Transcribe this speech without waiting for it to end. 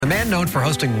man known for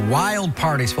hosting wild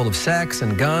parties full of sex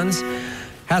and guns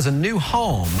has a new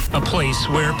home. A place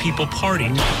where people party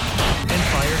and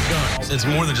fire guns. It's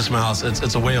more than just my house.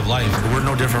 It's a way of life. We're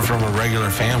no different from a regular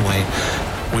family.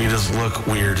 We just look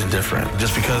weird and different.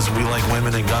 Just because we like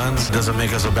women and guns doesn't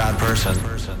make us a bad person.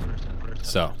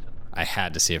 So, I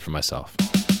had to see it for myself.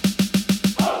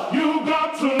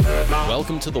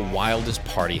 Welcome to the wildest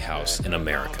party house in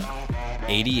America.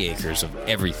 80 acres of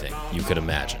everything you could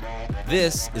imagine.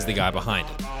 This is the guy behind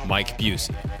it, Mike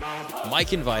Busey.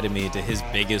 Mike invited me to his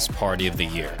biggest party of the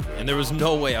year, and there was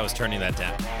no way I was turning that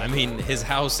down. I mean, his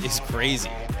house is crazy,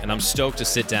 and I'm stoked to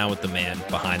sit down with the man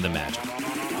behind the magic.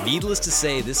 Needless to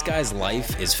say, this guy's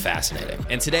life is fascinating.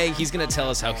 And today, he's going to tell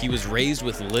us how he was raised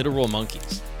with literal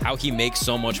monkeys, how he makes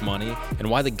so much money, and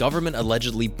why the government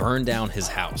allegedly burned down his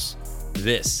house.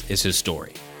 This is his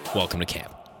story. Welcome to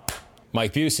camp.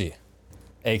 Mike Busey,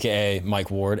 a.k.a. Mike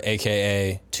Ward,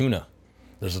 a.k.a. Tuna.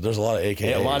 There's a lot of AKs.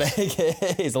 Yeah, a lot of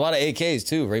AKs. A lot of AKs,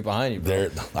 too, right behind you, bro.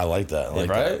 I like that. I like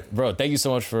right? that. Bro, thank you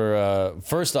so much for,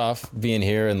 first off, being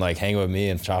here and, hanging with me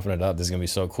and chopping it up. This is going to be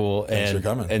so cool. Thanks for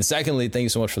coming. And secondly, thank you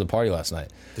so much for the party last night.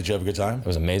 Did you have a good time? It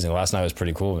was amazing. Last night was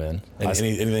pretty cool, man.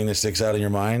 Anything that sticks out in your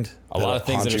mind? A lot of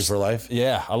things that haunt you for life?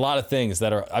 Yeah, a lot of things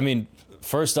that are,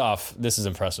 first off, this is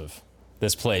impressive.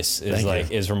 This place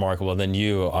is remarkable. Then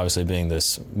you, obviously being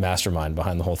this mastermind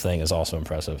behind the whole thing, is also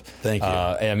impressive. Thank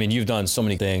you. You've done so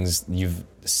many things. You've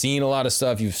seen a lot of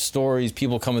stuff. You've stories,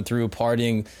 people coming through,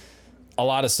 partying, a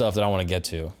lot of stuff that I want to get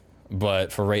to.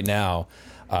 But for right now,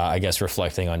 I guess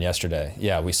reflecting on yesterday.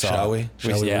 Yeah, we saw. Shall we?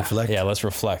 Shall we reflect? Yeah, let's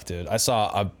reflect, dude. I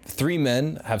saw 3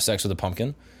 men have sex with a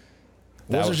pumpkin.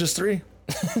 Those are just 3?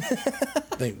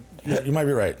 You might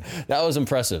be right. That was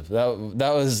impressive. That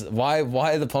was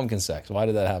why the pumpkin sex? Why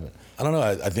did that happen? I don't know.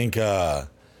 I think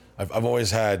I've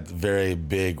always had very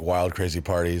big, wild, crazy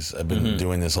parties. I've been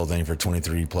doing this whole thing for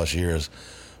 23 plus years,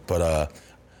 but I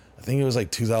think it was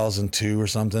 2002 or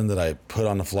something that I put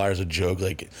on the flyers a joke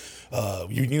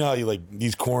you know how you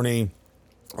these corny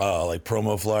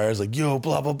promo flyers yo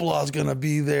blah blah blah is gonna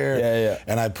be there. Yeah.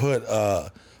 And I put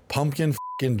Pumpkin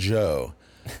f***ing Joe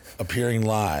appearing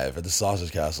live at the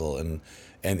Sausage Castle, and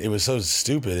it was so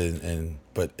stupid,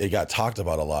 but it got talked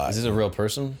about a lot. Is this a real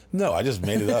person? No, I just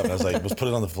made it up. I was let's put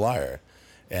it on the flyer,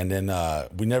 and then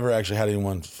we never actually had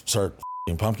anyone start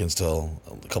f***ing pumpkins till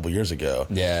a couple years ago.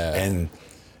 Yeah, and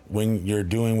when you're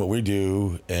doing what we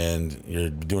do and you're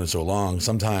doing it so long,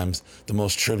 sometimes the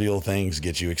most trivial things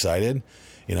get you excited,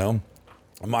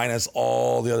 minus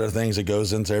all the other things that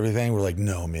goes into everything. We're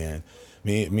no, man.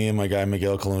 Me and my guy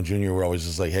Miguel Colon Jr. were always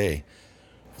just hey,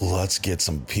 let's get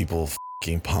some people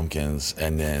f***ing pumpkins,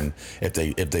 and then if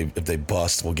they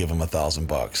bust, we'll give them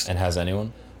 $1,000. And has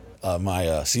anyone? My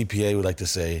CPA would like to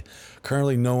say,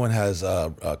 currently no one has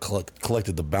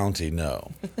collected the bounty.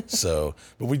 No, so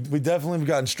but we definitely have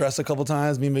gotten stressed a couple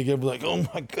times. Me and Miguel were oh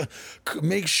my god,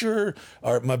 make sure.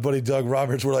 My buddy Doug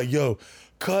Roberts were yo,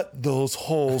 cut those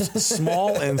holes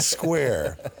small and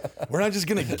square. We're not just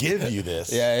gonna give you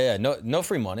this. Yeah. No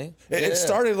free money. It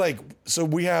started so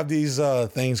we have these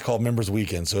things called Members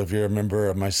Weekend. So if you're a member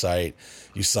of my site,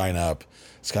 you sign up.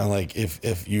 It's kind of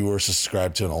if you were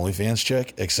subscribed to an OnlyFans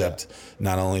chick, except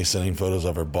not only sending photos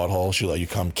of her butthole, she'll let you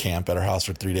come camp at her house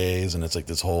for 3 days, and it's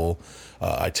this whole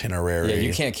itinerary. Yeah,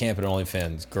 you can't camp at an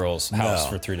OnlyFans girl's house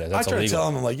for 3 days. That's illegal. I tried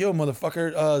telling them, yo,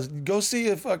 motherfucker, go see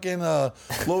if fucking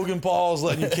Logan Paul's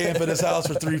letting you camp at his house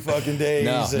for 3 fucking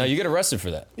days. No, you get arrested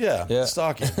for that. Yeah.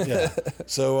 Stalking. Yeah.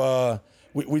 So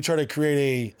we try to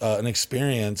create an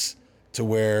experience to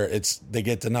where they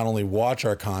get to not only watch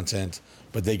our content,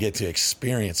 but they get to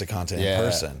experience the content in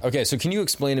person. Okay, so can you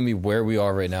explain to me where we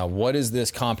are right now? What is this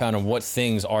compound and what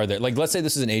things are there? Let's say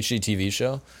this is an HGTV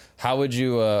show. How would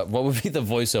you, what would be the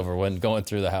voiceover when going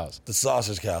through the house? The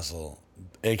Sausage Castle,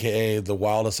 a.k.a. the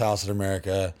wildest house in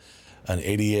America, an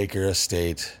 80-acre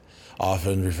estate,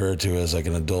 often referred to as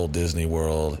an adult Disney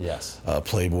World. Yes.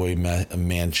 Playboy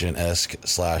mansion-esque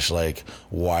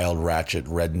 / wild ratchet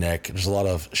redneck. There's a lot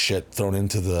of shit thrown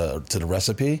into the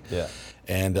recipe. Yeah.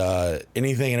 And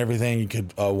anything and everything you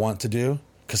could want to do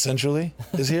consensually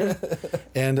is here.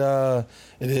 And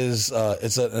it's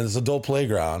an adult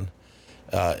playground.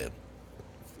 I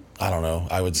don't know.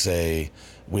 I would say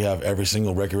we have every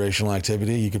single recreational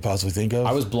activity you could possibly think of.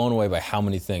 I was blown away by how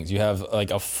many things. You have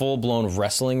a full-blown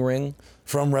wrestling ring.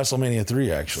 From WrestleMania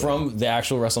 3, actually. From the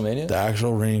actual WrestleMania? The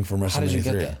actual ring from WrestleMania 3. How did you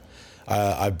get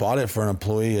that? I bought it for an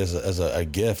employee as a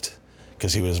gift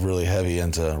because he was really heavy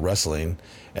into wrestling.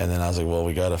 And then I was well,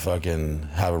 we got to fucking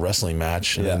have a wrestling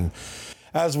match. And then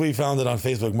as we found it on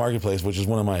Facebook Marketplace, which is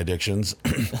one of my addictions,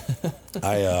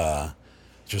 I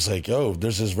just yo,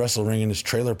 there's this wrestle ring in this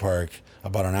trailer park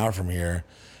about an hour from here.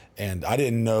 And I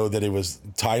didn't know that it was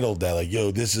titled that, like, yo,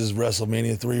 this is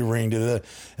WrestleMania 3 ring. Da-da-da.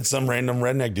 And some random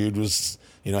redneck dude was,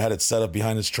 had it set up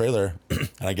behind his trailer. And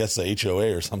I guess the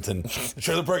HOA or something. The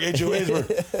trailer park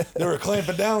HOAs they were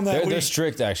clamping down that week. They're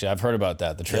strict, actually. I've heard about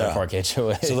that, the trailer park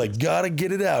HOA. So, like, gotta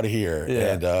get it out of here.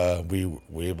 Yeah. And we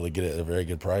were able to get it at a very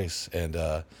good price.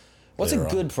 And what's a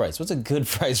good price? What's a good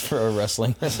price for a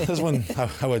wrestling ring? This is when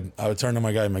I would turn to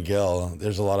my guy Miguel.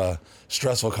 There's a lot of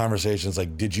stressful conversations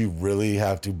like, did you really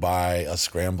have to buy a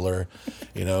scrambler?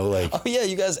 Oh yeah,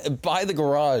 you guys by the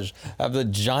garage have the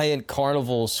giant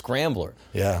carnival scrambler.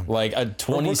 Yeah, like a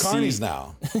 20. We're carnies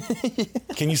now.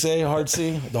 Can you say hard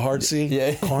C? The hard C?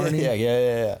 Yeah, carny.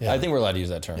 Yeah. I think we're allowed to use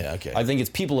that term. Yeah, okay. I think it's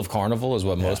people of carnival is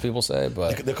what most people say,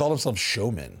 but they call themselves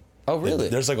showmen. Oh, really?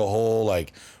 There's like a whole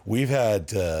we've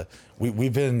had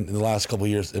we've been in the last couple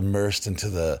of years immersed into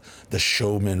the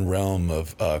showman realm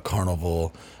of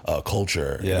carnival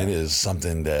culture, and it is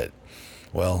something that,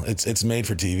 well, it's made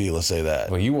for TV. Let's say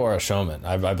that. Well, you are a showman.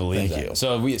 I believe Thank that. you.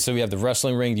 So we have the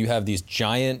wrestling ring. You have these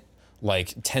giant,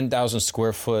 like 10,000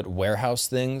 square foot warehouse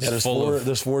things. Yeah, there's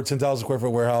four 10,000 square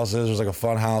foot warehouses. There's like a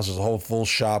fun house. There's a whole full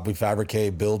shop. We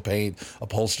fabricate, build, paint,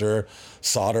 upholster,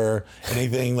 solder,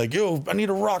 anything. Like, yo, I need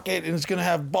a rocket and it's gonna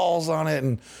have balls on it,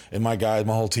 and my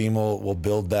whole team will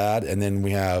build that. And then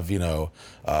we have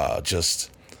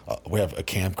we have a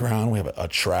campground. We have a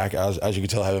track. As you can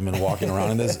tell, I haven't been walking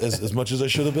around in this as much as I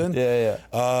should have been.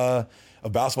 Yeah. A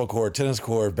basketball court, tennis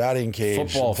court, batting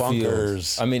cage, football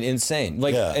bunkers. Field. I mean, insane.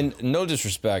 And no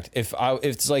disrespect, if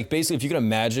it's like basically if you can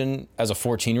imagine as a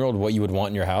 14-year-old what you would want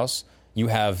in your house, you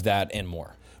have that and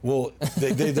more. Well,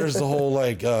 there's the whole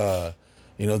the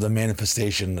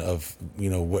manifestation of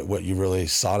what you really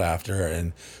sought after,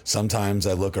 and sometimes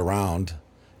I look around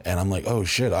and I'm like, oh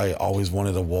shit, I always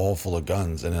wanted a wall full of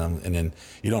guns, and then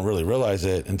you don't really realize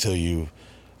it until you.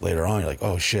 Later on, you're like,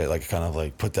 oh shit, like kind of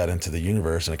like put that into the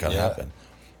universe, and it kind of happened,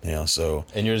 So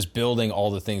and you're just building all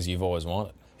the things you've always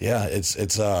wanted. Yeah,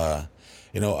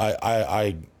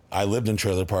 I lived in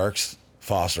trailer parks,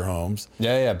 foster homes.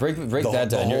 Yeah. Break that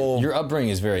down. Your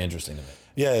upbringing is very interesting to me.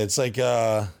 Yeah, it's like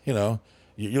you're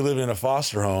living in a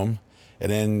foster home.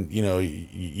 And then,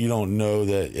 you don't know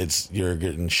that you're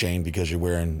getting shamed because you're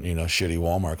wearing, shitty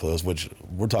Walmart clothes, which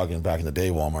we're talking back in the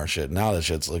day Walmart shit. Now that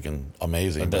shit's looking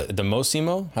amazing. The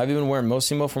Mosimo? Have you been wearing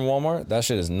Mosimo from Walmart? That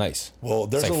shit is nice. Well,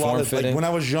 there's a lot of, when I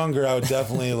was younger, I would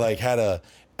definitely had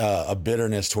a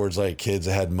bitterness towards kids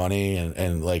that had money and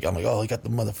I'm like, oh, he got the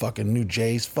motherfucking new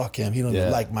J's. Fuck him. He don't even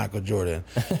like Michael Jordan.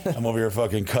 I'm over here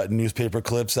fucking cutting newspaper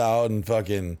clips out and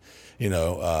fucking,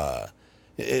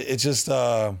 it's just...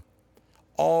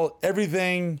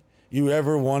 everything you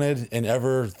ever wanted and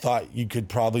ever thought you could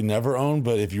probably never own,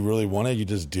 but if you really want it, you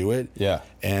just do it. Yeah.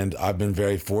 And I've been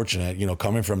very fortunate,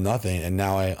 coming from nothing, and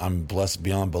now I'm blessed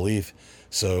beyond belief.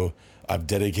 So I've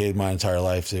dedicated my entire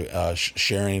life to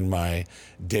sharing my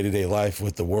day-to-day life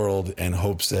with the world in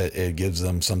hopes that it gives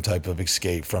them some type of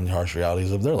escape from the harsh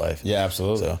realities of their life. Yeah,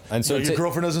 absolutely. So your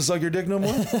girlfriend doesn't suck your dick no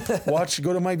more? Go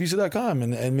to MikeBusey.com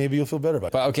and maybe you'll feel better about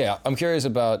it. But okay, I'm curious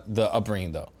about the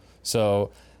upbringing though. So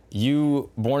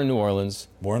you born in New Orleans,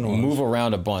 move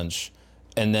around a bunch,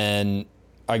 and then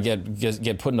I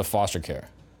get put into foster care.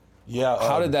 Yeah.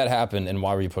 How did that happen, and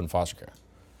why were you put in foster care?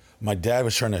 My dad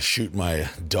was trying to shoot my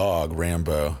dog,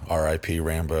 Rambo, R.I.P.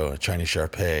 Rambo, a Chinese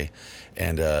Shar-Pei,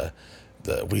 and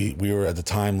we were at the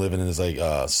time living in this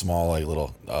small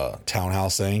little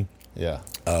townhouse thing. Yeah.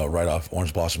 Right off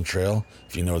Orange Blossom Trail.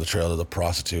 If you know the trail, the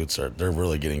prostitutes they're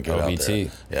really getting good out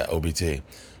there. Yeah, OBT.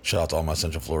 Shout out to all my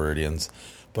Central Floridians.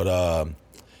 But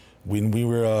when we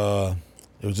were,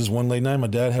 it was just one late night. My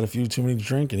dad had a few too many to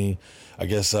drink, and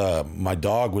my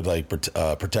dog would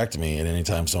protect me. And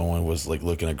anytime someone was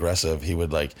looking aggressive, he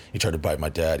tried to bite my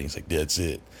dad. He's like, "That's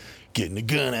it, getting the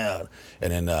gun out."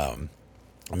 And then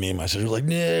me and my sister were like,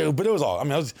 "No," but it was all.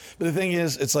 But the thing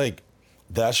is, it's like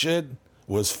that shit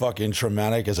was fucking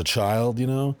traumatic as a child,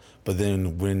 But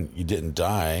then when you didn't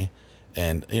die.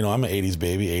 And, I'm an 80s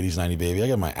baby, 80s, 90s baby. I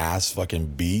got my ass fucking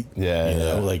beat.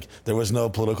 Yeah. There was no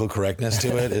political correctness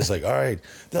to it. It's like, all right,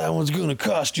 that one's going to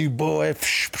cost you, boy.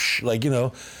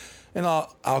 And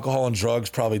alcohol and drugs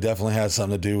probably definitely had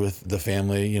something to do with the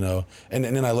family, And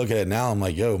then I look at it now, I'm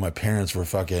like, yo, my parents were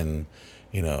fucking,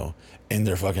 in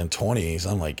their fucking 20s.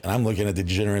 I'm like, and I'm looking at the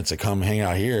degenerates that come hang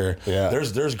out here. Yeah.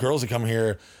 There's girls that come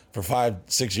here for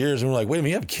 5-6 years, and we're like, wait a minute,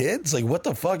 you have kids? Like, what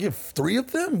the fuck? You have 3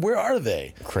 of them? Where are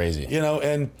they? Crazy.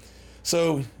 And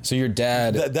So your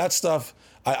dad... That stuff,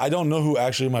 I don't know who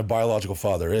actually my biological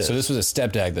father is. So this was a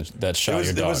stepdad that shot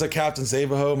your dog. It was a Captain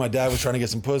Save-A-Ho. My dad was trying to get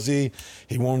some pussy.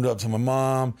 He warmed up to my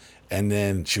mom, and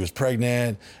then she was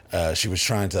pregnant. She was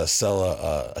trying to sell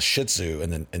a Shih Tzu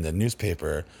in the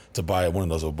newspaper to buy one of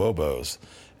those Obobos.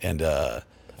 And I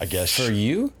guess... For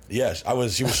you? Yes.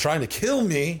 She was trying to kill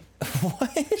me.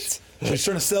 What? She was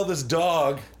trying to sell this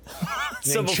dog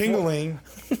named Chingaling.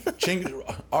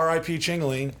 R.I.P.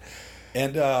 Chingaling.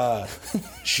 And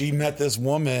she met this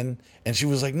woman, and she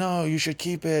was like, "No, you should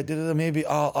keep it. Maybe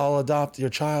I'll adopt your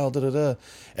child."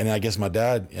 And I guess my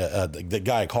dad, the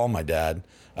guy I called my dad,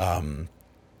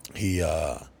 he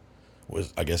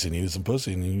I guess he needed some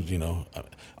pussy, and he,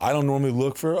 I don't normally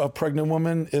look for a pregnant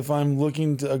woman if I'm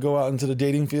looking to go out into the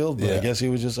dating field, but I guess he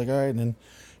was just like, all right, and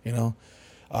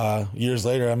then, years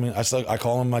later, I mean, I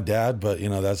call him my dad, but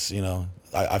that's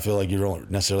I feel like you don't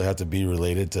necessarily have to be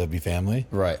related to be family.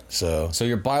 Right. So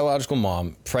your biological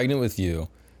mom, pregnant with you,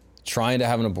 trying to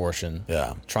have an abortion.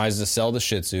 Yeah. Tries to sell the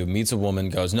Shih Tzu, meets a woman,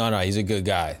 goes, no, he's a good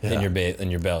guy in your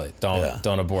belly.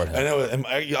 Don't abort him. I know.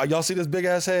 And y'all see this big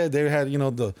ass head? They had,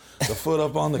 the foot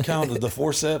up on the counter, the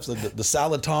forceps, the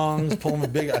salad tongs, pulling the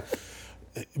big.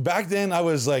 Back then, I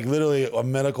was like literally a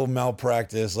medical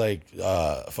malpractice, like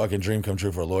fucking dream come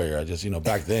true for a lawyer. I just,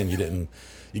 back then you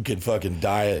could fucking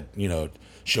diet,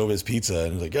 show his pizza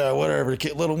and like, yeah, whatever,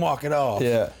 let him walk it off.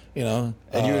 Yeah.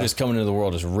 And you were just coming into the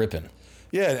world just ripping.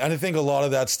 Yeah. And I think a lot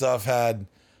of that stuff had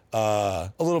a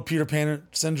little Peter Pan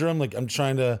syndrome. Like I'm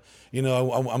trying to,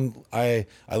 I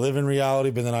live in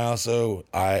reality, but then I also,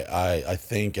 I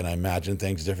think and I imagine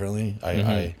things differently.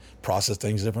 I process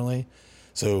things differently.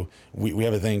 So we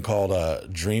have a thing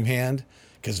called dream hand,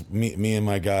 because me and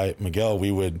my guy Miguel, we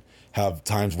would have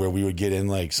times where we would get in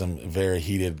like some very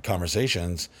heated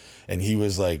conversations, and he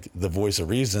was like the voice of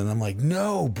reason. I'm like,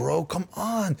 no, bro, come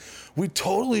on, we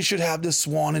totally should have this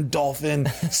swan and dolphin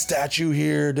statue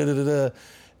here.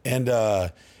 And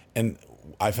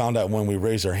I found out when we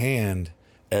raise our hand,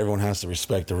 everyone has to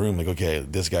respect the room. Like, okay,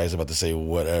 this guy's about to say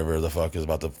whatever the fuck is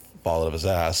about to fall out of his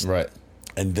ass, right?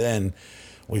 And then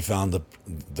we found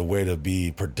the way to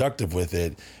be productive with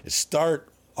it is start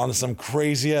on some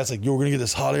crazy ass, like, we're gonna get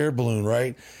this hot air balloon,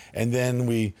 right? And then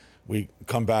we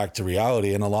come back to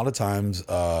reality. And a lot of times,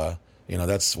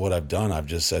 that's what I've done. I've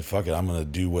just said, fuck it, I'm gonna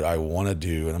do what I want to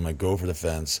do, and I'm gonna go for the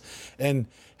fence. And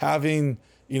having,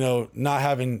 not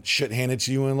having shit handed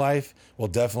to you in life will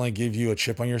definitely give you a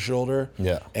chip on your shoulder.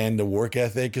 Yeah. And the work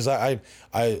ethic, because I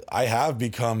have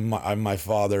become my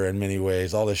father in many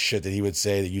ways. All this shit that he would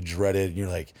say that you dreaded, and you're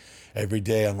like, every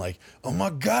day I'm like, oh my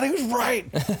God, he was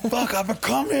right. Fuck, I've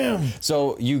become him.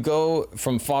 So you go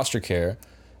from foster care,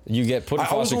 you get put in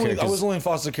foster care. I was only in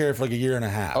foster care for like a year and a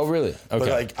half. Oh, really? Okay. But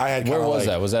like I had. Where was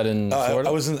that? Was that in Florida?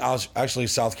 I was actually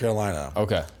South Carolina.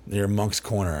 Okay. Near Monk's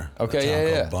Corner. Okay,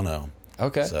 a town called Bono.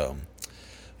 Okay. So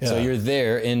you're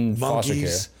there in foster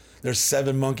care. There's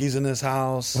 7 monkeys in this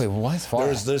house. Wait, what?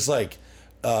 Why? There's like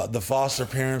the foster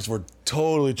parents were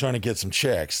totally trying to get some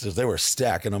chicks. They were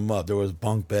stacking them up. There was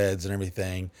bunk beds and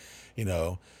everything.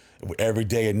 Every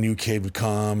day a new kid would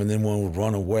come, and then one would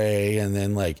run away, and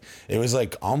then like it was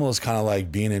like almost kind of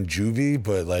like being in juvie,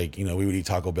 but like we would eat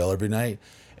Taco Bell every night.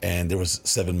 And there was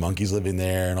 7 monkeys living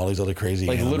there, and all these other crazy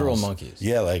animals. Literal monkeys.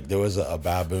 Yeah, like there was a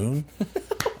baboon.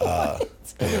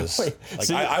 It was like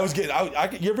I was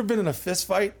getting. You ever been in a fist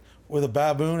fight with a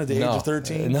baboon at the age of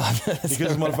 13? No, because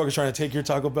this motherfucker's trying to take your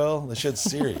Taco Bell. That shit's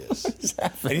serious.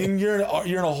 And you're in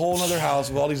a whole other house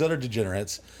with all these other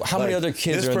degenerates. How many other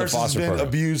kids are in the foster program? This person's been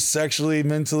abused sexually,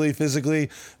 mentally, physically.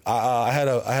 I had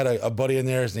a buddy in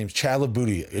there. His name's Chad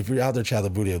LaBooty. If you're out there, Chad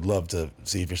LaBooty, I'd love to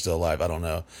see if you're still alive. I don't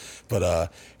know,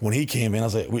 but when he came in, I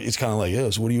was like, it's kind of like, yo,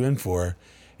 so what are you in for? And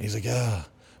he's like,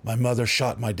 my mother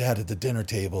shot my dad at the dinner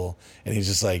table. And he's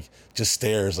just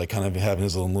stares, like kind of having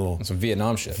his little some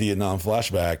Vietnam shit, Vietnam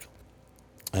flashback.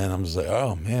 And I'm just like,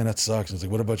 oh man, that sucks. And he's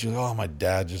like, what about you? Oh, my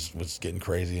dad just was getting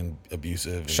crazy and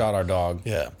abusive. Shot our dog.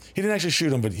 Yeah. He didn't actually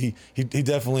shoot him, but he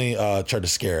definitely tried to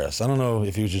scare us. I don't know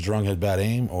if he was just drunk, had bad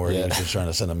aim, or he was just trying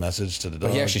to send a message to the dog.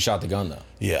 But he actually shot the gun though.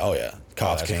 Yeah. Oh yeah.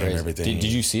 Cops came and everything.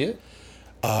 Did you see it?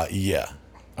 Yeah.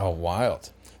 Oh,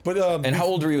 wild. But and how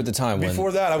old were you at the time?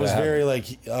 Before that, I was very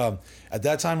at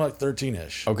that time like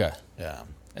 13-ish. Okay. Yeah.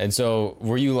 And so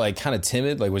were you like kind of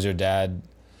timid? Like was your dad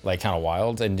like kind of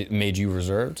wild and made you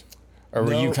reserved? Or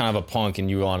were you kind of a punk and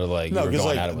you wanted to like, no, you were going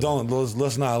like, at it with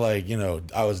let's not like,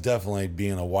 I was definitely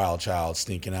being a wild child,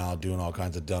 sneaking out, doing all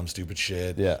kinds of dumb, stupid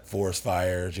shit. Yeah. Forest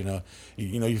fires,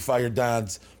 you fire your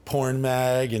dad's porn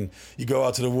mag and you go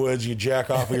out to the woods, you jack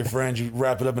off with your friends, you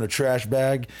wrap it up in a trash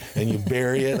bag and you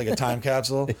bury it like a time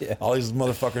capsule. Yeah. All these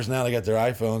motherfuckers now, they got their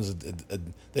iPhones.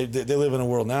 They live in a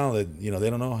world now that, they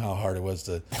don't know how hard it was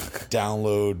to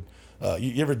download.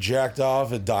 You ever jacked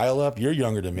off at dial-up? You're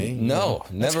younger than me. No,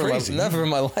 never in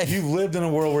my life. You've lived in a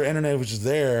world where internet was just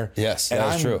there. Yes,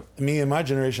 that's true. Me and my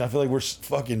generation, I feel like we're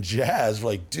fucking jazzed.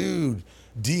 We're like, dude,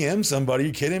 DM somebody. Are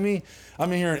you kidding me?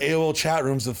 I'm in here in AOL chat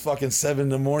rooms at fucking 7 in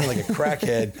the morning like a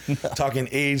crackhead talking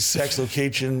age, sex,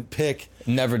 location, pick.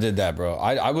 Never did that, bro.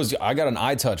 I got an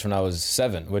iTouch when I was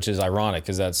 7, which is ironic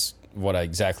because that's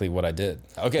exactly what I did.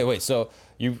 Okay, wait. So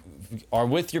you are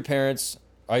with your parents.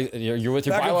 You're with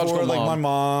your back biological and forth, mom. like my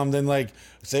mom, then like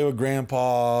stay with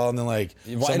grandpa, and then like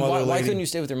why couldn't you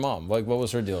stay with your mom? Like, what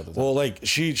was her deal at the time? Well, like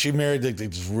she married like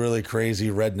this really crazy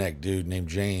redneck dude named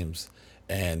James,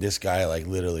 and this guy like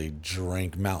literally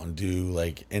drank Mountain Dew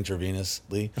like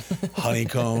intravenously,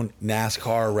 honeycomb,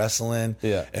 NASCAR wrestling.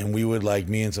 Yeah, and we would like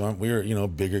we were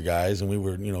bigger guys, and we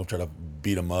were try to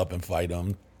beat them up and fight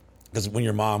them, because when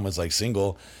your mom was like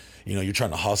single. You're trying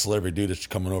to hustle every dude that's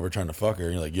coming over trying to fuck her.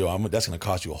 And you're like, that's going to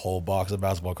cost you a whole box of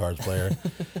basketball cards, player.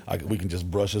 We can just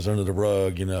brush this under the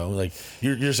rug, Like,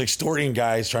 you're just extorting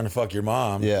guys trying to fuck your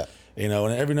mom. Yeah. And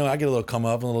every now I get a little come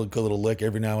up and a little lick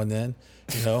every now and then,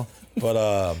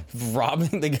 But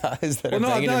robbing the guys that are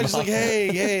banging your mom. Just like,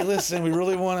 hey, listen, we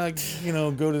really want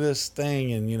to, go to this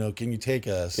thing and, can you take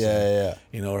us? Yeah.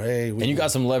 Or hey. And you got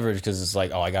some leverage because it's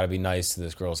like, oh, I got to be nice to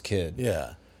this girl's kid.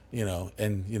 Yeah. You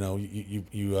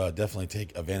definitely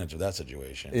take advantage of that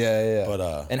situation. Yeah.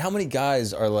 But and how many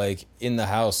guys are like in the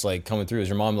house like coming through? Is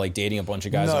your mom like dating a bunch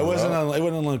of guys? No, it wasn't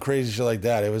on crazy shit like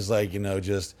that. It was like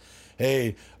just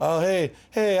hey, I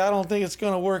don't think it's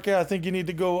gonna work out. I think you need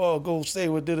to go stay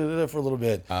with for a little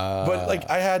bit. But like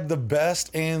I had the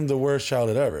best and the worst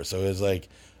childhood ever. So it was like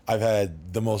I've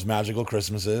had the most magical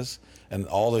Christmases. And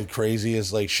all the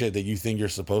craziest like shit that you think you're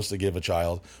supposed to give a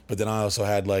child. But then I also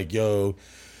had like,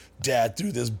 Dad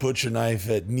threw this butcher knife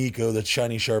at Nico, the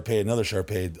Chinese Shar-Pei, another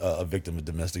Shar-Pei, a victim of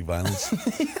domestic violence.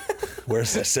 Where's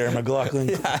Sarah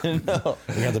McLachlan? Yeah, I know.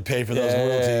 We have to pay for those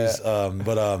royalties.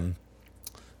 Yeah.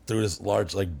 Threw this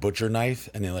large like butcher knife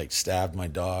and then like stabbed my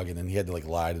dog, and then he had to like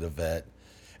lie to the vet.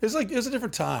 It was a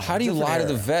different time. How do you lie to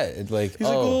the vet? He's like,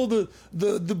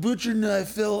 the butcher knife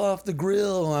fell off the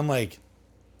grill. I'm like,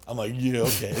 yeah,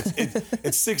 okay.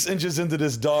 It's 6 inches into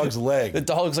this dog's leg. The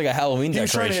dog's like a Halloween decoration. He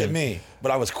was trying to hit me,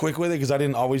 but I was quick with it because I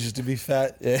didn't always used to be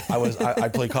fat. Yeah. I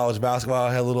played college basketball.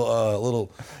 I had little.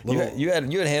 You had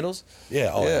handles?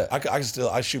 Yeah. Yeah.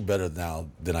 I shoot better now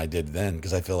than I did then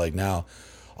because I feel like now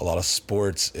a lot of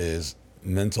sports is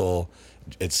mental.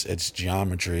 It's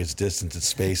geometry, it's distance, it's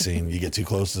spacing. You get too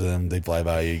close to them, they fly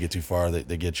by you. You get too far,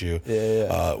 they get you.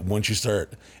 Yeah. Once you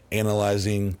start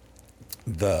analyzing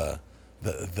the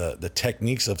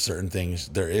techniques of certain things,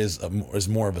 there is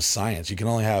more of a science. You can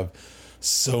only have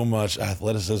so much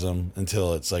athleticism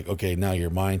until it's like, okay, now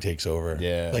your mind takes over.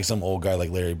 Yeah. Like some old guy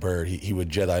like Larry Bird, he would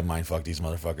Jedi mind fuck these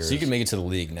motherfuckers. So you can make it to the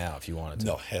league now if you wanted to.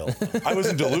 No, hell no. I was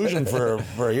in delusion for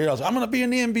a year. I was like, I'm going to be in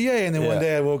the NBA. And then one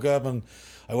day I woke up and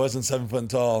I wasn't 7 foot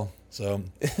tall. So,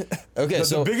 okay.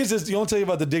 The biggest is, you want to tell you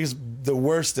about the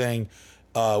worst thing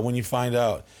when you find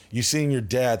out you seen your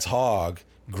dad's hog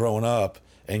growing up.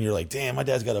 And you're like, damn, my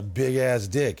dad's got a big ass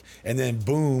dick. And then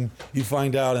boom, you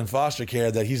find out in foster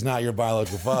care that he's not your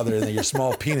biological father and that your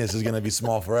small penis is going to be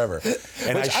small forever.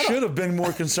 And I should have been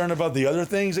more concerned about the other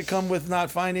things that come with not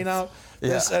finding out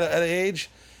this at an age.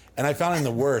 And I found in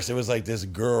the worst. It was like this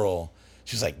girl.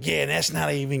 She's like, yeah, that's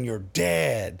not even your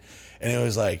dad. And it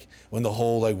was like when the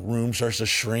whole like room starts to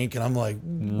shrink. And I'm like,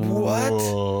 what?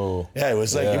 Whoa. Yeah, it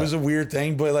was like, it was a weird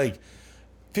thing. But like,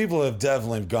 people have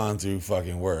definitely gone through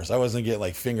fucking worse. I wasn't getting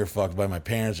like finger fucked by my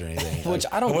parents or anything. Which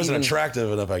I wasn't attractive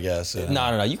enough, I guess.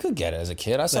 No. You could get it as a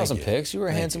kid. I saw some pics. You were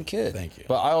a handsome kid. Thank you.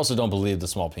 But I also don't believe the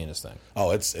small penis thing.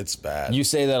 Oh, it's bad. You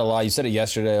say that a lot. You said it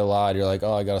yesterday a lot. You're like,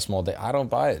 oh, I got a small dick. I don't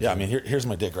buy it. Yeah, dude. I mean, here's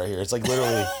my dick right here. It's like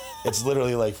literally, it's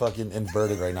literally like fucking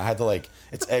inverted right now. I have to like,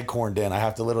 it's eggcorned in. I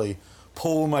have to literally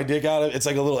pull my dick out of it. It's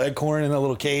like a little eggcorn in a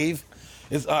little cave.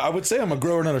 I would say I'm a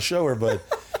grower, not a shower, but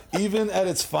even at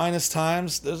its finest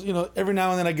times, there's, every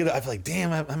now and then I feel like,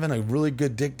 damn, I'm having a really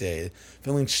good dick day,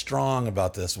 feeling strong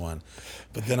about this one.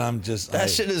 But then I'm just that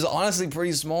shit is honestly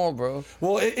pretty small, bro.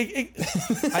 Well,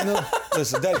 I know.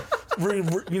 Listen,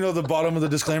 the bottom of the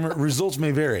disclaimer: results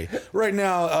may vary. Right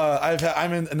now,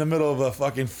 I'm in the middle of a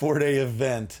fucking 4-day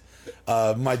event.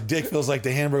 My dick feels like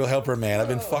the hamburger helper man. I've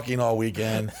been fucking all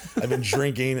weekend. I've been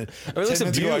drinking. 10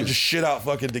 minutes ago, I just shit out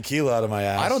fucking tequila out of my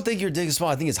ass. I don't think your dick is small.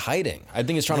 I think it's hiding. I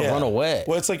think it's trying to run away.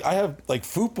 Well, it's like I have like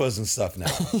fupas and stuff now.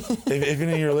 if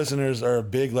any of your listeners are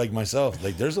big like myself,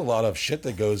 like there's a lot of shit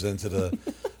that goes into the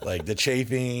like the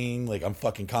chafing. Like I'm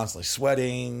fucking constantly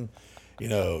sweating. You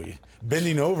know,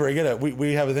 bending over.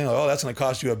 We have a thing like, oh, that's gonna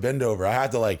cost you a bend over. I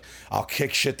had to I'll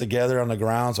kick shit together on the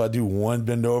ground, so I do one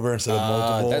bend over instead of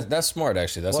multiple. That's smart,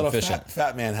 actually. That's efficient.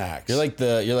 Fat man hacks. You're like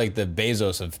the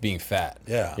Bezos of being fat.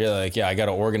 Yeah. You're like, I got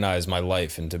to organize my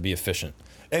life and to be efficient.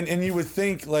 And you would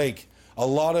think like a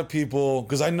lot of people,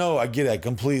 because I know I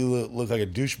completely look like a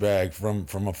douchebag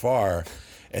from afar,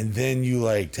 and then you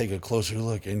like take a closer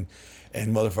look and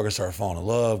motherfuckers start falling in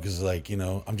love because, like, you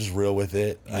know, I'm just real with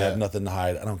it. I have nothing to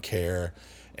hide. I don't care.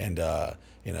 And,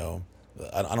 you know,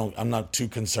 I'm not too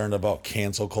concerned about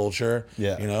cancel culture.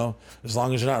 Yeah. You know, as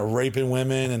long as you're not raping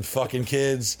women and fucking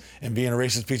kids and being a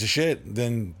racist piece of shit,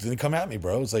 then come at me,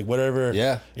 bro. It's like whatever.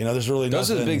 Yeah. You know, there's really those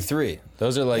nothing. Those are the big three.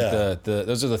 Those are like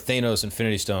those are the Thanos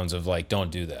Infinity Stones of like,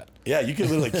 don't do that. Yeah, you could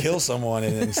literally kill someone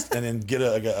and then get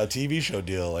a TV show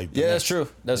deal. Like, that's true.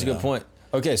 That's a good point.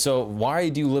 Okay, so why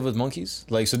do you live with monkeys?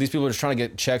 Like, so these people are just trying to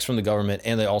get checks from the government,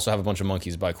 and they also have a bunch of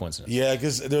monkeys by coincidence. Yeah,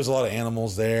 because there's a lot of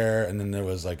animals there, and then there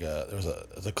was like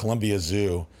the Columbia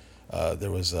Zoo. There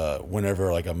was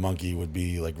whenever like a monkey would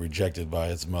be like rejected by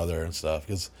its mother and stuff,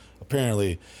 because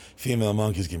apparently female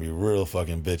monkeys can be real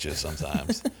fucking bitches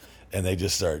sometimes, and they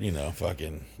just start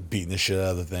fucking beating the shit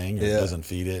out of the thing. And it doesn't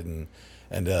feed it,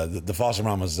 and the foster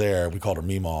mom was there. We called her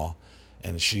Meemaw.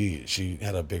 And she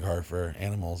had a big heart for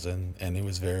animals, and it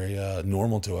was very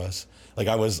normal to us. Like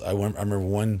I remember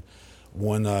one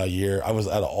year I was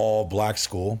at an all black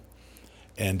school,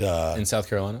 and in South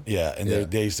Carolina. Yeah, and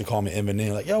they used to call me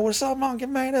Eminem, like, yo, what's up, Monkey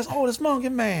Man? That's Monkey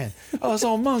Man. Oh, it's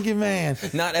old Monkey Man.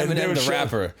 Not Eminem the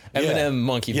rapper. Eminem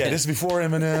Monkey Man. Yeah, this is before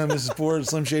Eminem. This is before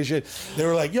Slim Shady shit. They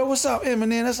were like, yo, what's up,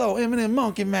 Eminem? That's old Eminem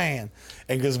Monkey Man.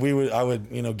 And because I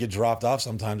would get dropped off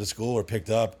sometimes at school or picked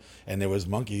up, and there was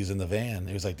monkeys in the van.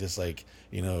 It was like this, like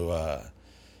it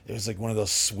was like one of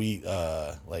those sweet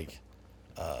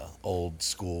old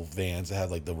school vans that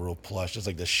had like the real plush, just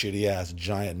like the shitty ass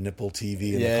giant nipple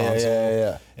TV in the console.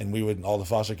 Yeah. And all the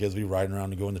foster kids would be riding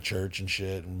around and going to church and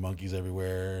shit, and monkeys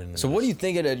everywhere. And so, what do you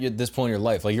think at this point in your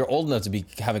life? Like, you're old enough to be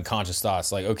having conscious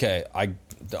thoughts. Like, okay, I'm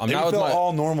not with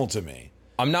all normal to me.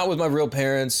 I'm not with my real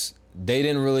parents. They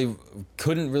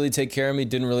couldn't really take care of me,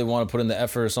 didn't really want to put in the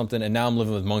effort or something, and now I'm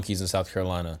living with monkeys in South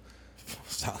Carolina.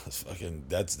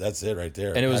 That's it right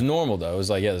there. And it was normal though. It was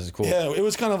like, this is cool. Yeah, it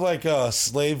was kind of like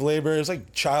slave labor. It was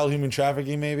like child human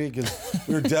trafficking maybe, because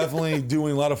we were definitely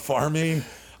doing a lot of farming.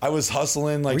 I was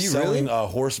hustling, like selling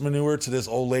horse manure to this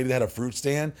old lady that had a fruit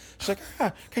stand. She's like,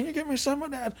 can you give me some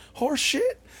of that horse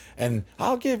shit? And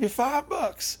I'll give you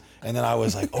 $5. And then I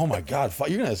was like, oh my God,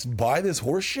 you're going to buy this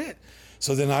horse shit?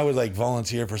 So then I would like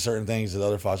volunteer for certain things that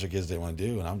other foster kids didn't want to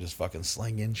do, and I'm just fucking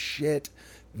slinging shit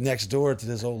next door to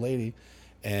this old lady,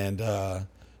 and I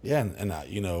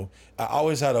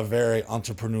always had a very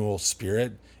entrepreneurial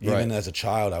spirit. Even as a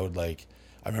child, I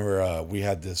remember we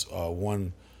had this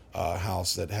one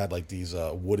house that had like these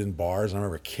wooden bars, and I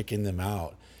remember kicking them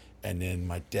out, and then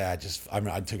my dad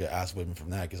I took an ass whipping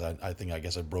from that because I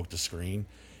guess I broke the screen.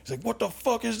 He's like, "What the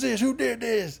fuck is this? Who did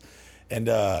this?" And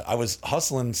I was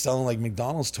hustling, selling like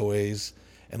McDonald's toys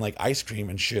and like ice cream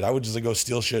and shit. I would just like go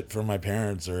steal shit from my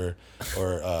parents or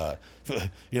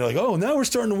like, oh, now we're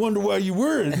starting to wonder why you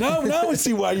were. Now we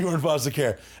see why you were in foster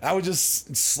care. I was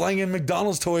just slanging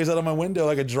McDonald's toys out of my window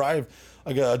like a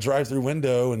drive-through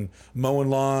window and mowing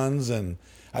lawns. And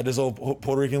I had this old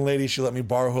Puerto Rican lady. She let me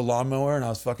borrow her lawnmower, and I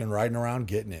was fucking riding around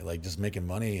getting it, like just making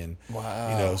money. And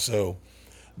so.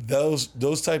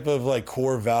 Those type of like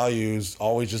core values,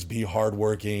 always just be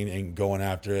hardworking and going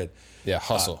after it. Yeah,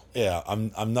 hustle.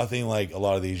 I'm nothing like a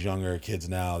lot of these younger kids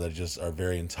now that just are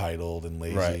very entitled and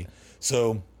lazy. Right.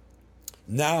 So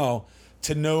now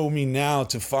to know me now,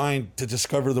 to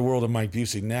discover the world of Mike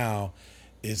Busey now,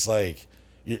 it's like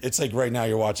right now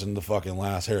you're watching the fucking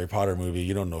last Harry Potter movie.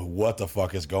 You don't know what the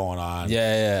fuck is going on.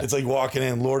 Yeah. It's like walking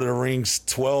in Lord of the Rings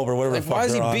 12 or whatever. Like, why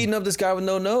is he beating up this guy with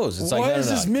no nose? It's why is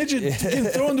this midget getting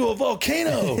thrown into a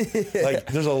volcano? Like,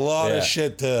 there's a lot of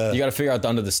shit to... You got to figure out the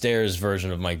under the stairs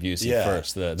version of Mike Busey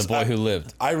first. The boy who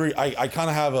lived. I kind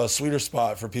of have a sweeter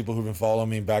spot for people who've been following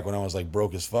me back when I was like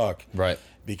broke as fuck. Right.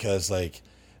 Because like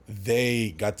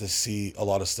they got to see a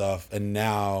lot of stuff, and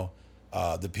now...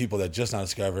 the people that just not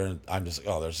discovering, I'm just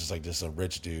there's just a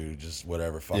rich dude, just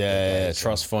whatever.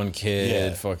 Trust fund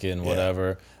kid, fucking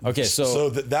whatever. Okay, so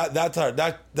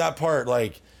that part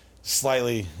like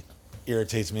slightly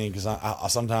irritates me because I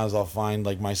sometimes I'll find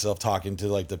like myself talking to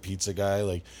like the pizza guy,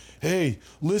 like, hey,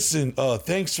 listen,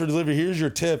 thanks for delivery. Here's your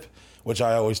tip, which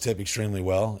I always tip extremely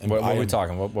well. And what are we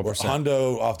talking? What percent?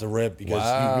 Hundo off the rip because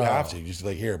you have to. Just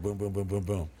like, here, boom, boom, boom, boom,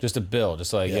 boom. Just a bill.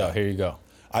 Just like, yo, here you go.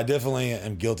 I definitely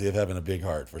am guilty of having a big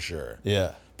heart for sure.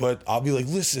 Yeah. But I'll be like,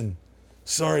 listen,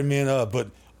 sorry, man,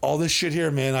 but all this shit here,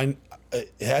 man,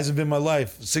 it hasn't been my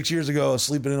life. 6 years ago, I was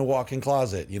sleeping in a walk-in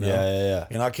closet, you know? Yeah.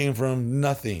 And I came from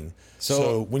nothing.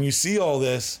 So when you see all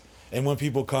this, and when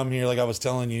people come here, like I was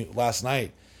telling you last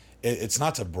night, it's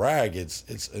not to brag.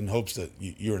 It's in hopes that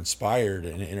you're inspired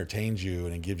and it entertains you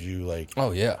and it gives you like,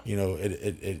 oh yeah, you know,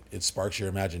 it sparks your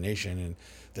imagination, and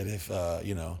that if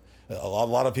you know, a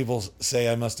lot of people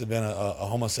say I must have been a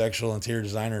homosexual interior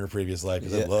designer in a previous life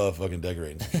because I love fucking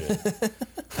decorating some shit.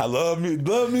 I love me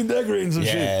decorating some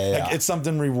shit. Yeah. Like, it's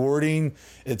something rewarding.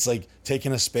 It's like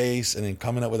taking a space and then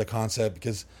coming up with a concept,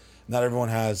 because not everyone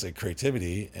has a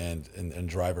creativity and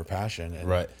drive or passion. And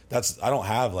right. I don't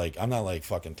have like, I'm not like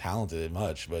fucking talented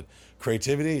much, but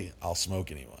creativity, I'll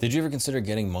smoke anyone. Did you ever consider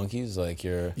getting monkeys? Like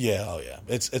your... Yeah. Oh yeah.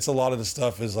 It's a lot of the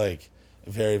stuff is like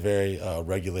very, very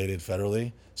regulated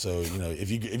federally. So, you know,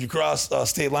 if you cross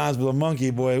state lines with a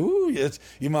monkey, boy, woo,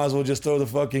 you might as well just throw the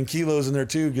fucking kilos in there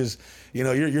too, because, you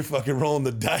know, you're fucking rolling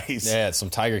the dice. Yeah. It's some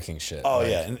Tiger King shit. Oh right?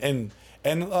 yeah.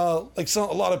 And like a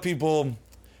lot of people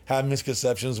have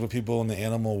misconceptions with people in the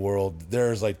animal world.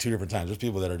 There's like two different times. There's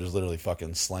people that are just literally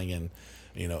fucking slanging,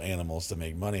 you know, animals to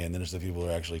make money, and then there's the people who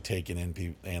are actually taking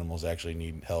in animals that actually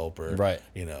need help, or right,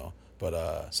 you know.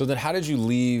 But so then, how did you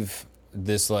leave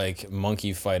this like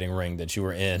monkey fighting ring that you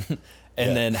were in,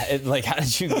 and then like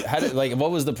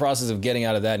what was the process of getting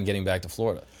out of that and getting back to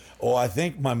Florida? Oh, I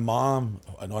think my mom.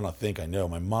 I know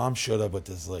my mom showed up with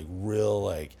this like real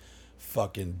like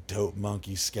fucking dope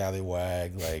monkey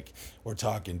scallywag. Like, we're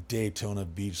talking Daytona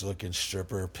Beach looking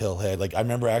stripper, pillhead. Like, I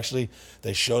remember actually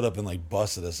they showed up and like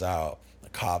busted us out. The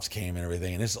cops came and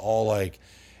everything, and it's all like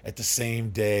at the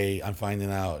same day. I'm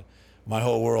finding out my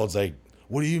whole world's like,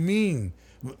 what do you mean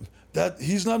that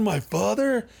he's not my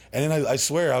father? And then I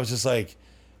swear I was just like,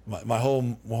 my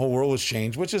whole world was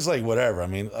changed, which is like whatever. I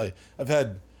mean, I've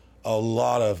had a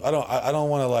lot of I don't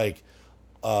want to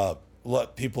like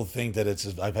let people think that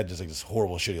I've had just like this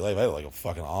horrible shitty life. I had like a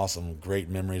fucking awesome, great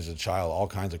memories as a child, all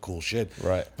kinds of cool shit.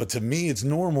 Right. But to me, it's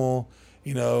normal,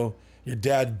 you know, your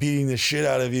dad beating the shit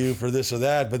out of you for this or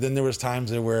that. But then there was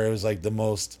times where it was like the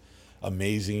most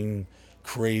amazing,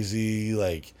 crazy,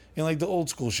 like, you know, like the old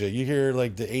school shit. You hear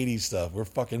like the 80s stuff. We're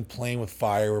fucking playing with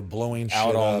fire. We're blowing shit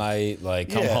out all up. night, like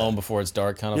come home before it's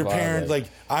dark kind of Your vibe. parents, like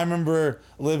I remember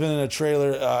living in a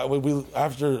trailer. We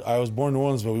after I was born in New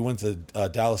Orleans, but we went to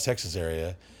Dallas, Texas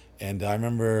area, and I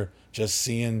remember just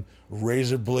seeing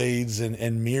razor blades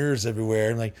and mirrors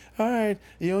everywhere. And like, all right,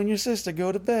 you and your sister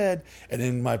go to bed. And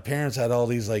then my parents had all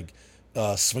these like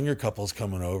swinger couples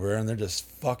coming over, and they're just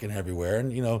fucking everywhere.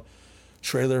 And you know,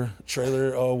 trailer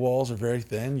walls are very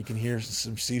thin. You can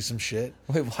see some shit.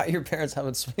 Wait, why are your parents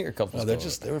having swinger couples? No,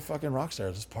 they were fucking rock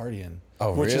stars, just partying.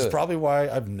 Oh, which really? is probably why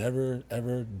I've never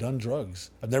ever done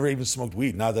drugs. I've never even smoked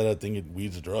weed. Not that I think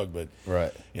weed's a drug, but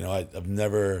right. You know, I've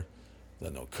never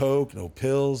done no coke, no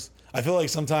pills. I feel like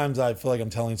sometimes I'm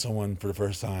telling someone for the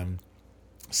first time,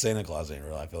 Santa Claus ain't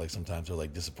real. I feel like sometimes they're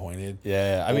like disappointed.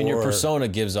 Yeah, I mean, your persona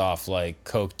gives off like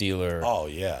coke dealer. Oh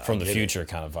yeah, from the future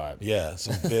kind of vibe. Yeah,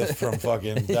 some Biff from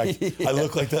fucking back. Yeah. I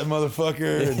look like that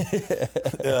motherfucker.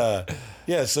 And,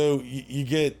 yeah. So you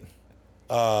get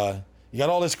you got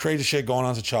all this crazy shit going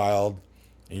on as a child,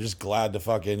 and you're just glad to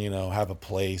fucking have a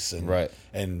place. And right.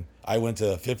 And I went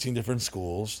to 15 different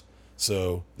schools,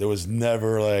 so there was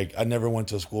never like I never went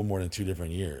to a school more than 2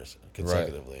 different years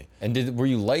consecutively. Right. And were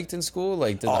you liked in school?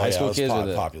 Like did the high school kids? I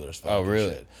was popular as fuck. Oh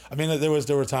really? Shit. I mean, there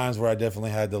were times where I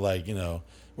definitely had to like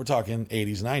we're talking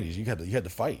 80s, 90s. You had to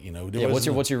fight. Yeah.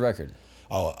 What's your record?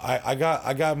 Oh, I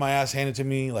got my ass handed to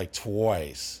me like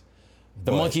twice.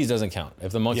 The monkeys doesn't count.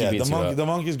 If the monkey beats you up. The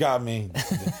monkeys got me.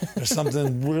 There's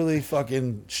something really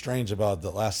fucking strange about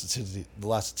the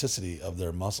elasticity of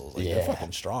their muscles. Like they're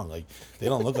fucking strong. Like they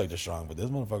don't look like they're strong, but those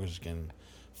motherfuckers can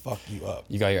fuck you up.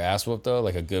 You got your ass whooped though,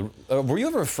 like a good. Were you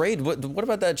ever afraid? What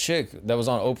about that chick that was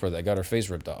on Oprah that got her face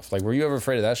ripped off? Like, were you ever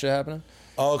afraid of that shit happening?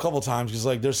 Oh, a couple times, because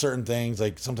like there's certain things.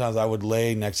 Like sometimes I would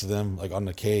lay next to them, like on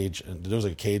the cage, and there was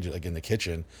like a cage like in the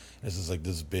kitchen. This is like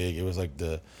this big. It was like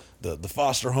the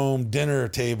foster home dinner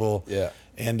table. Yeah.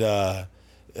 And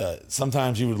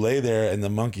sometimes you would lay there, and the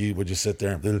monkey would just sit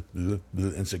there and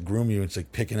groom you. It's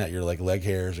like picking at your like leg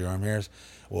hairs, your arm hairs.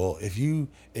 Well, if you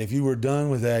were done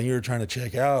with that and you were trying to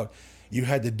check out, you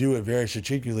had to do it very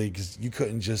strategically, because you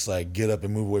couldn't just like get up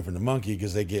and move away from the monkey,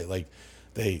 because they get like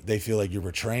they feel like you're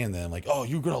betraying them. Like, oh,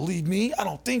 you're gonna leave me? I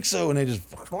don't think so. And they just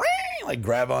like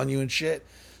grab on you and shit.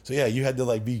 So yeah, you had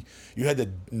to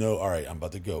know, all right, I'm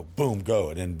about to go. Boom, go.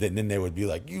 And then they would be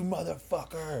like, you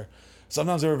motherfucker.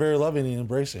 Sometimes they were very loving and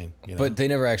embracing. You know? But they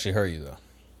never actually hurt you, though.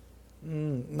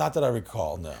 Not that I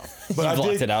recall, no. But You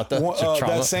blocked it out, though?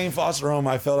 That same foster home,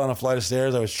 I fell down a flight of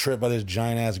stairs. I was tripped by this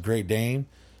giant-ass Great Dane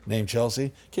named Chelsea.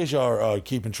 In case y'all are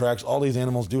keeping tracks, all these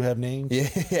animals do have names.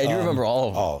 Yeah, you remember all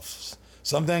of them. Oh,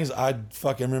 some things I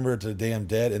fucking remember to the day I'm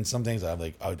dead, and some things I'm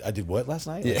like, I did what last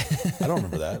night? Yeah. I don't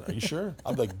remember that. Are you sure?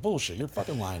 I'm like, bullshit, you're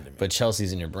fucking lying to me. But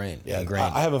Chelsea's in your brain. Yeah,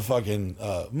 ingrained. I have a fucking,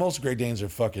 most Great Danes are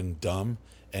fucking dumb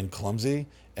and clumsy,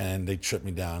 and they tripped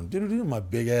me down. Doo-doo-doo, my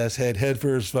big ass head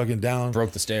first fucking down.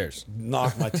 Broke the stairs.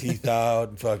 Knocked my teeth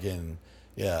out, fucking,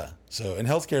 yeah. So, and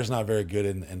healthcare is not very good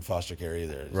in foster care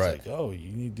either. It's right. like, oh,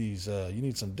 you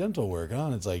need some dental work, huh?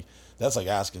 And it's like, that's like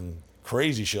asking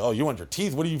crazy shit. Oh, you want your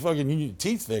teeth? What do you fucking, you need your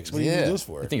teeth fixed? What do you need this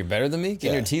for? You think you're better than me?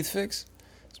 Getting your teeth fixed?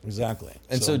 Exactly.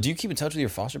 And so do you keep in touch with your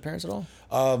foster parents at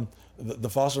all? The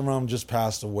foster mom just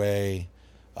passed away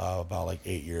about like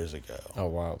 8 years ago. Oh,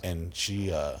 wow. And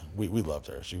she, we loved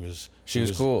her. She was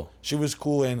cool. She was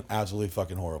cool and absolutely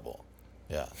fucking horrible.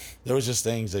 Yeah. There was just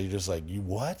things that you're just like, you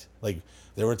what? Like,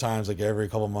 there were times like every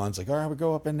couple months, like, all right, we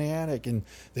go up in the attic, and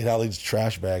they'd have these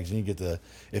trash bags, and you get to,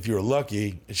 if you were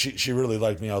lucky, she really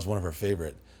liked me. I was one of her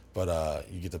favorite. But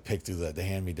you get to pick through the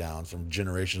hand-me-downs from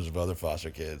generations of other foster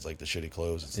kids, like the shitty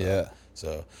clothes and stuff. Yeah.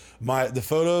 So the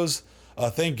photos,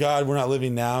 thank God we're not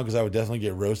living now, because I would definitely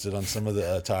get roasted on some of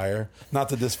the attire. Not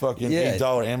that this fucking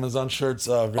 $8 Amazon shirt's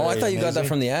very I thought you got that amazing.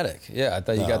 from the attic. Yeah, I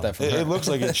thought you got that from her. It looks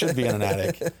like it should be in an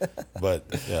attic. But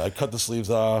yeah, I cut the sleeves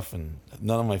off, and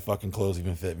none of my fucking clothes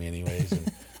even fit me anyways.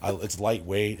 And it's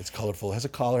lightweight, it's colorful, it has a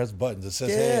collar, it has buttons. It says,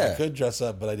 hey, I could dress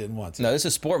up, but I didn't want to. No, this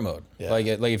is sport mode. Yeah. Like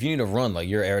if you need to run, like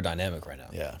you're aerodynamic right now.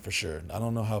 Yeah, for sure. I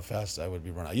don't know how fast I would be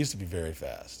running. I used to be very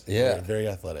fast. Yeah. Very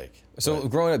athletic. So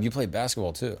growing up, you played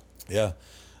basketball too. Yeah.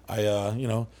 I,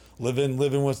 living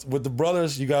with the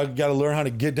brothers, you got to learn how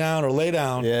to get down or lay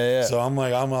down. Yeah. So I'm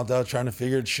out there trying to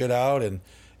figure shit out, and,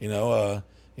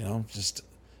 just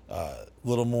a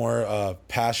little more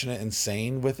passionate and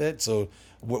sane with it. So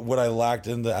what I lacked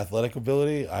in the athletic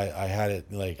ability, I had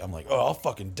it like, I'm like, oh, I'll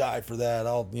fucking die for that.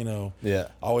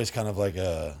 Always kind of like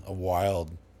a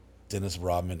wild Dennis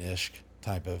Rodman-ish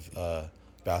type of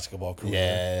basketball career.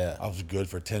 Yeah. I was good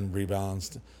for 10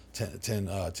 rebounds, 10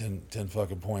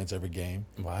 fucking points every game.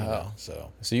 Wow.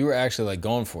 So you were actually like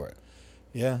going for it.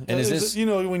 Yeah. And is this,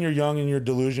 when you're young and you're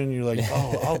delusion, you're like,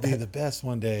 oh, I'll be the best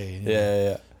one day.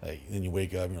 Yeah. Like, then you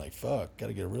wake up and you're like, fuck, got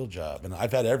to get a real job. And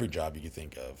I've had every job you could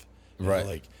think of. Right.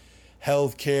 Like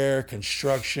healthcare,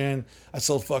 construction. I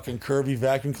sold fucking Kirby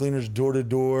vacuum cleaners door to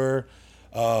door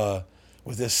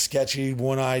with this sketchy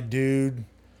one-eyed dude.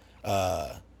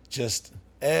 Just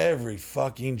every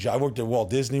fucking job. I worked at Walt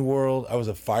Disney World. I was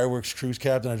a fireworks cruise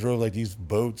captain. I drove like these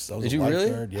boats. I was Did a you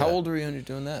lifeguard. really? Yeah. How old were you when you were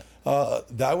doing that?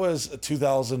 That was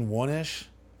 2001-ish.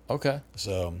 Okay.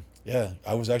 So, yeah,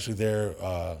 I was actually there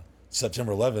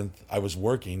September 11th. I was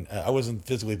working. I wasn't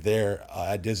physically there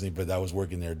at Disney, but I was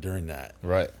working there during that.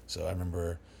 Right. So I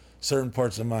remember certain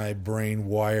parts of my brain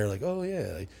wire, like, oh,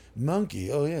 yeah, like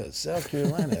monkey. Oh, yeah, South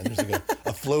Carolina. And there's like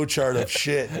a flow chart of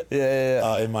shit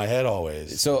in my head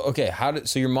always. So, okay,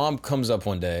 so your mom comes up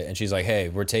one day and she's like, hey,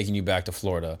 we're taking you back to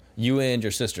Florida. You and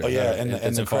your sister. Oh, yeah, right?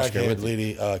 and the crackhead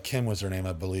lady, Kim was her name,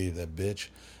 I believe, that bitch.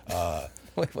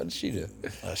 Wait, what did she do?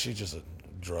 She's just a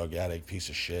drug addict piece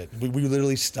of shit. We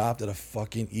literally stopped at a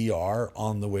fucking ER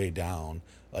on the way down.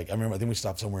 Like, I think we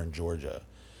stopped somewhere in Georgia.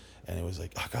 And it was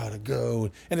like, I gotta go.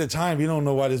 And at the time, you don't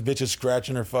know why this bitch is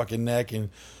scratching her fucking neck and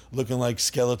looking like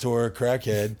Skeletor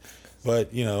crackhead.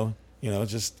 But,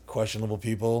 just questionable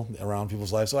people around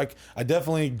people's lives. So I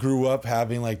definitely grew up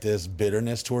having like this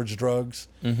bitterness towards drugs.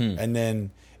 Mm-hmm. And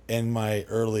then in my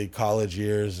early college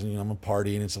years, and I'm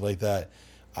partying and stuff like that,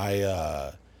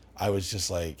 I was just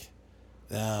like,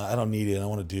 nah, I don't need it. I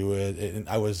want to do it. And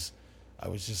I was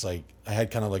just like, I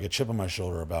had kind of like a chip on my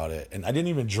shoulder about it. And I didn't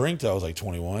even drink till I was like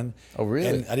 21. Oh,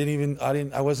 really? And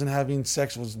I wasn't having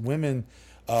sex with women,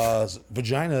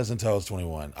 vaginas until I was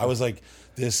 21. I was like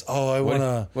this,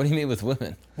 What do you mean with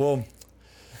women? Well,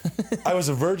 I was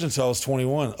a virgin until I was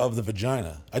 21 of the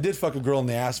vagina. I did fuck a girl in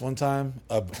the ass one time.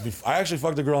 I actually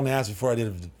fucked a girl in the ass before I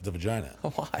did the vagina.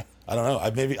 Why? I don't know.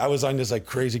 I was on this like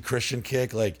crazy Christian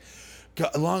kick, like,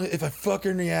 if I fuck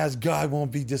her in the ass, God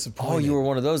won't be disappointed. Oh, you were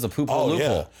one of those, the poophole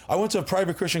loophole. Yeah. I went to a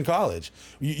private Christian college.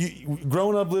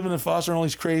 Growing up living in foster home, all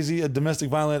these crazy domestic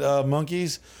violent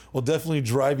monkeys will definitely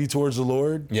drive you towards the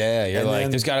Lord. Yeah, you're like,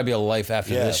 there's got to be a life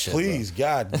after this shit. Please, bro.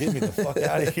 God, get me the fuck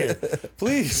out of here.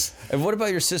 Please. And what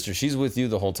about your sister? She's with you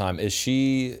the whole time. Is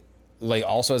she like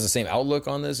also has the same outlook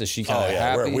on this? Is she kind of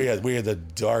happy? We had the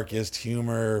darkest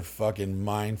humor, fucking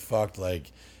mind fucked.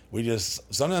 Like, we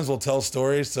just sometimes we'll tell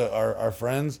stories to our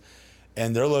friends,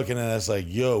 and they're looking at us like,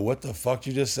 "Yo, what the fuck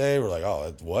you just say?" We're like,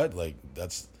 "Oh, what? Like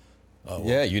that's." Oh,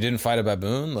 yeah, you didn't fight a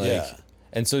baboon, like. Yeah.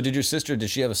 And so, did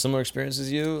she have a similar experience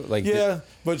as you? Like,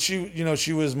 but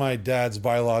she was my dad's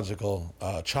biological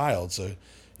child, so.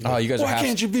 You guys why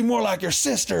can't you be more like your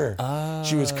sister?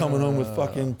 She was coming home with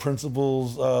fucking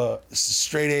principals,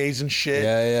 straight A's and shit.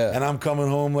 Yeah. And I'm coming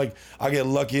home like I get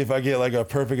lucky if I get like a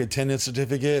perfect attendance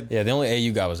certificate. Yeah, the only A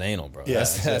you got was anal, bro. Yeah,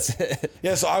 that's it.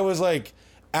 Yeah, so I was like,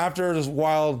 after this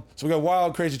wild, so we got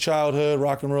wild, crazy childhood,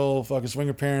 rock and roll, fucking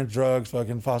swinger parents, drugs,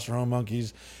 fucking foster home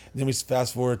monkeys. Then we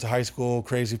fast forward to high school,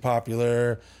 crazy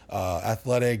popular,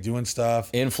 athletic, doing stuff.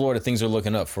 In Florida, things are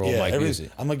looking up for old Mike Busey.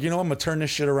 I'm like, I'm going to turn this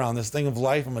shit around. This thing of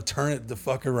life, I'm going to turn it the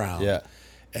fuck around. Yeah.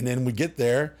 And then we get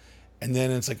there, and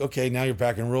then it's like, okay, now you're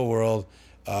back in real world.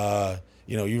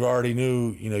 You already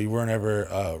knew, you weren't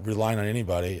ever relying on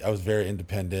anybody. I was very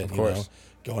independent, of course.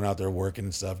 Going out there working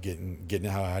and stuff, getting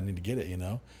how I need to get it,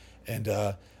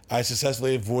 And I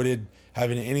successfully avoided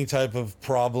having any type of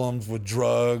problems with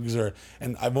drugs one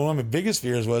of my biggest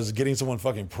fears was getting someone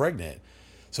fucking pregnant.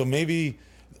 So maybe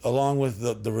along with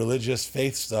the religious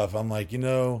faith stuff, I'm like,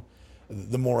 the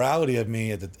morality of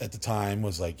me at the time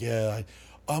was like,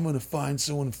 I'm going to find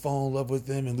someone and fall in love with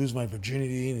them and lose my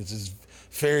virginity. And it's this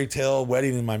fairy tale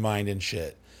wedding in my mind and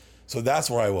shit. So that's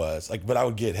where I was like, but I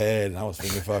would get head and I was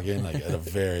finger fucking like at a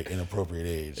very inappropriate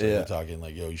age. So we're talking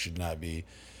like, you should not be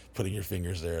putting your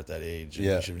fingers there at that age.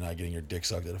 You should be not getting your dick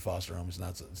sucked at a foster home. It's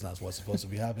not what's supposed to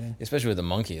be happening. Especially with the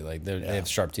monkey, like they have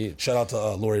sharp teeth. Shout out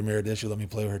to Lori Meredith. She let me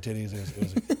play with her titties.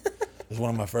 It was one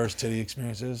of my first titty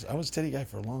experiences. I was a titty guy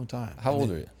for a long time. How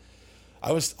old are you?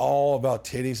 I was all about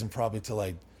titties and probably till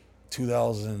like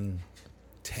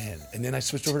 2010, and then I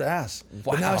switched over to ass.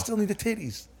 Wow. But now I still need the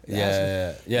titties.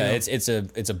 Yeah. It's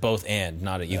a both and,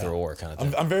 not an either or kind of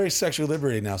thing. I'm very sexually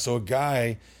liberated now. So a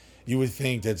guy, you would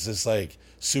think that's just like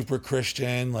super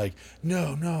Christian, like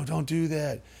no, don't do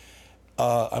that.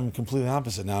 I'm completely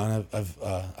opposite now, and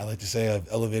I like to say I've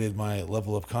elevated my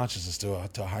level of consciousness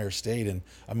to a higher state, and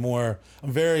I'm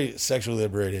very sexually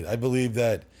liberated. I believe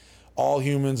that all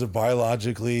humans are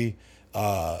biologically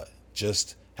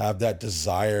just have that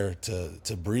desire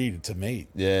to breed, to mate,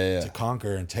 to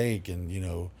conquer and take,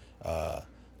 and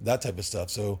that type of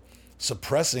stuff. So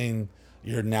suppressing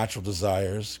your natural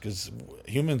desires, because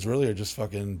humans really are just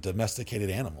fucking domesticated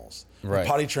animals, right?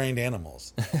 Potty trained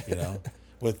animals,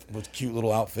 with cute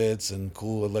little outfits and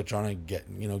cool electronic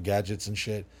gadgets and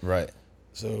shit, right?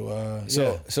 So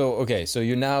so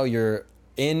you're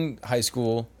in high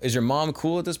school. Is your mom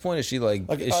cool at this point? Is she like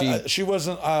is she? She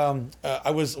wasn't.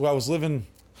 I was living.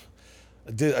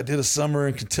 I did a summer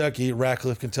in Kentucky,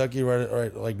 Ratcliffe, Kentucky,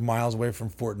 right like miles away from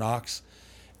Fort Knox,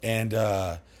 and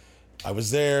I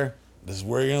was there. This is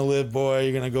where you're gonna live, boy.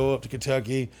 You're gonna go up to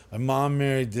Kentucky. My mom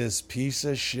married this piece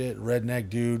of shit redneck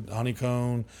dude,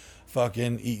 honeycomb,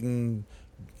 fucking eating,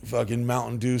 fucking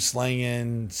Mountain Dew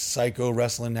slanging, psycho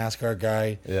wrestling NASCAR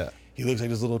guy. Yeah, he looks like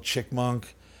this little chickmunk,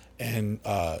 and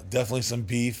definitely some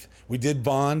beef. We did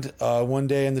bond one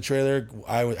day in the trailer.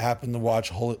 I happened to watch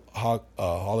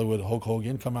Hollywood Hulk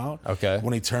Hogan come out. Okay.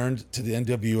 When he turned to the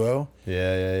NWO.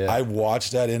 Yeah. I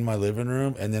watched that in my living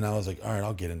room, and then I was like, all right,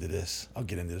 I'll get into this.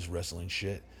 Wrestling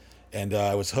shit. And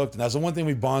I was hooked. And that was the one thing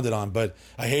we bonded on. But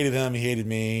I hated him. He hated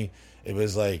me. It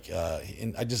was like,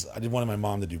 and I just wanted my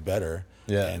mom to do better.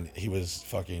 Yeah. And he was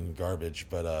fucking garbage.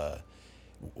 But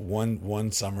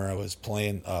one summer I was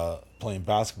playing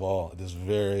basketball at this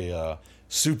very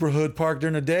super hood park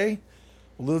during the day.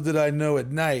 Little did I know at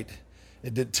night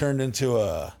it turned into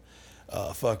a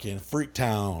fucking freak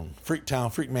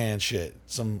man shit.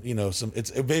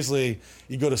 It's basically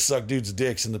you go to suck dudes'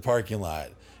 dicks in the parking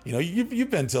lot. You've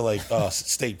been to like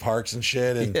state parks and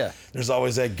shit, and there's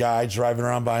always that guy driving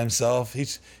around by himself.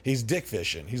 He's dick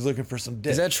fishing. He's looking for some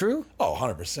dick. Is that true? Oh,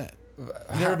 100%.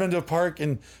 You never been to a park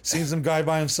and seen some guy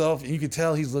by himself, and you could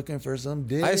tell he's looking for some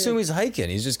dick? I assume he's hiking.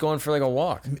 He's just going for like a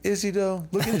walk. Is he though?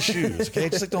 Look at his shoes, okay?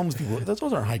 Just like the homeless people. Those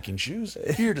aren't hiking shoes.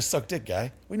 You're here to suck dick,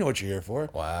 guy. We know what you're here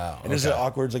for. Wow. And there's that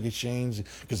awkward like exchange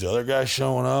because the other guy's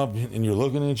showing up, and you're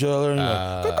looking at each other, and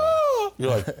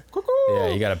you're like, cuckoo. Yeah,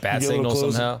 you got a bat signal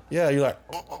somehow. Yeah, you're like,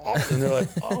 and they're like,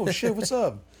 oh shit, what's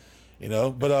up? you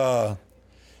know. But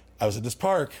I was at this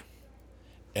park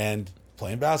and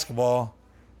playing basketball.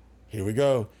 Here we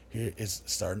go. Here it's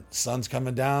starting. Sun's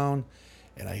coming down,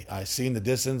 and I see in the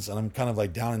distance, and I'm kind of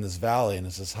like down in this valley, and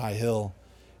it's this high hill,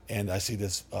 and I see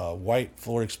this white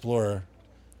Ford Explorer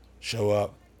show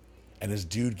up, and this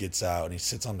dude gets out, and he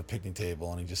sits on the picnic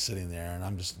table, and he's just sitting there, and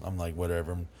I'm like,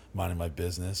 whatever, I'm minding my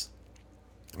business.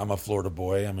 I'm a Florida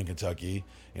boy. I'm in Kentucky.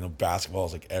 You know, basketball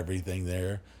is like everything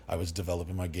there. I was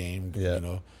developing my game. Yeah. You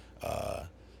know,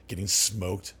 getting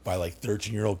smoked by like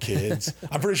 13-year-old kids.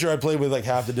 I'm pretty sure I played with like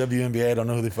half the WNBA. I don't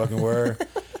know who they fucking were.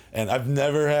 And I've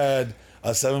never had a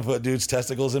 7-foot dude's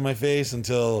testicles in my face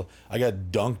until I got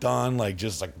dunked on, like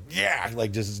just like, yeah,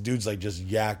 like just this dude's like just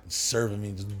serving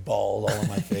me just balls all in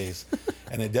my face.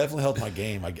 And it definitely helped my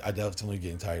game. I definitely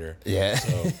getting tighter. Yeah.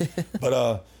 So,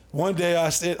 but one day I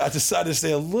decided to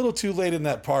stay a little too late in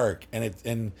that park,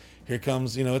 and here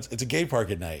comes, you know, it's a gay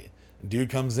park at night. Dude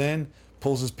comes in,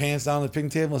 pulls his pants down on the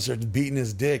picnic table and starts beating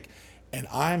his dick, and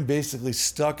I'm basically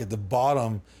stuck at the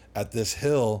bottom at this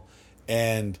hill,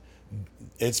 and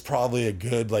it's probably a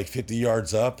good like 50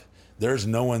 yards up. There's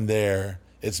no one there.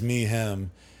 It's me,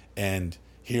 him, and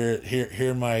here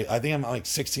I think I'm like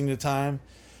 16 at the time,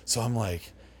 so I'm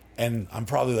like. And I'm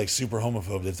probably like super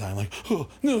homophobe at the time, like, oh,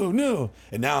 no.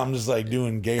 And now I'm just like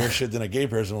doing gayer shit than a gay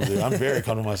person will do. I'm very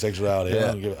comfortable with my sexuality.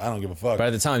 Yeah. I don't give a fuck. By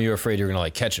the time you were afraid you were going to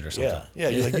like catch it or something. Yeah.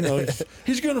 You're like, you know,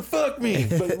 he's going to fuck me,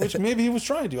 which maybe he was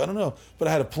trying to. I don't know. But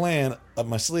I had a plan up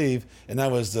my sleeve, and that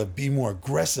was to be more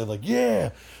aggressive. Like,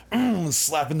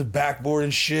 slapping the backboard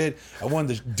and shit. I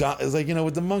wanted to, it's like, you know,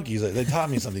 with the monkeys, like, they taught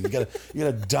me something. You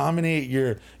gotta dominate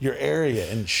your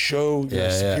area and show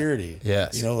your security.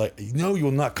 Yes. You know, like, you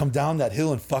will not come down that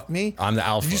hill and fuck me. I'm the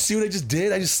alpha. Did you see what I just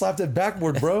did? I just slapped that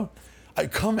backboard, bro.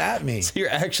 Come at me. So you're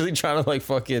actually trying to like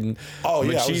fucking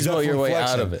machismo your way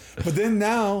out of it. But then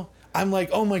now I'm like,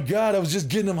 oh my God, I was just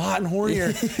getting him hot and hornier.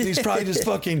 And he's probably just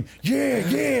fucking,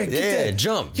 jump. Yeah, do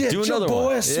jump, another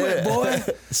boy, one. sweat, boy.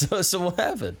 So what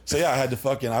happened? So yeah, I had to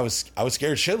fucking, I was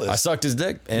scared shitless. I sucked his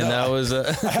dick, and that was...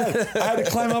 I had to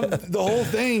climb up the whole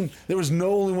thing. There was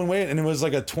no only one way, and it was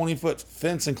like a 20-foot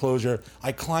fence enclosure.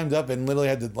 I climbed up and literally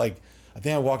had to like, I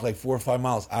think I walked like 4 or 5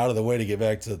 miles out of the way to get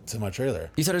back to my trailer.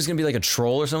 You thought it was going to be like a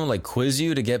troll or something, like quiz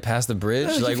you to get past the bridge?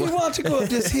 If you want to go up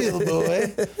this hill,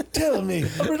 boy, tell me.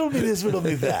 Riddle me this, riddle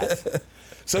me that.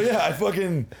 So yeah,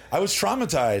 I was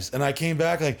traumatized, and I came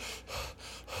back like,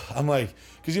 I'm like,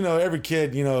 because, you know, every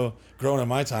kid, you know, growing up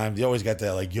my time, they always got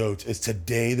that like, yo, it's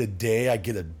today the day I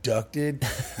get abducted.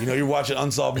 You know, you're watching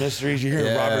Unsolved Mysteries, you're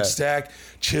hearing Robert Stack,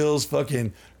 Chills,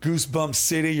 fucking Goosebumps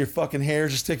City, your fucking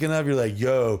hairs are sticking up. You're like,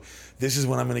 yo, this is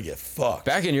when I'm gonna get fucked.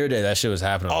 Back in your day, that shit was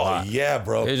happening a lot. Oh yeah,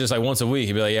 bro. It was just like once a week,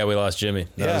 he'd be like, yeah, we lost Jimmy.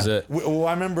 That was it. Well,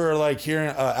 I remember like hearing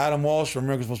Adam Walsh from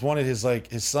America's Most Wanted,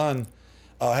 his son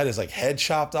had his like head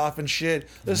chopped off and shit.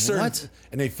 What?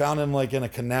 And they found him like in a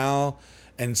canal.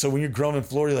 And so when you're growing in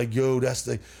Florida, you're like, yo, that's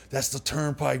the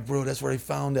turnpike, bro. That's where they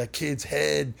found that kid's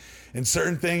head. And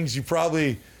certain things you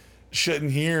probably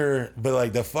shouldn't hear, but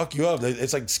like they'll fuck you up.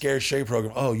 It's like scare straight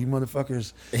program. Oh, you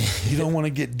motherfuckers, you don't want to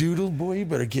get doodled, boy. You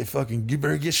better get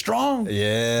strong.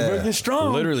 Yeah. You better get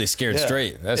strong. Literally scared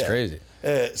straight. That's crazy.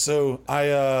 So I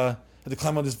had to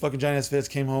climb up this fucking giant ass fence,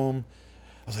 came home.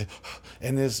 I was like,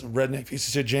 and this redneck piece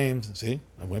of shit, James, see,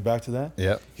 I went back to that.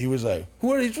 Yeah. He was like,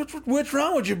 what's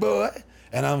wrong with you, boy?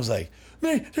 And I was like,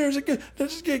 man, there's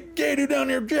this gay dude down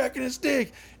there jacking his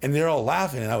dick. And they're all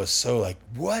laughing. And I was so like,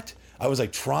 what? I was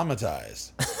like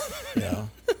traumatized, you know?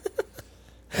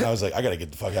 And I was like, I got to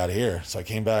get the fuck out of here. So I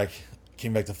came back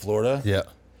to Florida. Yeah.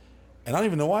 And I don't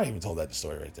even know why I even told that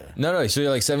story right there. No. So you're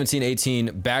like 17,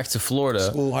 18, back to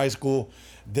Florida. High school.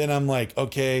 Then I'm like,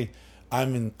 okay,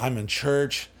 I'm in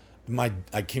church.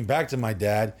 I came back to my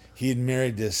dad. He had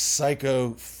married this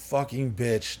psycho fucking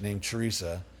bitch named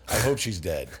Teresa. I hope she's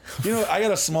dead. You know, I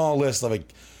got a small list of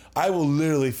like, I will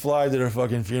literally fly to their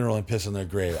fucking funeral and piss on their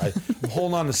grave. I'm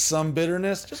holding on to some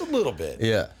bitterness, just a little bit.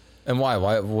 Yeah. And why?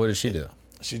 What did she do?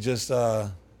 She just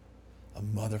a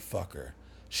motherfucker.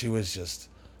 She was just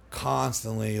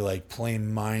constantly like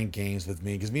playing mind games with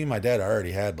me, because me and my dad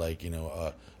already had like, you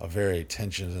know, a very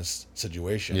tensionous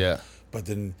situation. Yeah. But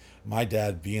then my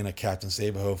dad, being a Captain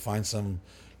Sabaho, finds some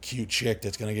cute chick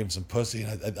that's gonna give him some pussy.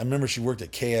 And I remember she worked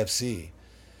at KFC.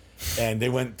 And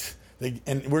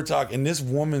and we're talking, and this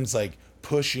woman's like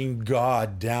pushing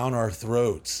God down our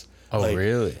throats. Oh, like,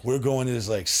 really? We're going to this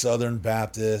like Southern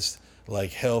Baptist,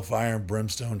 like hellfire and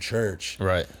brimstone church.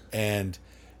 Right. And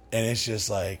it's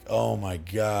just like, oh my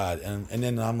God. And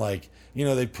then I'm like, you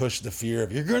know, they push the fear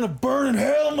of, you're going to burn in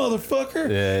hell,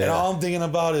 motherfucker. Yeah. And all I'm thinking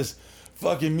about is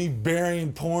fucking me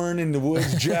burying porn in the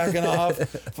woods, jacking off,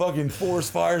 fucking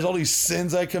forest fires, all these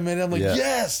sins I committed. I'm like,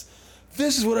 yes,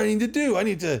 this is what I need to do. I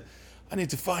need to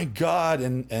find God,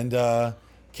 and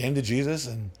came to Jesus,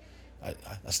 and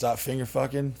I stopped finger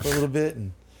fucking for a little bit,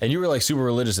 and you were like super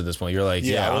religious at this point. You're like,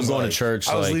 I'm going to church.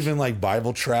 I was leaving like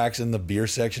Bible tracts in the beer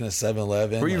section at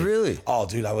 7-Eleven. Were you really? Oh,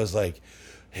 dude, I was like,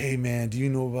 hey man, do you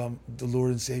know about the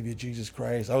Lord and Savior Jesus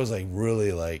Christ? I was like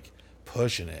really like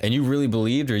pushing it. And you really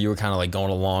believed, or you were kind of like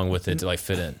going along with it to like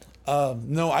fit in?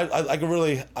 No, I could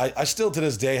really, I still to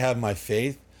this day have my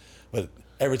faith, but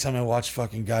every time I watch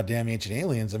fucking goddamn Ancient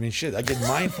Aliens, I mean, shit, I get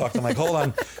mind fucked. I'm like, hold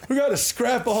on, we got to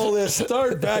scrap all this,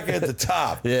 start back at the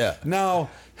top. Yeah. Now,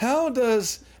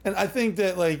 and I think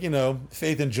that, like, you know,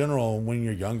 faith in general, when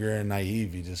you're younger and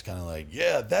naive, you just kind of like,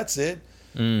 yeah, that's it,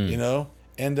 you know?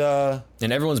 And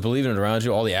everyone's believing it around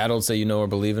you. All the adults that you know are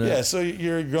believing it. Yeah, so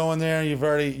you're going there.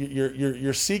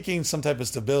 You're seeking some type of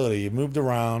stability. You moved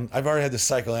around. I've already had to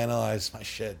psychoanalyze my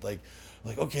shit. Like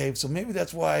okay, so maybe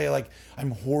that's why like I'm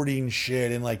hoarding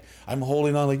shit and like I'm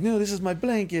holding on. Like, no, this is my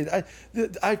blanket.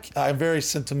 I'm very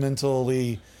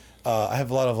sentimentally. I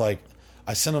have a lot of like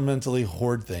I sentimentally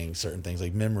hoard things, certain things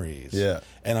like memories. Yeah,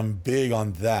 and I'm big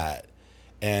on that.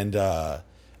 And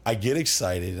I get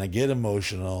excited and I get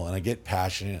emotional and I get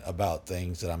passionate about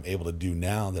things that I'm able to do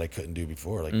now that I couldn't do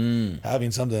before. Like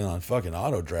having something on fucking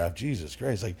auto draft, Jesus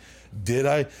Christ. Like,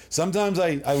 sometimes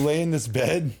I lay in this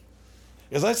bed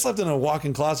because I slept in a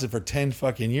walk-in closet for 10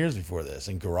 fucking years before this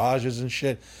in garages and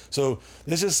shit. So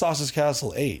this is Sausage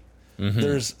Castle 8.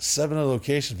 There's 7 other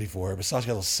locations before, but Sausage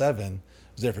Castle 7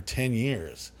 was there for 10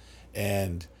 years.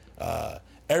 And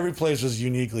every place was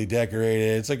uniquely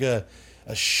decorated. It's like a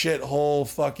shithole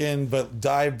fucking but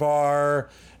dive bar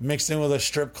mixed in with a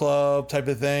strip club type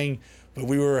of thing, but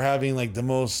we were having like the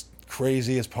most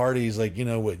craziest parties. Like, you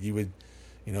know what you would,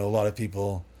 you know, a lot of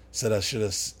people said I should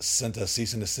have sent a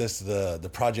cease and desist to the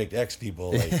Project X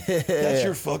people. Like, that's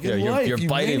your fucking life. You're you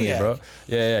biting maniac. me, bro.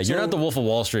 Yeah. So, you're not the Wolf of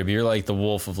Wall Street, but you're like the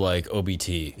Wolf of like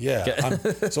OBT. Yeah.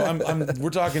 We're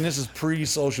talking. This is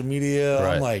pre-social media.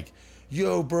 Right. I'm like,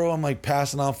 yo, bro, I'm like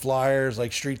passing out flyers,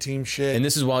 like street team shit. And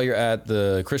this is while you're at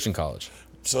the Christian college.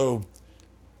 So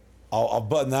I'll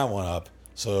button that one up.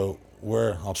 So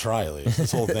I'll try at least.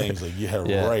 This whole thing's like,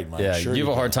 right, man. Yeah, sure you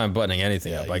have a hard can. time buttoning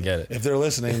anything up. I get it. If they're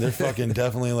listening, they're fucking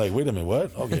definitely like, wait a minute,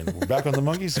 what? Okay, we're back on the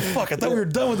monkeys? Fuck, I thought we were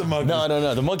done with the monkeys.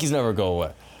 No. The monkeys never go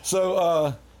away.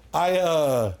 So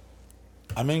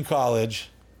I'm in college.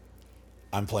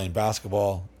 I'm playing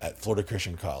basketball at Florida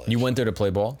Christian College. You went there to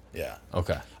play ball? Yeah.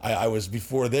 Okay. I was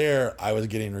before there. I was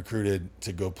getting recruited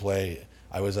to go play.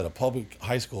 I was at a public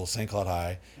high school, St. Cloud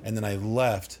High, and then I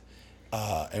left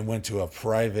and went to a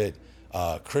private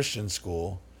Christian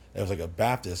school. It was like a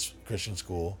Baptist Christian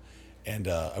school, and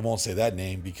I won't say that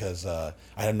name because I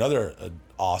had another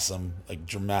awesome, like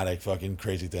dramatic, fucking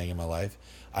crazy thing in my life.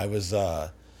 I was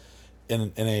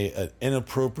in a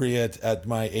inappropriate at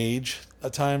my age a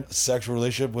time sexual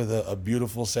relationship with a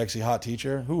beautiful, sexy, hot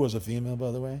teacher who was a female, by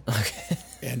the way. Okay.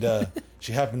 And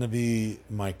she happened to be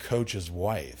my coach's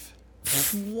wife.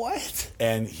 What?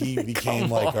 And he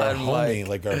became like our homie,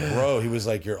 like our bro. He was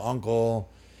like your uncle,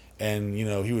 and you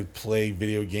know he would play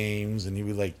video games, and he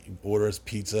would like order us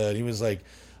pizza, and he was like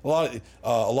a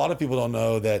lot of people don't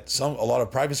know that a lot of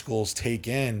private schools take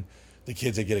in the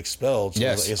kids that get expelled. So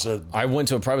yes, I went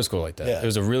to a private school like that. Yeah. It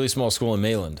was a really small school in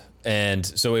Mayland. And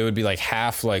so it would be like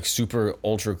half like super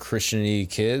ultra Christian-y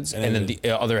kids, and then the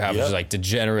other half was like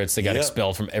degenerates that got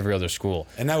expelled from every other school.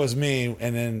 And that was me.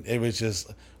 And then it was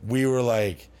just, we were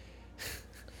like,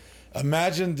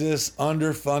 imagine this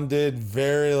underfunded,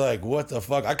 very like, what the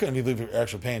fuck? I couldn't believe we were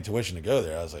actually paying tuition to go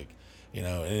there. I was like, you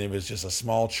know, and it was just a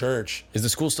small church. Is the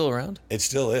school still around? It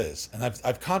still is. And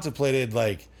I've contemplated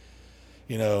like,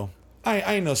 you know, I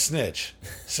ain't no snitch.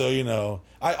 So, you know,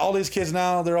 all these kids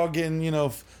now, they're all getting, you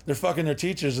know, they're fucking their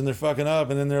teachers and they're fucking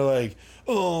up. And then they're like,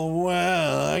 oh,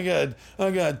 wow, I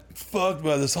got fucked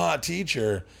by this hot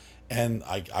teacher. And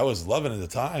I was loving it at the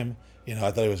time. You know,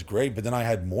 I thought it was great. But then I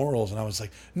had morals and I was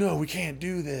like, no, we can't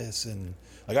do this. And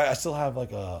like, I still have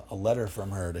like a letter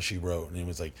from her that she wrote. And it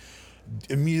was like,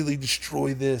 immediately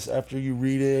destroy this after you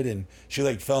read it. And she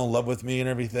like fell in love with me and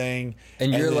everything.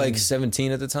 And you're like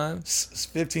 17 at the time?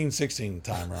 15, 16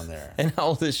 time around there. And how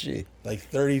old is she? Like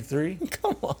 33.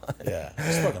 Come on. Yeah,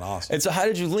 it's fucking awesome. And so how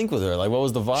did you link with her? Like, what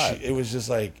was the vibe? It was just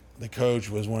like the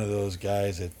coach was one of those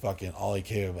guys that fucking all he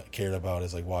cared about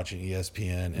is like watching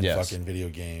ESPN and fucking video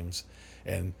games.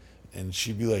 And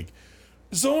she'd be like,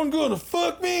 is someone gonna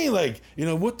fuck me? Like, you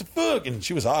know, what the fuck? And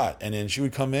she was hot. And then she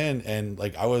would come in and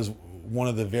like I was one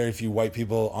of the very few white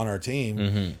people on our team.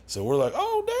 Mm-hmm. So we're like,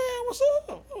 oh damn, what's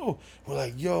up? whoa. We're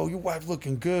like, yo, your wife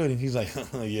looking good. And he's like,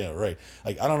 yeah, right.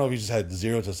 Like, I don't know if he just had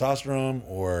zero testosterone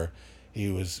or he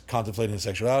was contemplating his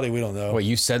sexuality. We don't know. Wait,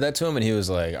 you said that to him and he was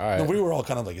like, all right. No, we were all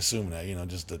kind of like assuming that,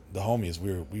 just the homies.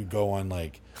 We'd go on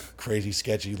like crazy,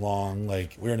 sketchy, long,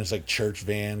 like we were in this like church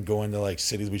van going to like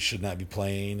cities we should not be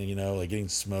playing and, like getting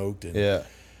smoked and,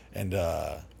 and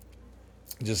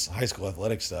just high school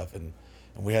athletic stuff. And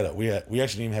we actually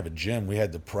didn't even have a gym. We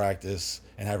had to practice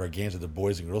and have our games at the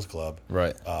Boys and Girls Club.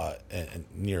 Right. And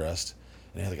near us.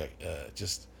 And it had like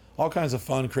just all kinds of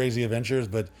fun, crazy adventures.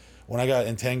 But when I got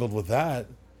entangled with that,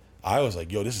 I was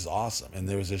like, yo, this is awesome. And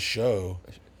there was this show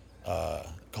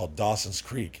called Dawson's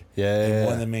Creek. And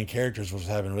one of the main characters was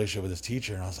having a relationship with his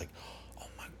teacher. And I was like, oh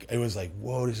my God. It was like,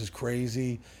 whoa, this is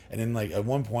crazy. And then like at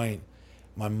one point,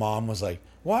 my mom was like,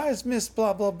 why is Miss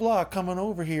blah, blah, blah coming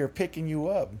over here picking you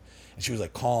up? And she was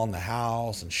like calling the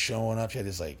house and showing up. She had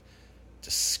this like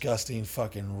disgusting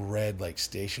fucking red like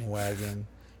station wagon.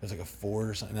 It was like a Ford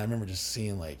or something. And I remember just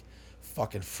seeing like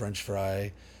fucking French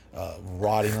fry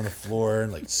rotting on the floor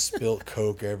and like spilt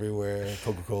Coke everywhere,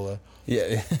 Coca-Cola.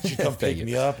 Yeah. She'd come pick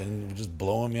me up and just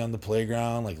blowing me on the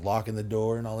playground, like locking the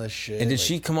door and all this shit. And did like,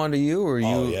 she come on to you or you?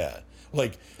 Oh yeah.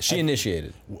 Like she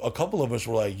initiated. A couple of us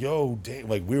were like, yo, damn.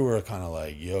 Like we were kind of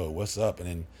like, yo, what's up? And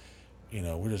then,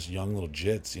 we're just young little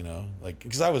jits, like,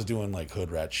 because I was doing like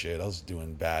hood rat shit. I was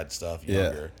doing bad stuff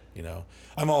younger,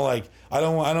 I'm all like, I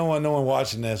don't want no one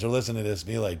watching this or listening to this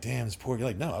be like, damn, this poor guy.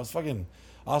 Like, no, I was fucking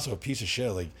also a piece of shit.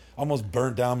 Like, almost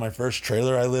burnt down my first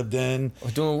trailer I lived in.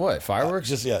 Doing what? Fireworks?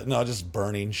 Just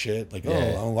burning shit. Like,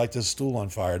 I don't like this stool on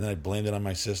fire. And then I blamed it on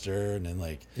my sister. And then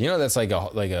like, that's like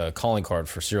a calling card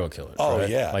for serial killers. Oh right?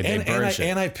 yeah. Like they burn shit.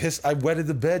 And I wetted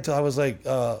the bed till I was like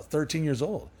 13 years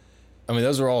old. I mean,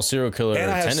 those were all serial killer tendencies.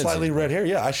 And I had tendencies. slightly red hair.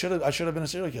 Yeah, I should have been a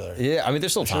serial killer. Yeah, I mean,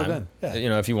 there's still time. Yeah.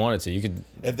 If you wanted to, you could.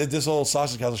 If this whole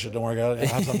sausage castle shit don't work out,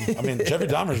 I mean, Jeffrey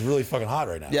Dahmer's really fucking hot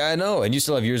right now. Yeah, I know. And you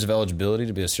still have years of eligibility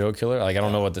to be a serial killer. Like, I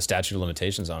don't know what the statute of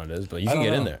limitations on it is, but you can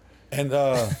get in there. And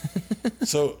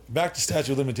so back to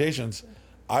statute of limitations.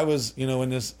 I was, in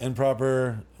this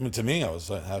improper. I mean, to me, I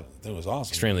think it was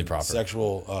awesome. Extremely proper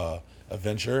sexual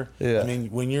adventure. Yeah. I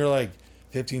mean, when you're like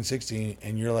 15, 16,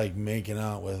 and you're like making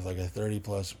out with like a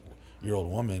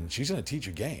 30-plus-year-old woman, she's gonna teach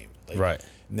you game. Like, right.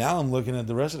 Now I'm looking at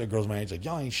the rest of the girls my age, like,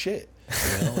 y'all ain't shit.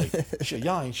 Like, shit,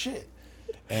 y'all ain't shit.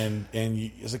 And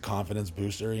it's a confidence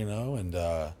booster, and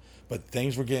but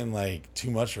things were getting like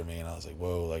too much for me, and I was like,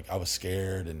 whoa, like I was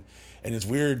scared, and it's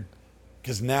weird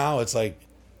because now it's like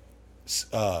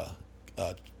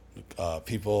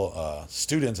people,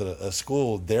 students at a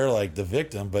school, they're like the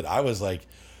victim, but I was like,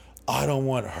 I don't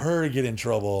want her to get in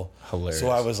trouble. Hilarious. So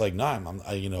I was like, nah,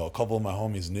 a couple of my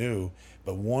homies knew,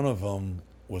 but one of them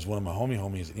was one of my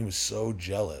homies, and he was so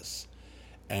jealous.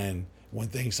 And when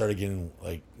things started getting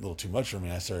like a little too much for me,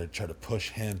 I started trying to push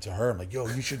him to her. I'm like, yo,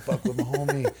 you should fuck with my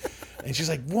homie. And she's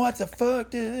like, what the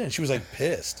fuck? And she was like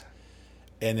pissed.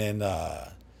 And then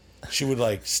she would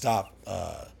like stop.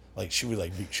 She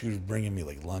was bringing me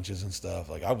like lunches and stuff.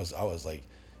 Like I was like,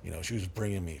 she was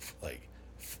bringing me like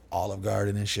Olive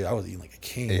Garden and shit. I was eating like a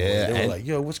king. Yeah, they were like,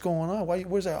 yo, what's going on?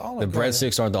 Where's that Olive Garden? The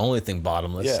breadsticks aren't the only thing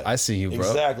bottomless. Yeah, I see you, bro.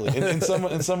 Exactly. And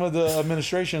some of the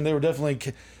administration, they were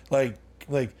definitely like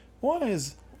why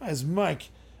is Mike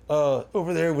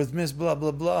over there with Miss blah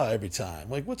blah blah every time?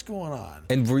 Like, what's going on?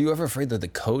 And were you ever afraid that the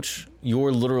coach,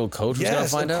 your literal coach, was gonna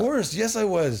find out? Yes, of course. Yes, I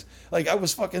was. Like, I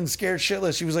was fucking scared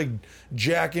shitless. She was like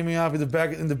jacking me off in the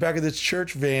back of this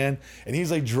church van, and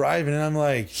he's like driving, and I'm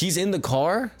like, he's in the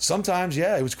car. Sometimes,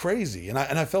 yeah, it was crazy, and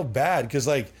I felt bad because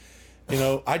like,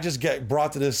 I just get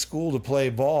brought to this school to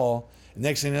play ball.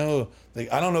 Next thing you know,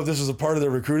 like, I don't know if this was a part of the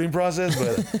recruiting process,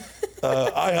 but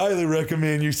I highly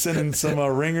recommend you sending some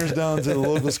ringers down to the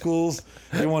local schools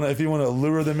if you want to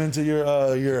lure them into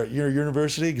your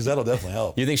university, because that'll definitely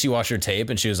help. You think she watched your tape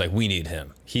and she was like, we need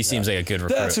him. He seems like a good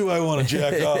recruit. That's who I want to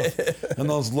jack off in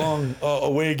those long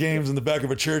away games in the back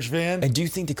of a church van. And do you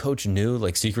think the coach knew,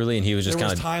 like, secretly, and he was just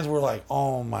kind of... There was times where like,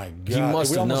 oh my God. He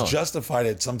must have known. We almost justified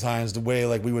it sometimes, the way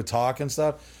like we would talk and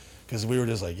stuff, because we were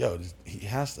just like, yo, he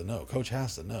has to know. Coach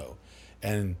has to know.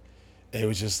 And it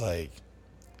was just like...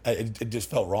 It just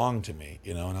felt wrong to me,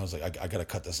 and I was like, I got to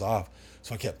cut this off.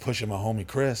 So I kept pushing my homie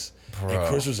Chris, and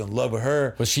Chris was in love with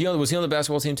her. Was he on the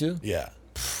basketball team too? Yeah.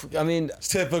 I mean, it's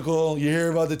typical. You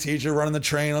hear about the teacher running the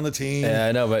train on the team. Yeah,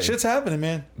 I know, but shit's happening,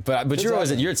 man. But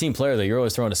you're a team player though. You're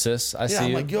always throwing assists. I see.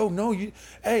 I'm you. like, yo, no,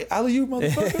 hey, alley-oop,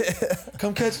 motherfucker,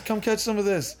 come catch some of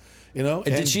this. And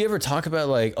did she ever talk about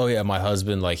like, oh yeah, my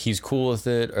husband, like he's cool with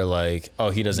it, or like, oh,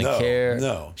 he doesn't care?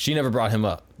 No, she never brought him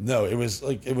up. No, it was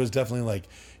definitely like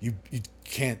you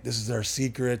can't. This is our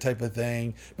secret type of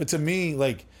thing. But to me,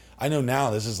 like, I know now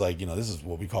this is like, this is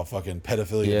what we call fucking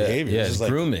pedophilia behavior. Yeah, it's it's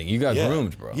like, grooming. You got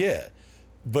groomed, bro. Yeah.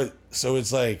 But so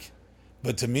it's like,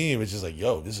 but to me, it was just like,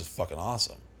 yo, this is fucking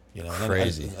awesome.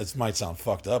 Crazy. It might sound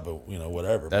fucked up, but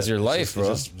whatever. That's your life,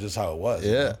 bro. It's just how it was.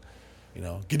 Yeah.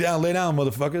 Get down, lay down,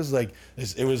 motherfuckers. Like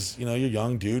it was, you're a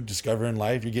young dude discovering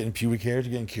life. You're getting pubic hairs.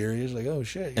 You're getting curious. Like, oh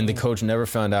shit. And the coach never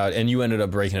found out, and you ended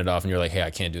up breaking it off, and you're like, hey, I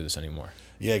can't do this anymore.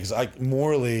 Yeah, because I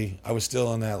was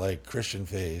still in that like Christian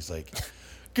phase. Like,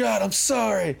 God, I'm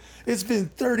sorry. It's been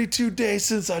 32 days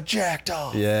since I jacked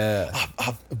off. Yeah.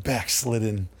 I've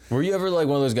backslidden. Were you ever like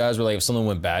one of those guys where like if something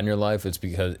went bad in your life, it's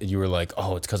because you were like,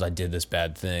 oh, it's because I did this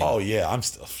bad thing? Oh, yeah. I'm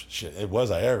still, shit, was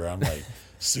I ever? I'm like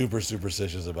super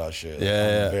superstitious about shit.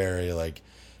 Yeah. I'm very like,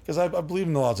 because I believe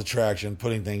in the laws of attraction,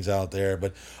 putting things out there.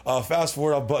 But fast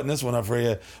forward, I'll button this one up for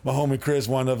you. My homie Chris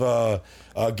wound up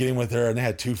getting with her, and they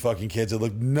had 2 fucking kids that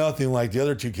looked nothing like the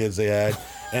other 2 kids they had.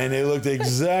 And they looked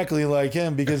exactly like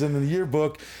him, because in the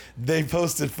yearbook, they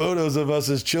posted photos of us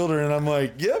as children. And I'm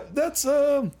like, yep, that's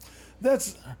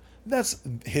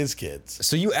his kids.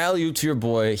 So you alley-oop to your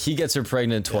boy, he gets her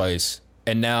pregnant twice.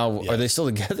 And now, are they still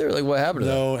together? Like, what happened to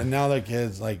them? No, and now that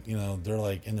kid's like, they're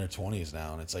like in their 20s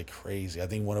now, and it's like crazy. I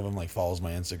think one of them like follows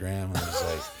my Instagram, and I'm just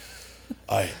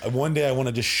like, one day I want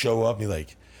to just show up and be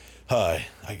like, hi,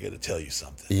 I got to tell you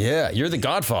something. Yeah, you're the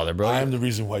godfather, bro. I'm the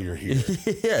reason why you're here.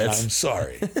 And I'm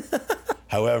sorry.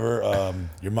 However,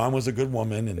 your mom was a good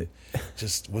woman and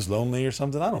just was lonely or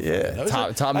something. I don't know.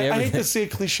 Taught me everything. I hate to say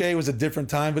cliche, it was a different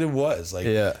time, but it was. Like,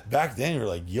 back then, you were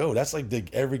like, yo, that's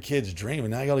like every kid's dream.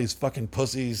 And now you got all these fucking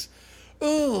pussies.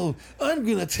 Oh, I'm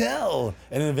going to tell.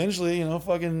 And then eventually,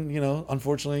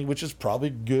 unfortunately, which is probably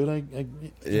good.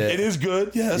 It is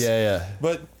good, yes. Yeah.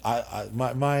 But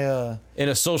my in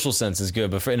a social sense, it's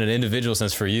good. But in an individual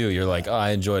sense for you, you're like, oh, I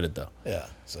enjoyed it, though. Yeah,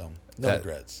 so... No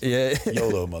regrets. Yeah.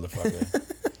 YOLO, motherfucker.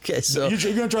 Okay, so...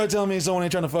 You're going to try to tell me someone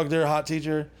ain't trying to fuck their hot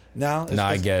teacher now? No,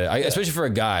 I get it. Especially for a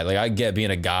guy. Like, I get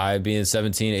being a guy, being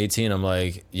 17, 18. I'm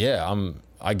like,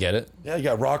 I get it. Yeah, you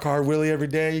got rock hard Willie every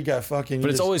day. You got fucking...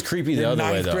 But it's always creepy the other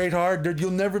way, though. 9th grade hard.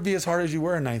 You'll never be as hard as you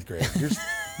were in 9th grade.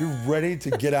 You're ready to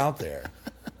get out there.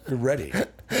 You're ready.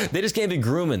 They just can't be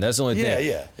grooming. That's the only thing.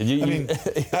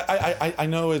 Yeah. I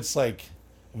know it's like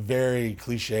very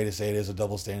cliche to say it is a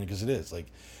double standard, because it is. Like,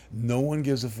 no one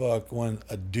gives a fuck when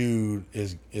a dude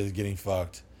is getting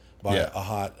fucked by a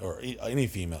hot or any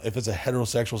female. If it's a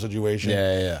heterosexual situation,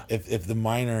 If the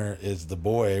minor is the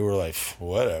boy, we're like,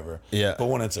 whatever. Yeah. But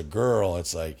when it's a girl,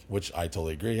 it's like, which I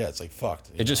totally agree. Yeah, it's like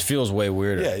fucked. It just feels way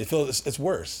weirder. Yeah, it's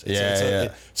worse.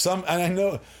 And I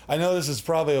know this is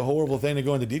probably a horrible thing to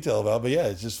go into detail about, but yeah,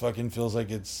 it just fucking feels like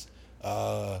it's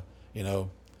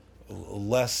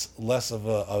less of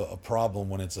a problem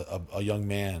when it's a young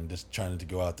man just trying to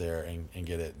go out there and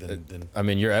get it than I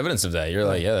mean, you're evidence of that. You're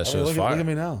like, yeah, that show's fire. Look at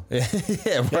me now.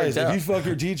 Guys, if you fuck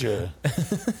your teacher,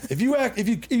 if you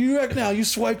act now, you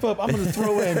swipe up, I'm gonna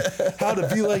throw in how to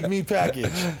be like me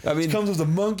package. I mean, it comes with a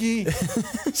monkey,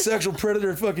 sexual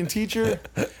predator fucking teacher,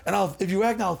 and if you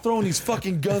act now, I'll throw in these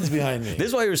fucking guns behind me. This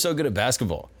is why you're so good at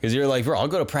basketball, because you're like, bro, I'll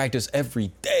go to practice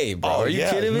every day, bro. Are you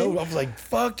kidding me? No, I was like,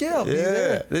 fuck yeah, I'll be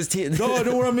there. No,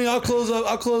 don't worry about me. I'll close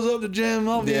up the gym.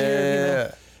 I'll be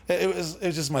here. It was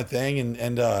just my thing,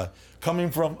 and coming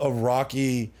from a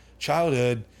rocky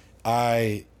childhood,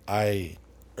 I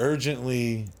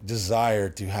urgently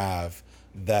desired to have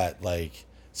that, like,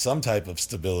 some type of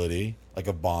stability, like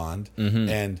a bond,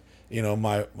 and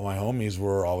my homies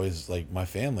were always like my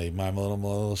family, my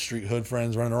little street hood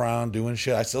friends running around doing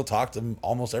shit. I still talk to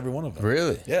almost every one of them.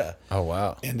 Really? Yeah. Oh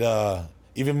wow. And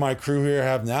even my crew here I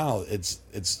have now, it's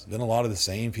been a lot of the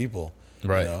same people,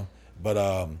 right? But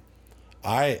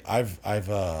I've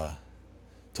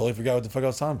totally forgot what the fuck I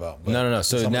was talking about. No.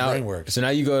 So now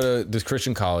you go to this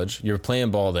Christian college. You're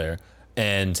playing ball there,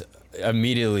 and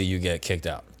immediately you get kicked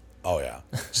out. Oh yeah.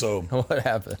 So what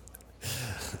happened?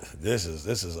 This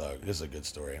is a good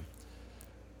story.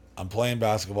 I'm playing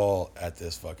basketball at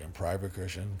this fucking private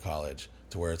Christian college,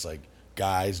 to where it's like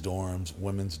guys' dorms,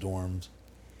 women's dorms.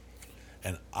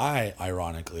 And I,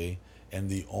 ironically, am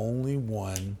the only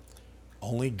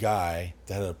guy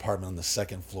that had an apartment on the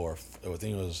second floor. I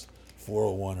think it was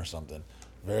 401 or something,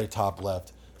 very top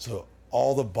left. So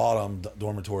all the bottom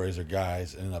dormitories are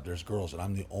guys, and up there's girls, and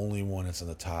I'm the only one that's in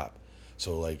the top.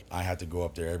 So like I had to go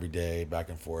up there every day, back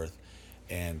and forth.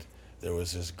 And there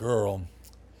was this girl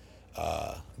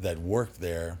that worked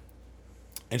there,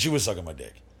 and she was sucking my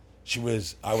dick.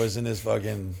 I was in this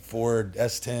fucking Ford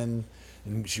S10.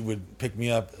 And she would pick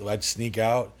me up. I'd sneak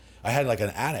out. I had like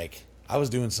an attic. I was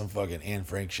doing some fucking Anne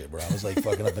Frank shit, bro. I was like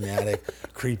fucking up in the attic,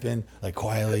 creeping, like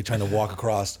quietly, trying to walk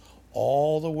across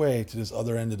all the way to this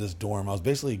other end of this dorm. I was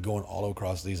basically going all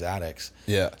across these attics,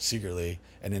 secretly,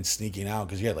 and then sneaking out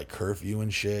because you had like curfew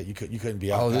and shit. You couldn't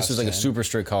be out. Oh, this was like 10. A super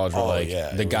strict college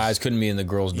where the guys couldn't be in the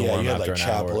girls' dorm. Yeah, you had after like an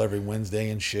chapel hour. every Wednesday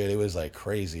and shit. It was like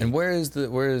crazy. And where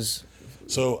is?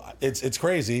 So it's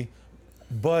crazy,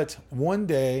 but one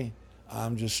day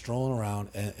I'm just strolling around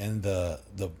and the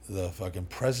fucking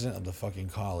president of the fucking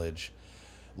college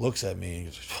looks at me and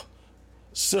goes,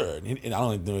 "Sir," and I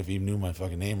don't even know if he knew my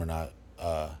fucking name or not,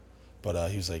 but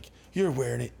he was like, "You're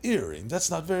wearing an earring. That's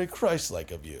not very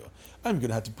Christ-like of you. I'm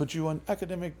gonna have to put you on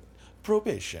academic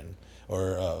probation."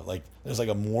 Or like there's like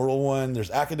a moral one,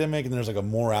 there's academic, and there's like a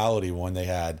morality one they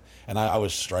had, and I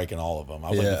was striking all of them.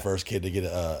 I was like the first kid to get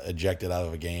ejected out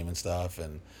of a game and stuff,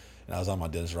 and I was on my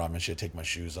Dennis Rodman shit, take my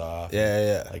shoes off.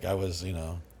 Like I was,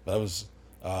 but I was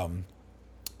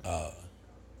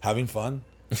having fun,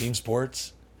 team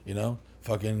sports,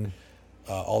 fucking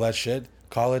all that shit,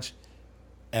 college,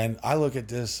 and I look at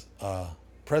this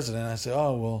president, and I say,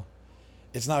 "Oh well,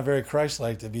 it's not very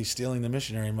Christ-like to be stealing the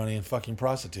missionary money and fucking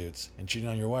prostitutes and cheating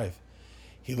on your wife."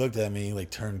 He looked at me, like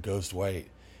turned ghost white.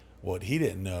 What he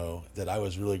didn't know that I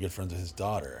was really good friends with his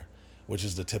daughter, which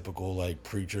is the typical like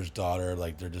preacher's daughter,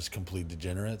 like they're just complete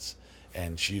degenerates.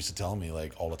 And she used to tell me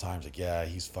like all the times, like, "Yeah,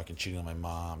 he's fucking cheating on my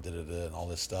mom, and all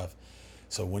this stuff."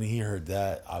 So when he heard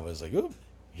that, I was like, "Ooh,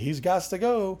 he's got to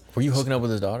go." Were you hooking up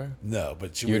with his daughter? No,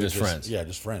 but you were just friends. Yeah,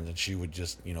 just friends, and she would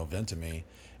just vent to me,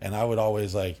 and I would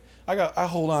always like I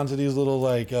hold on to these little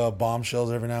like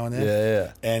bombshells every now and then.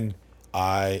 Yeah. And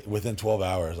within 12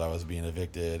 hours I was being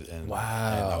evicted, and wow.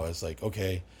 And I was like,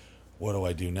 okay, what do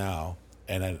I do now?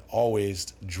 And I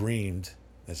always dreamed.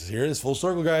 Here it is, full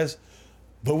circle, guys.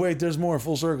 But wait, there's more,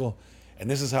 full circle. And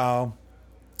this is how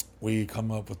we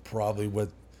come up with probably what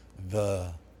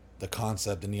the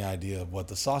concept and the idea of what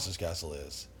the Sausage Castle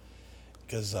is.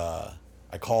 Because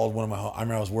I called one of I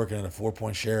remember I was working at a 4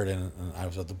 Point Sheridan, and I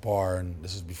was at the bar, and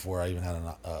this was before I even had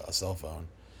a cell phone.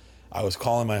 I was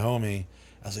calling my homie.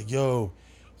 I was like, "Yo,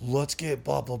 let's get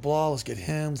blah, blah, blah. Let's get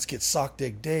him. Let's get Sock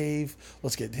Dick Dave.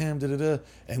 Let's get him, da-da-da.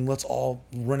 And let's all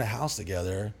rent a house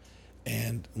together.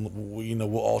 And,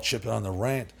 we'll all chip in on the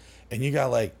rent." And you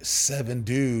got like 7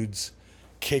 dudes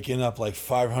kicking up like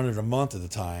 $500 a month at the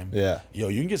time. Yeah. Yo,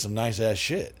 you can get some nice ass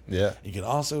shit. Yeah. You can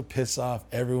also piss off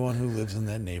everyone who lives in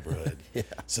that neighborhood. Yeah.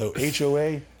 So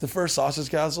HOA, the first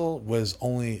Sausage Castle was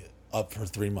only up for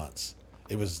 3 months.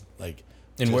 It was like...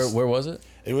 And where was it?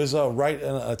 It was right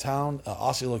in a town,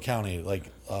 Osceola County, like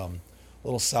a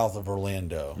little south of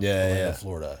Orlando,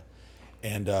 Florida.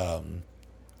 And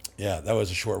that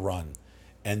was a short run.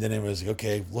 And then it was like,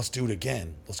 okay, let's do it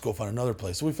again. Let's go find another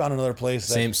place. So we found another place.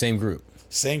 Same group.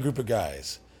 Same group of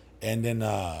guys. And then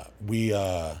we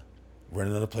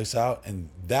rented another place out. And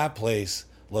that place,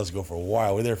 let's go for a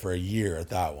while. We were there for a year at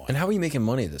that one. And how were you making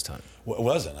money at this time? Well, it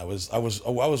wasn't. I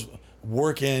was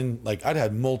working, like I'd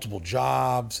had multiple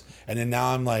jobs. And then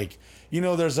now I'm like,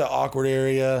 there's that awkward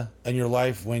area in your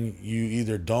life when you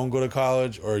either don't go to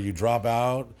college or you drop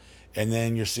out. And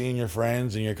then you're seeing your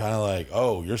friends and you're kind of like,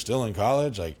 "Oh, you're still in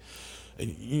college?" Like,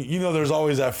 there's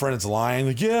always that friend that's lying.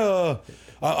 Like, "Yeah,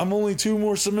 I'm only 2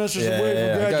 more semesters away from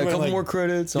graduating. I got a couple like, more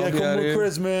credits. A couple more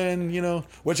credits, man.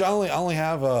 Which I only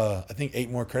have, I think 8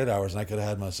 more credit hours, and I could have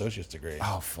had my associate's degree.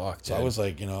 Oh, fuck, dude. So I was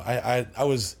like, I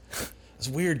was... It's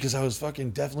weird because I was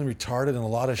fucking definitely retarded in a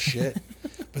lot of shit.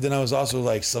 But then I was also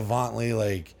like savantly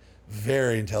like...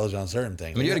 very intelligent on certain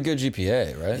things. I mean, you had a good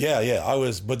GPA, right? Yeah.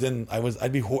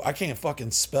 I can't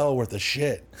fucking spell worth of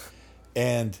shit.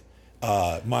 And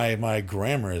my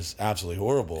grammar is absolutely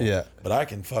horrible. Yeah. But I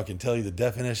can fucking tell you the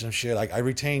definition of shit. I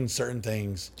retain certain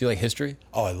things. Do you like history?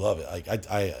 Oh, I love it. Like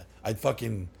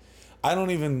I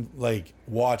don't even like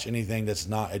watch anything that's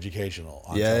not educational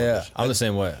on television. I'm the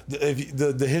same way.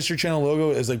 The History Channel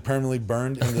logo is like permanently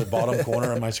burned in the bottom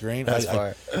corner of my screen. That's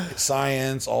fire.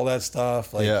 Science, all that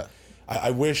stuff. Like, yeah.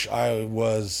 I wish I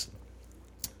was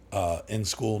in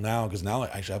school now, because now I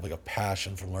actually have like a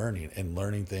passion for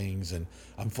learning things, and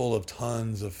I'm full of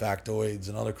tons of factoids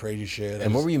and other crazy shit.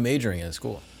 And what were you majoring in at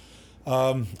school?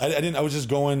 I didn't. I was just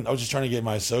trying to get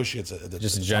my associates at the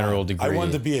just a general degree. I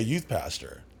wanted to be a youth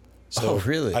pastor. So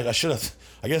really? I should have.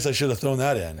 I guess I should have thrown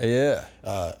that in. Yeah.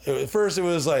 At first, it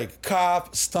was like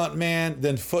cop, stuntman,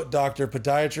 then foot doctor,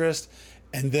 podiatrist,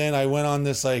 and then I went on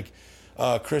this like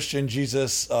Christian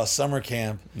Jesus summer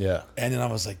camp. Yeah. And then I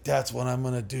was like, that's what I'm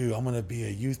gonna do. I'm gonna be a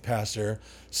youth pastor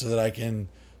so that I can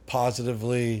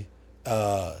positively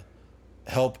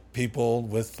help people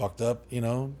with fucked up,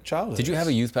 childhood. Did you have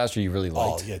a youth pastor you really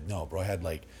liked? Oh yeah, no, bro. I had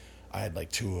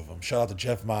like 2 of them. Shout out to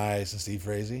Jeff Mize and Steve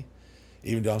Frazee.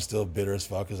 even though I'm still bitter as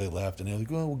fuck because they left, and they're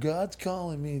like, "Oh, well, God's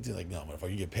calling me." They're like, no,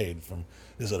 motherfucker, you get paid from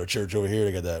this other church over here.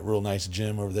 They got that real nice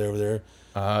gym over there.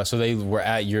 So they were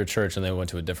at your church and they went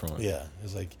to a different one. Yeah,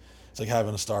 it's like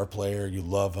having a star player. You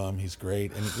love him; he's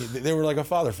great, and they were like a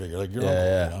father figure, like your uncle.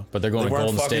 Yeah. You know? But they're going to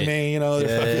Golden State. Me, you know.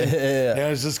 Yeah.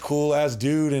 It's just cool ass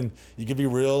dude, and you can be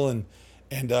real.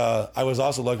 And I was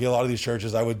also lucky. A lot of these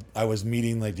churches, I was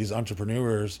meeting like these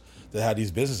entrepreneurs that had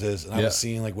these businesses, and I was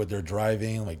seeing like what they're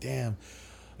driving. I'm like, damn.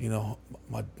 You know,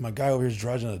 my guy over here is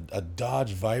driving a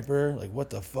Dodge Viper. Like, what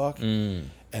the fuck?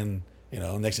 And, you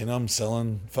know, next thing you know, I'm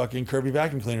selling fucking Kirby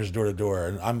vacuum cleaners door to door.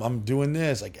 And I'm doing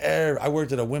this. Like, I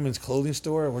worked at a women's clothing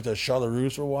store. I worked at Charlotte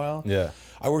Russe for a while. Yeah.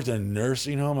 I worked in a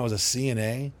nursing home. I was a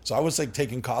CNA. So I was, like,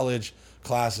 taking college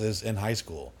classes in high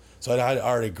school. So I had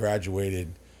already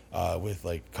graduated with,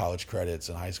 like, college credits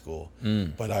in high school.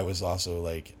 But I was also,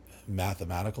 like,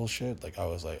 mathematical shit. Like, I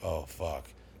was like, oh, fuck.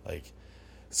 Like,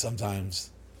 sometimes...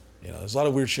 You know, there's a lot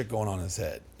of weird shit going on in his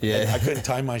head. Yeah. I couldn't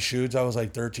tie my shoes. I was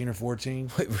like 13 or 14.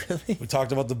 Wait, really? We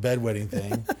talked about the bedwetting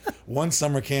thing. One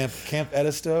summer Camp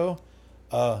Edisto,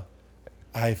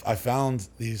 I found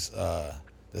these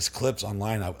this clips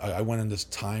online. I went in this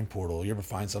time portal. You ever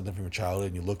find something from your childhood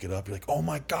and you look it up? You're like, oh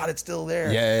my God, it's still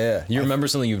there. Yeah. You remember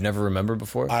something you've never remembered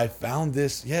before? I found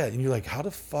this, and you're like, how the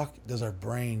fuck does our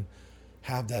brain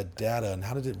have that data, and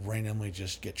how did it randomly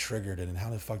just get triggered, and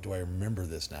how the fuck do I remember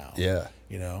this now? Yeah.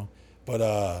 You know?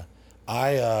 But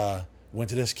I went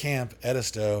to this camp,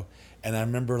 Edisto, and I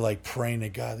remember like praying to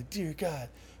God, like, dear God,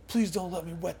 please don't let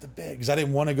me wet the bed, because I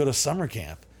didn't want to go to summer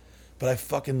camp. But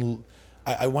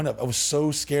I was so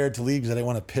scared to leave because I didn't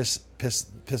want to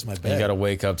piss my bed. You got to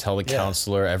wake up, tell the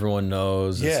counselor, everyone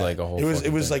knows. It's like a whole It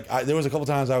was thing. like, there was a couple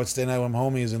times I would stay night with my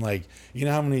homies, and like, you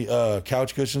know how many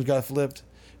couch cushions got flipped?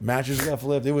 Matches got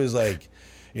flipped. It was like,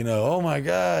 you know, oh my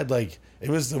God, like it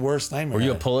was the worst nightmare. Were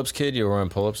you a pull-ups kid? You were wearing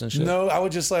pull-ups and shit? No, I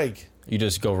would just like. You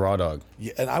just go raw dog.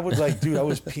 Yeah, and I would like, dude, I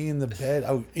was peeing the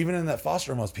bed. Even in that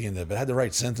foster home, I was peeing the bed. I had to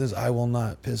write sentence. I will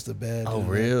not piss the bed. Oh,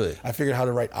 really? I figured how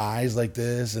to write eyes like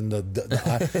this, and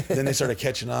then they started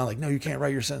catching on. Like, no, you can't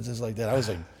write your sentences like that. I was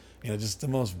like, you know, just the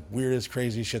most weirdest,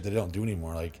 crazy shit that they don't do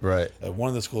anymore. Like, right. At one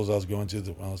of the schools I was going to,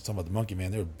 when I was talking about the monkey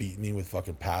man, they were beating me with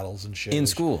fucking paddles and shit. In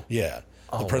school? Yeah.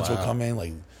 The principal would come in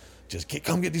like, just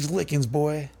come get these lickings,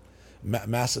 boy.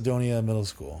 Macedonia Middle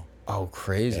School. Oh,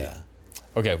 crazy. Yeah.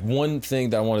 Okay, one thing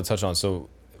that I want to touch on. So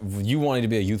you wanted to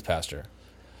be a youth pastor.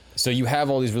 So you have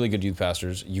all these really good youth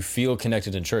pastors. You feel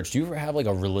connected in church. Do you ever have like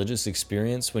a religious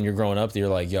experience when you're growing up that you're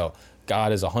like, yo,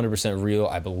 God is 100% real.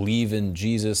 I believe in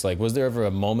Jesus. Like, was there ever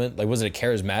a moment? Like, was it a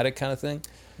charismatic kind of thing?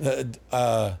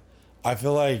 I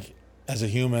feel like as a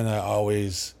human, I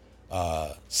always,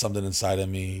 something inside of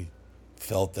me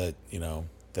felt that, you know,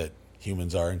 that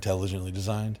humans are intelligently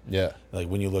designed. Yeah. Like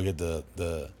when you look at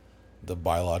the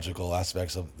biological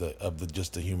aspects of the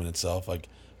just the human itself, like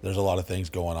there's a lot of things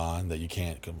going on that you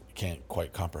can't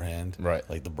quite comprehend. Right.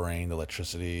 Like the brain, the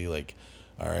electricity, like,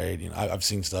 all right, you know, I've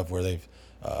seen stuff where they've,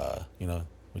 you know,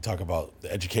 we talk about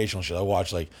the educational shit. I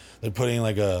watch like they're putting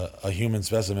like a human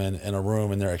specimen in a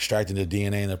room and they're extracting the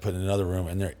DNA and they're putting it in another room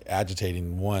and they're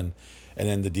agitating one, and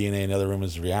then the DNA in the other room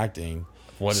is reacting.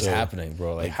 What is happening,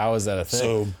 bro? Like, how is that a thing?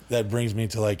 So that brings me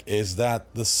to like, is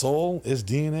that the soul? Is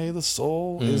DNA the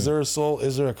soul? Is there a soul?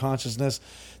 Is there a consciousness?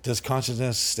 Does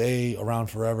consciousness stay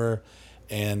around forever?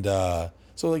 And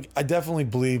so like, I definitely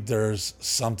believe there's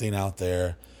something out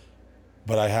there,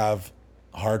 but I have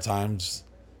hard times,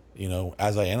 you know,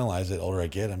 as I analyze it, the older I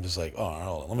get, I'm just like,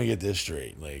 oh, let me get this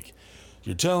straight. Like,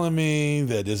 you're telling me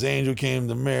that this angel came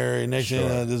to Mary, next thing you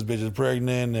know, this bitch is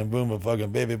pregnant, and boom, a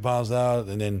fucking baby pops out,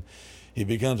 and then he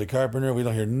becomes a carpenter. We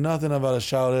don't hear nothing about his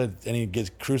childhood, and he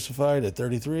gets crucified at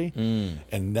 33.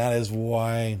 And that is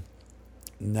why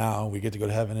now we get to go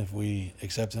to heaven if we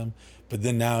accept him. But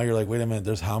then now you're like, wait a minute,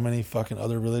 there's how many fucking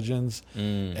other religions?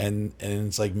 And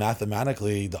it's like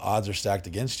mathematically the odds are stacked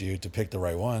against you to pick the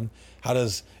right one.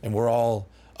 And we're all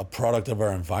a product of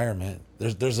our environment.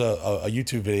 There's a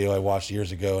YouTube video I watched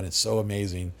years ago, and it's so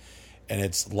amazing. And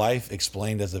it's life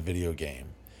explained as a video game.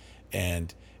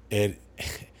 And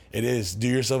it is, do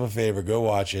yourself a favor, go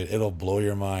watch it. It'll blow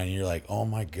your mind. And you're like, oh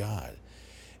my God,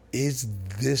 is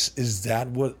that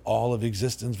what all of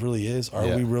existence really is?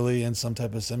 Are we really in some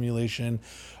type of simulation?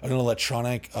 An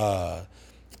electronic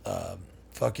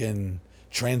fucking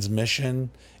transmission?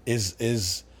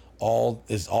 Is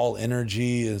all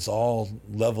energy, it's all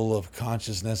level of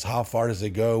consciousness. How far does it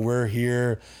go? We're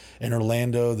here in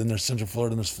Orlando, then there's Central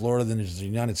Florida, then there's Florida, then there's the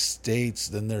United States,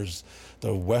 then there's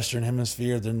the Western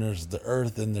Hemisphere, then there's the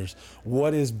Earth, then there's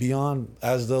what is beyond,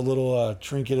 as the little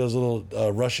trinket, those little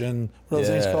Russian, what are those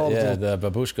things called? Yeah, the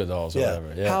babushka dolls or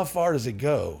whatever. Yeah. How far does it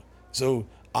go? So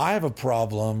I have a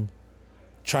problem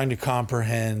trying to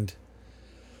comprehend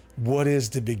what is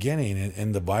the beginning,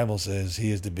 and the Bible says he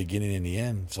is the beginning and the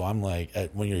end. So I'm like,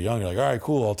 when you're young, you're like, all right,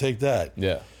 cool, I'll take that.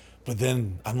 Yeah. But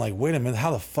then I'm like, wait a minute,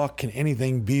 how the fuck can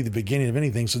anything be the beginning of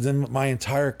anything? So then my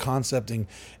entire concepting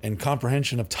and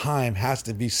comprehension of time has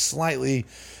to be slightly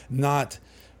not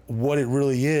what it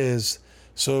really is.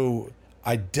 So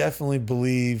I definitely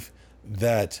believe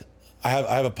that I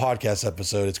have a podcast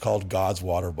episode. It's called God's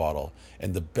Water Bottle.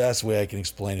 And the best way I can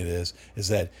explain it is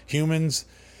that humans,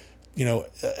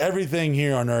 everything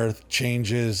here on Earth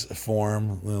changes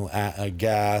form,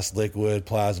 gas, liquid,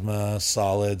 plasma,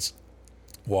 solids,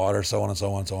 water, so on and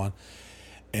so on and so on.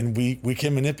 And we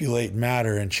can manipulate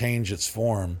matter and change its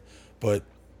form, but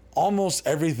almost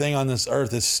everything on this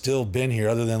Earth has still been here,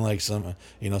 other than like some,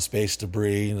 space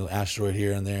debris, asteroid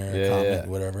here and there, comet,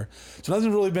 whatever. So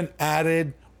nothing's really been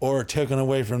added or taken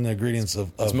away from the ingredients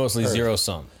of it's mostly Earth. Zero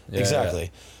sum. Yeah, exactly. Yeah.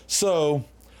 So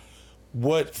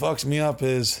what fucks me up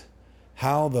is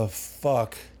how the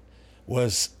fuck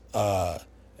was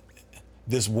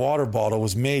this water bottle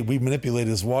was made. We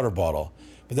manipulated this water bottle,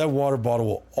 but that water bottle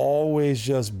will always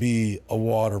just be a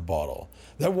water bottle.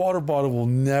 That water bottle will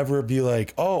never be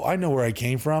like, oh, I know where I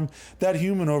came from. That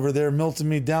human over there melted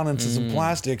me down into some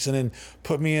plastics and then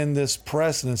put me in this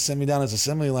press and then sent me down this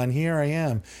assembly line. Here I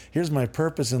am. Here's my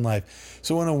purpose in life.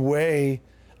 So in a way,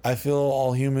 I feel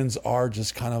all humans are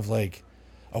just kind of like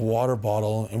a water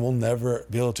bottle, and we'll never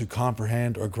be able to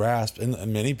comprehend or grasp.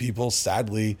 And many people,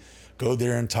 sadly, go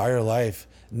their entire life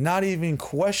not even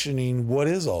questioning what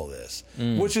is all this,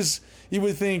 which is, you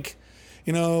would think,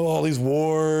 all these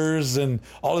wars and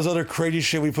all this other crazy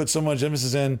shit we put so much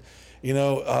emphasis in,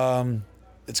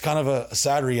 it's kind of a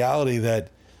sad reality that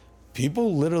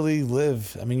people literally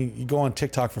live. I mean, you go on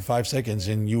TikTok for 5 seconds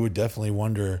and you would definitely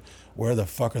wonder, where the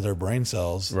fuck are their brain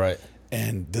cells? Right.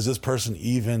 And does this person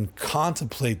even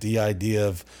contemplate the idea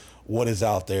of what is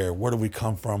out there? Where do we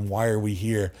come from? Why are we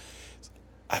here?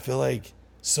 I feel like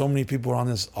so many people are on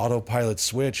this autopilot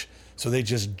switch, so they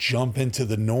just jump into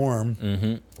the norm,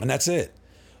 and that's it.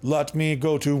 Let me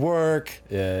go to work,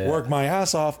 work my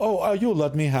ass off. Oh, you'll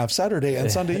let me have Saturday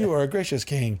and Sunday. You are a gracious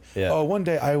king. Oh, one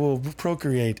day I will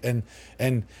procreate, and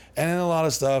a lot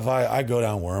of stuff. I go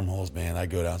down wormholes, man. I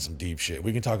go down some deep shit.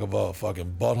 We can talk about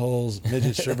fucking buttholes,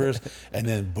 midget strippers, and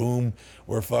then boom,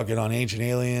 we're fucking on Ancient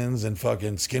Aliens and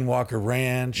fucking Skinwalker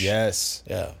Ranch. Yes.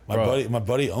 Yeah. My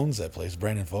buddy owns that place,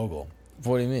 Brandon Fogel.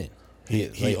 What do you mean?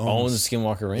 He owns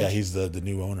Skinwalker Ranch? Yeah, he's the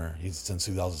new owner. He's since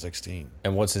 2016.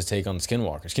 And what's his take on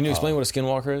skinwalkers? Can you explain what a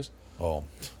skinwalker is? Oh.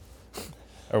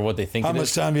 Or what they think How it much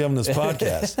is? time do you have on this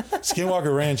podcast?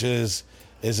 Skinwalker Ranch is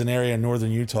an area in northern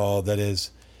Utah that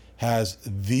has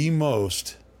the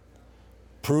most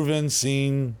proven,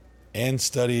 seen, and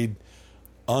studied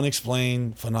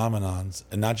unexplained phenomenons.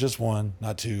 And not just one,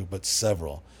 not two, but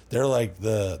several. They're like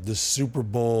the Super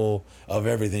Bowl of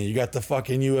everything. You got the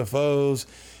fucking UFOs.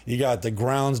 You got the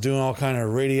grounds doing all kind of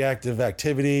radioactive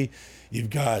activity. You've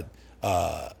got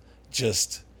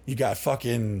you got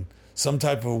fucking some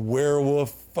type of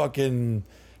werewolf, fucking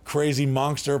crazy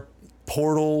monster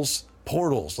portals.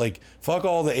 Like, fuck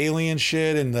all the alien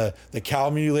shit and the cow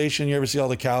mutilation. You ever see all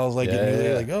the cows get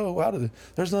mutilated? Like, oh, wow,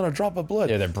 there's not a drop of blood.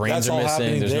 Yeah, their brains are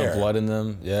missing. There's no blood in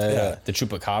them. Yeah. The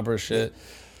chupacabra shit.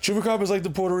 Chupacabra is like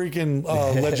the Puerto Rican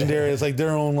legendary. It's like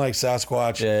their own like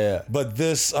Sasquatch. Yeah. But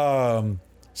this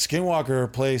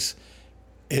Skinwalker place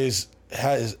is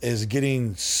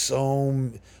getting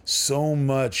so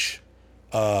much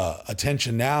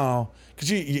attention now,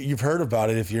 because you've heard about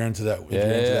it if you're into that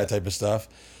that type of stuff.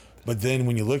 But then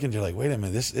when you look into it, you're like, wait a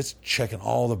minute, it's checking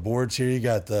all the boards here. You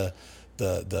got the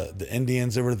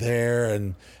Indians that were there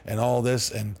and all this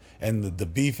and the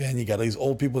beef, and you got these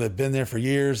old people that have been there for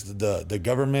years. The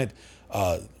government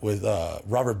with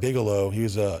Robert Bigelow,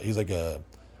 he's like a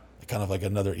kind of like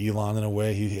another Elon in a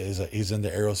way. He's in the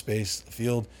aerospace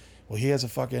field. Well, he has a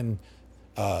fucking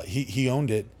he owned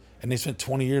it, and they spent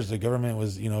 20 years. The government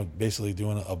was basically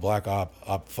doing a black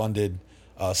op funded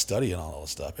study and all this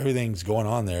stuff. Everything's going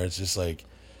on there. It's just like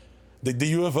the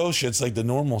UFO shit's like the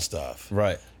normal stuff,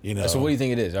 right? So what do you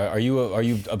think it is? Are you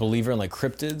a believer in like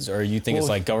cryptids, or you think it's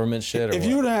like government shit? Or if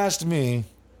you would have asked me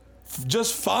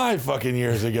just 5 fucking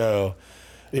years ago,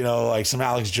 like some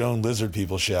Alex Jones lizard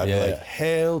people shit, I'd be like,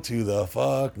 hell to the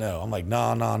fuck no. I'm like,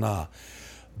 nah.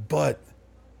 But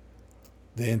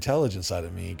the intelligent side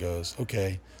of me goes,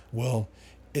 okay, well,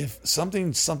 if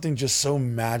something just so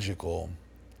magical,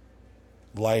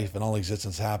 life and all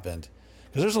existence happened,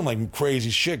 because there's some like crazy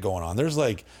shit going on. There's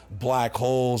like black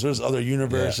holes. There's other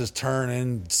universes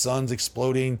turning, suns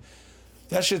exploding.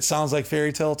 That shit sounds like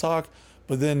fairy tale talk,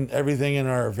 but then everything in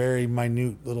our very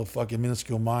minute little fucking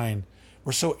minuscule mind,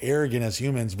 we're so arrogant as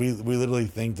humans. We literally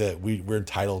think that we're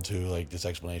entitled to like this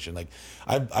explanation. Like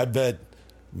I bet,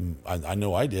 I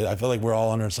know I did. I feel like we're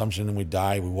all under assumption, and we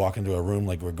die. We walk into a room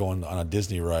like we're going on a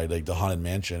Disney ride, like the Haunted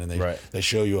Mansion, and they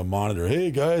show you a monitor.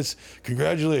 Hey guys,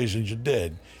 congratulations, you're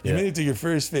dead. You made it to your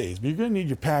first phase, but you're gonna need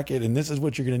your packet, and this is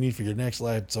what you're gonna need for your next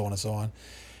life, so on and so on.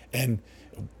 And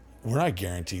we're not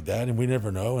guaranteed that, and we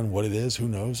never know. And what it is, who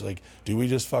knows? Like, do we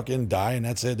just fucking die and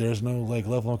that's it? There's no like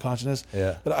level of consciousness.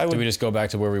 Yeah. But do we just go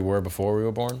back to where we were before we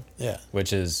were born? Yeah.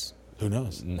 Which is. Who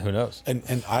knows? Who knows?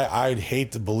 And I'd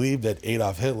hate to believe that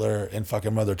Adolf Hitler and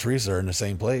fucking Mother Teresa are in the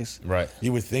same place. Right.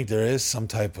 You would think there is some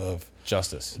type of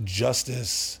justice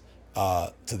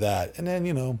to that. And then,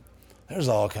 you know, there's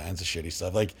all kinds of shitty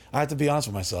stuff. Like, I have to be honest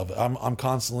with myself. I'm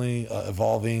constantly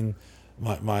evolving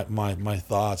my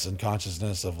thoughts and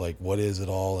consciousness of like, what is it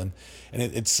all? And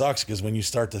it sucks because when you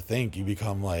start to think, you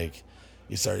become like,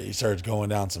 you start going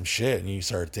down some shit and you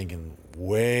start thinking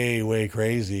way, way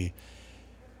crazy.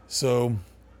 So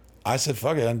I said,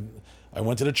 fuck it. I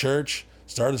went to the church,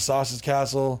 started the Sausage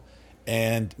Castle,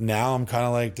 and now I'm kind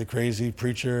of like the crazy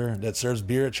preacher that serves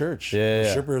beer at church.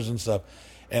 Strippers and stuff.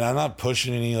 And I'm not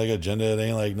pushing any like agenda. It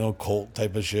ain't like no cult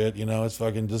type of shit. You know, it's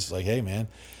fucking just like, hey, man,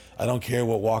 I don't care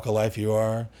what walk of life you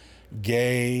are,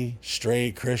 gay,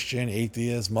 straight, Christian,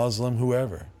 atheist, Muslim,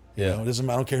 whoever. You know,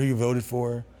 I don't care who you voted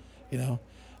for. You know,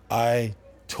 I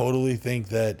totally think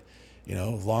that, you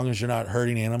know, as long as you're not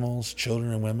hurting animals,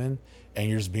 children, and women, and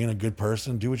you're just being a good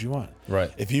person, do what you want.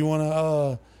 Right. If you want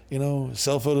to, you know,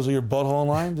 sell photos of your butthole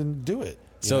online, then do it.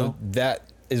 So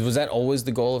was that always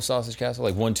the goal of Sausage Castle,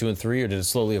 like 1, 2, and 3, or did it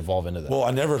slowly evolve into that? Well,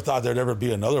 I never thought there'd ever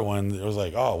be another one. It was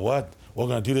like, oh, what? We're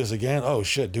gonna do this again? Oh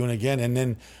shit, doing it again. And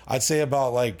then I'd say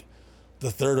about like the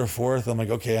third or fourth, I'm like,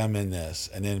 okay, I'm in this.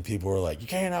 And then people were like, you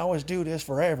can't always do this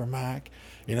forever, Mike.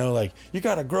 You know, like, you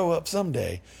got to grow up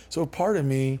someday. So part of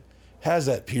me has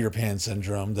that Peter Pan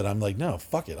syndrome that I'm like, no,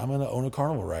 fuck it. I'm going to own a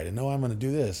carnival ride. And no, I'm going to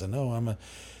do this. And no,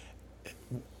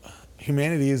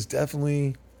 humanity is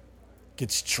definitely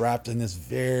gets trapped in this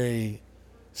very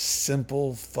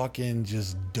simple, fucking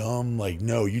just dumb, like,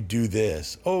 no, you do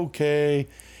this. Okay.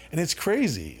 And it's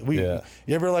crazy. You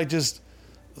ever like just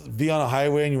be on a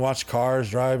highway and you watch cars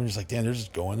drive and you're just like, damn, they're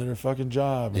just going to their fucking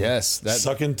job. Yes.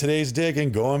 Sucking today's dick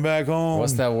and going back home.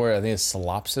 What's that word? I think it's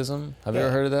solipsism. Have you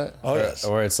ever heard of that? Oh, yes.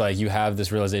 Or it's like you have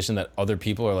this realization that other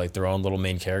people are like their own little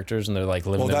main characters and they're like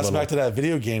living that's back to that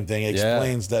video game thing. It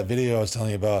explains that video I was telling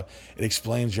you about. It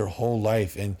explains your whole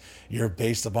life and you're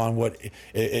based upon what...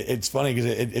 It's funny because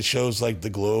it shows like the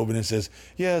globe and it says,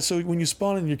 so when you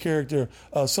spawn in your character,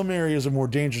 some areas are more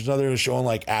dangerous than others. It's showing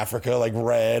like Africa, like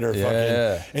red or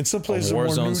fucking... And some places are more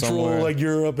neutral, somewhere. Like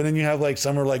Europe. And then you have like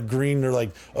some are like green. They're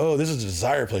like, oh, this is a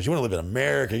desired place. You want to live in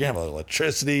America. You have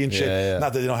electricity and shit.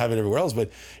 Not that they don't have it everywhere else, but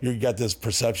you got this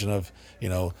perception of, you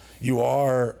know, you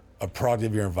are a product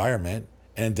of your environment.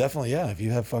 And definitely, if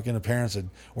you have fucking parents that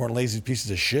weren't lazy pieces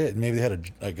of shit, and maybe they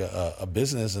had a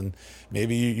business, and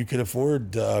maybe you could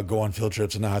afford to go on field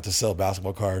trips and not have to sell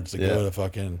basketball cards to go to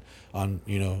fucking on,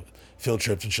 you know, field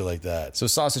trips and shit like that. So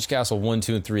Sausage Castle 1,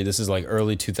 2, and 3. This is like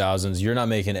early 2000s. You're not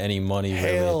making any money.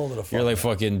 Hell really. You're like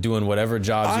fucking doing whatever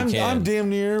jobs you can. I'm damn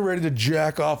near ready to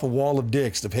jack off a wall of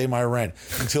dicks to pay my rent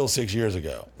until 6 years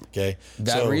ago. Okay,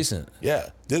 recent. Yeah,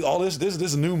 this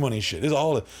is new money shit.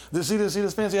 See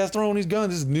this fancy ass throwing these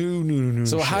guns. This is new.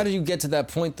 So shit. How did you get to that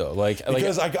point though?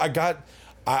 Because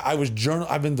I was journal.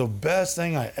 I've been the best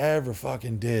thing I ever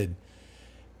fucking did,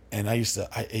 and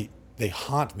they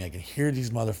haunt me. I can hear these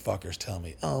motherfuckers tell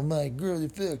me, oh, Mike, girl, you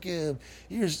fuck up.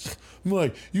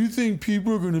 Mike, you think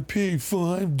people are going to pay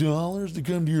 $5 to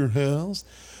come to your house?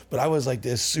 But I was like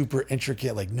this super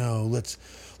intricate, like, no, let's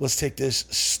take this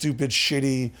stupid,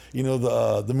 shitty, you know,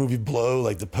 the movie Blow,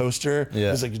 like the poster. Yeah.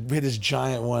 It was like, we had this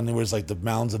giant one. There was like the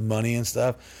mounds of money and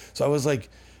stuff. So I was like,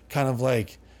 kind of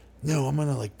like, no, I'm going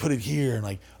to like put it here and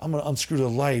like, I'm going to unscrew the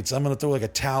lights. I'm going to throw like a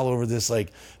towel over this.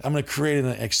 Like, I'm going to create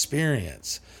an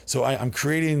experience. So I'm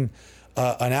creating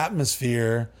an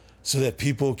atmosphere so that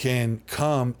people can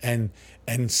come and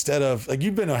instead of like,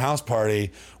 you've been to a house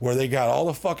party where they got all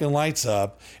the fucking lights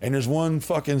up and there's one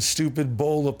fucking stupid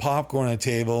bowl of popcorn on the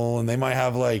table and they might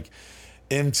have like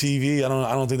MTV. I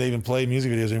don't think they even play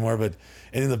music videos anymore, but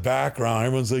and in the background,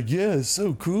 everyone's like, yeah, it's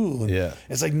so cool. And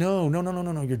it's like, no,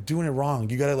 you're doing it wrong.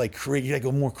 You gotta like create, you gotta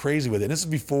go more crazy with it. And this is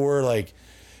before like,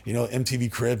 you know,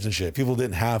 MTV Cribs and shit. People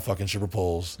didn't have fucking stripper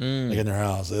poles like in their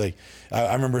house. Like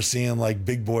I remember seeing like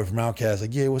Big Boy from Outkast,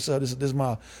 like, yeah, what's up? This is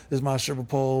my stripper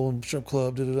pole, strip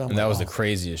club. And like, that was the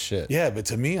craziest shit. Yeah, but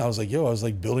to me, I was like, I was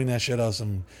like building that shit out of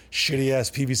some shitty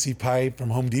ass PVC pipe from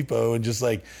Home Depot and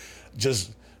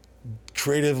just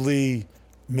creatively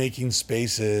making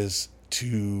spaces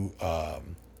to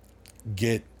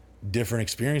get different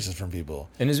experiences from people.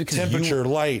 And is it because temperature,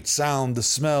 light, sound, the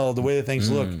smell, the way that things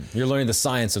look. You're learning the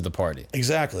science of the party.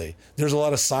 Exactly. There's a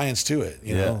lot of science to it,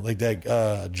 you know, like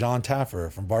that John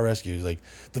Taffer from Bar Rescue, like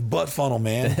the butt funnel,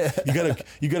 man.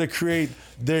 you gotta create.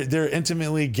 They're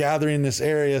intimately gathering in this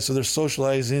area, so they're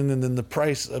socializing, and then the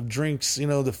price of drinks, you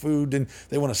know, the food, and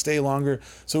they want to stay longer.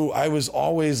 So I was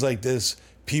always like this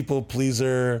people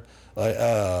pleaser.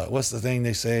 Like what's the thing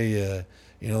they say?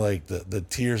 You know, like the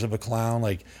tears of a clown.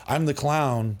 Like I'm the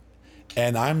clown,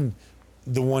 and I'm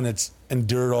the one that's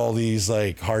endured all these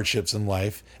like hardships in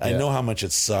life. I know how much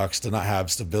it sucks to not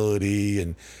have stability,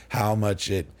 and how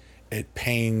much it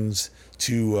pains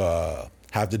to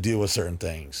have to deal with certain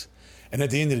things. And at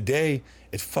the end of the day,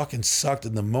 it fucking sucked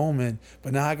in the moment,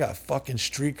 but now I got fucking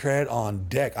street cred on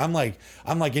deck. I'm like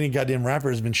any goddamn rapper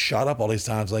who's been shot up all these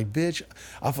times. Like, bitch,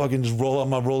 I fucking just roll up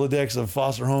my Rolodex of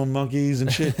foster home monkeys and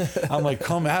shit. I'm like,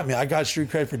 come at me. I got street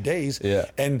cred for days.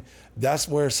 Yeah. And that's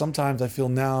where sometimes I feel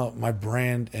now my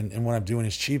brand and what I'm doing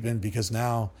is cheapened, because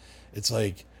now it's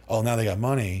like, oh, now they got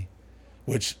money,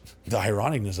 which the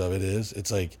ironicness of it is,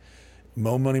 it's like,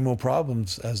 more money, more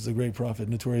problems, as the great prophet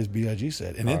Notorious B.I.G.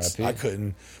 said. And it's, I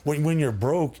couldn't, when you're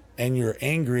broke and you're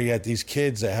angry at these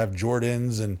kids that have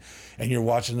Jordans and you're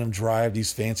watching them drive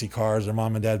these fancy cars their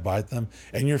mom and dad buy them,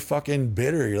 and you're fucking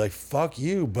bitter. You're like, fuck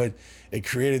you. But it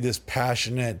created this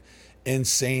passionate,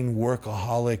 insane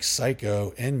workaholic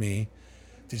psycho in me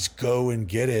to just go and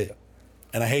get it.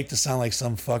 And I hate to sound like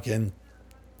some fucking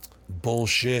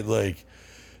bullshit, like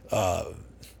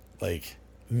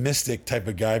mystic type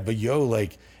of guy, but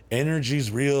like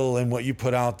energy's real and what you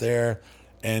put out there.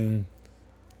 And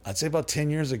I'd say about 10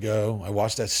 years ago, I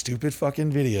watched that stupid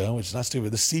fucking video, which is not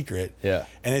stupid, The Secret. Yeah.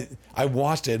 And I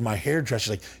watched it, and my hairdresser's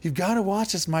like, you've got to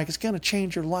watch this, Mike. It's going to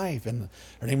change your life. And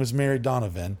her name was Mary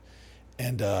Donovan.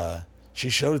 And she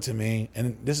showed it to me.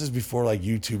 And this is before like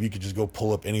YouTube. You could just go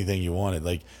pull up anything you wanted.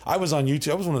 Like I was on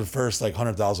YouTube. I was one of the first like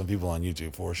 100,000 people on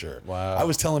YouTube for sure. Wow. I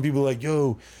was telling people like,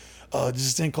 yo,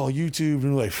 this thing called YouTube,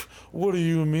 and like, what do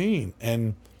you mean?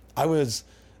 And I was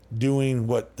doing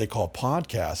what they call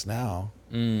podcasts now.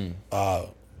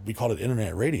 We called it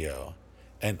internet radio.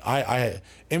 And I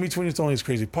in between throwing these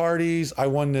crazy parties, I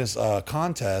won this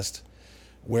contest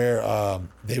where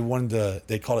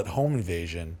they called it Home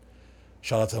Invasion.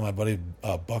 Shout out to my buddy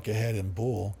Buckethead and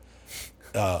Bull.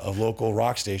 A local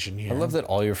rock station here. I love that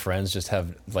all your friends just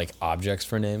have like objects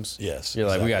for names. Yes. You're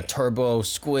like, we got Turbo,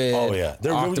 Squid,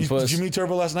 Octopus. Did you meet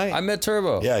Turbo last night? I met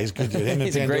Turbo. Yeah, he's good dude. Him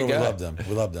he's and Pandora, a great guy.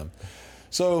 We loved them.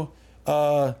 So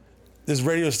this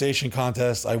radio station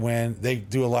contest I win. They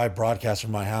do a live broadcast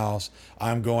from my house.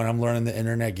 I'm learning the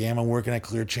internet game. I'm working at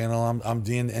Clear Channel. I'm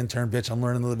being the intern, bitch. I'm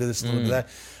learning a little bit of this, a little bit of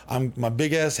that. My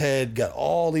big ass head got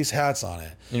all these hats on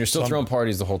it. And you're still throwing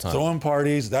parties the whole time. Throwing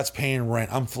parties, that's paying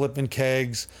rent. I'm flipping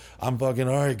kegs. I'm fucking,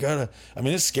 all right,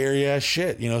 it's scary ass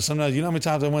shit. You know, sometimes, you know how many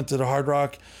times I went to the Hard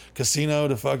Rock Casino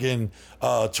to fucking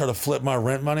try to flip my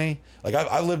rent money? Like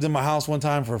I lived in my house one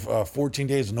time for 14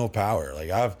 days with no power.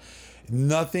 Like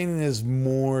nothing is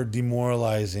more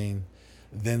demoralizing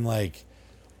than like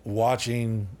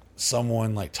watching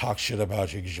someone like talk shit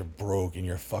about you because you're broke and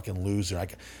you're a fucking loser.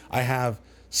 I have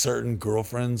certain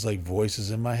girlfriends like voices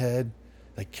in my head,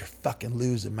 like, you're fucking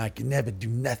loser, Mike. You never do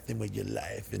nothing with your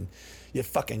life, and you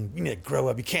need to grow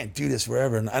up. You can't do this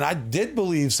forever. And I did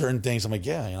believe certain things. I'm like,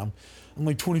 yeah, you know, I'm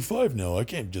like 25 now. I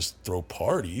can't just throw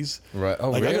parties. Right.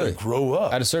 Oh, like, really? I gotta grow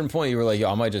up. At a certain point, you were like,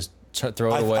 yo, I might just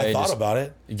throw it away. I thought about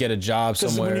it. You get a job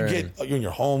somewhere. When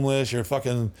you're homeless, you're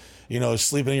fucking, you know,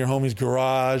 sleeping in your homie's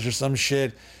garage or some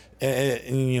shit,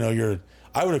 and you know,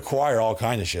 I would acquire all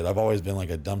kind of shit. I've always been like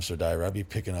a dumpster diver. I'd be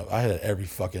picking up. I had every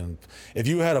fucking. If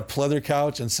you had a pleather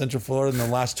couch in Central Florida in the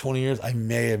last 20 years, I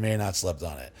may or may not slept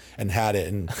on it and had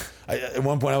it. And at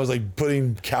one point, I was like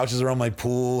putting couches around my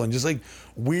pool and just like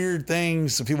weird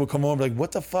things. So people come over like,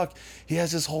 what the fuck? He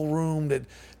has this whole room that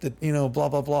you know, blah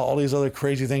blah blah. All these other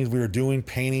crazy things we were doing,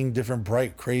 painting different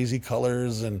bright crazy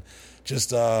colors and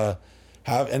just and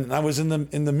I was in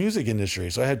the music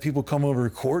industry, so I had people come over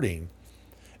recording.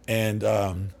 And,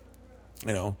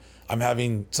 you know, I'm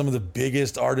having some of the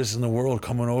biggest artists in the world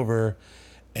coming over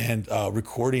and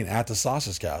recording at the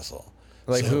Sausage Castle.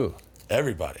 Like who?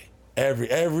 Everybody.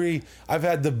 I've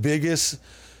had the biggest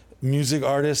music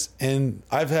artists, and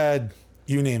I've had,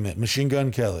 you name it, Machine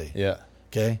Gun Kelly. Yeah.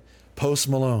 Okay. Post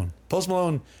Malone. Post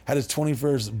Malone had his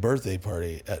 21st birthday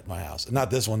party at my house.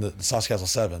 Not this one, the Sausage Castle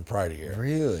 7 prior to here.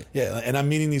 Really? Yeah. And I'm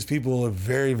meeting these people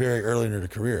very, very early in their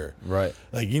career. Right.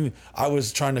 Like, I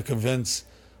was trying to convince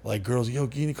like girls, yo,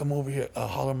 you need to come over here,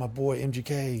 holler at my boy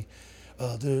MGK.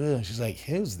 She's like,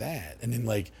 who's that? And then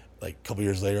like a couple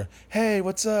years later, hey,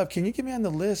 what's up? Can you get me on the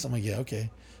list? I'm like, yeah,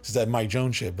 okay. It's that Mike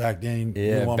Jones shit back then.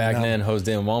 Yeah, back then, hoes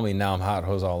didn't want me. Now I'm hot,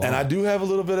 hoes all on. And I do have a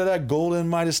little bit of that golden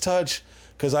Midas touch,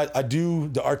 because I do,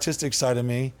 the artistic side of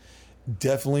me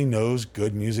definitely knows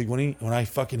good music when I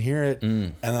fucking hear it.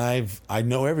 And I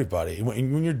know everybody.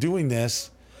 When you're doing this,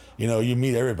 you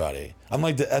meet everybody. I'm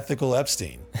like the ethical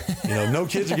Epstein. No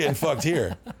kids are getting fucked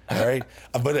here. All right.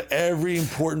 But every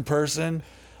important person,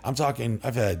 I'm talking,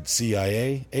 I've had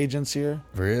CIA agents here.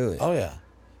 Really? Oh, yeah.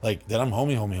 Like, that I'm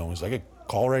homies. I could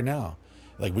call right now.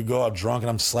 Like, we go out drunk and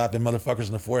I'm slapping motherfuckers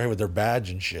in the forehead with their badge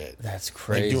and shit. That's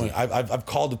crazy. Like I've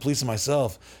called the police and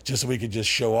myself just so we could just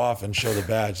show off and show the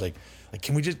badge. Like,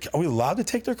 are we allowed to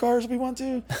take their cars if we want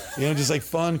to? Just like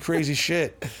fun, crazy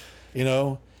shit,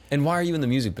 And why are you in the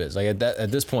music biz? Like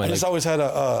at this point, I just always had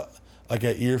an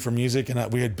ear for music,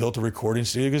 and we had built a recording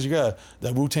studio, because you got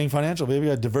that Wu-Tang Financial, baby.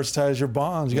 You got to diversitize your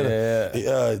bonds. You got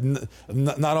to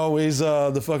not always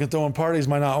the fucking throwing parties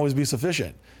might not always be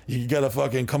sufficient. You got to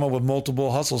fucking come up with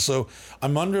multiple hustles. So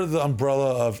I'm under the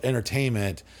umbrella of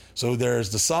entertainment. So there's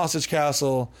the Sausage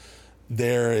Castle.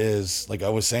 There is, like I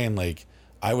was saying, like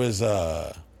I was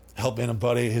helping a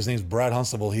buddy. His name's Brad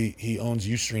Hunstable. He owns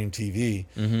Ustream TV,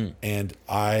 and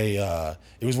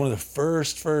it was one of the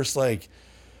first like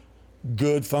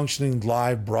good functioning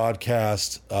live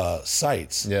broadcast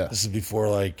sites. Yeah, this is before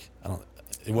like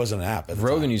it wasn't an app.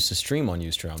 Rogan used to stream on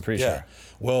Ustream, I'm pretty sure.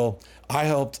 Well, I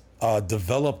helped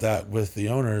develop that with the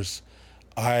owners.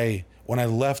 When I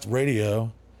left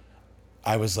radio,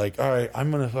 I was like, all right, I'm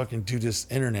gonna fucking do this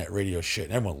internet radio shit,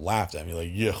 and everyone laughed at me like,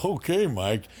 yeah, okay,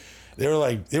 Mike. They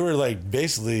were like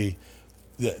basically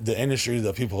the industry,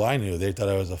 the people I knew, they thought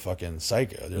I was a fucking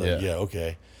psycho. They're like, yeah,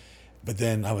 okay. But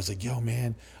then I was like, yo,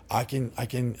 man, I can,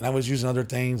 and I was using other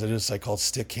things. I just like called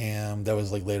Stickcam. That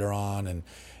was like later on. And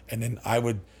then I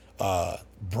would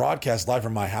broadcast live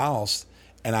from my house,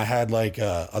 and I had like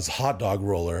a hot dog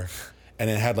roller, and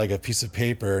it had like a piece of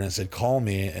paper, and it said, call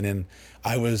me. And then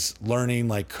I was learning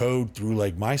like code through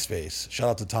like MySpace. Shout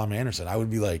out to Tom Anderson. I would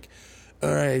be like,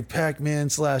 all right,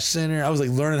 Pac-Man/Center. I was like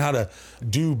learning how to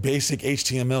do basic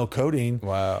HTML coding.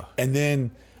 Wow. And then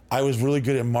I was really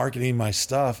good at marketing my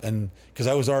stuff, and because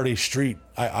I was already street,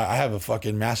 I have a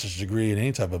fucking master's degree in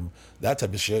any type of that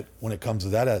type of shit when it comes to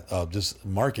that, just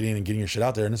marketing and getting your shit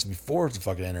out there. And this is before the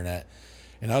fucking internet.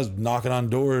 And I was knocking on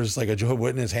doors like a Jehovah's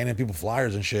Witness, handing people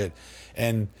flyers and shit.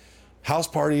 And house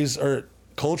parties are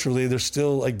culturally, they're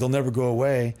still like, they'll never go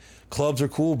away. Clubs are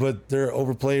cool, but they're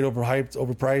overplayed, overhyped,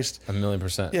 overpriced.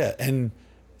 1,000,000%. Yeah, and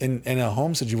in a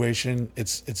home situation,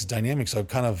 it's dynamic. So I've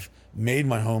kind of made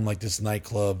my home like this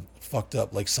nightclub, fucked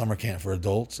up like summer camp for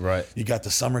adults. Right. You got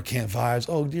the summer camp vibes.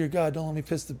 Oh dear God, don't let me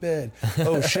piss the bed.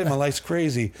 Oh shit, my life's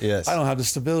crazy. Yes. I don't have the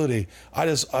stability. I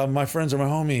just my friends are my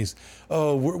homies.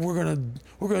 Oh, we're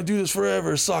gonna do this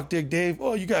forever. Sock dick Dave.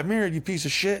 Oh, you got married, you piece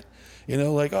of shit.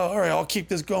 Like, oh, all right, I'll keep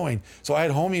this going. So I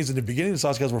had homies in the beginning. The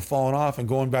Sauce guys were falling off and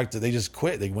going back to, they just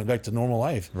quit. They went back to normal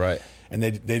life. Right. And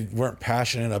they weren't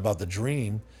passionate about the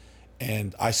dream.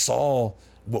 And I saw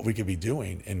what we could be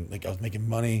doing, and like I was making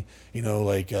money,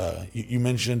 like you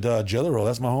mentioned Jelly Roll.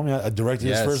 That's my homie. I directed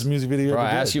his first music video. Bro,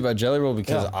 I asked you about Jelly Roll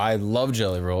because I love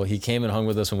Jelly Roll. He came and hung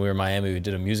with us when we were in Miami. We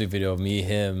did a music video of me,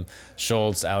 him,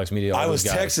 Schulz, AlexxMedia. I was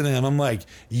texting him. I'm like,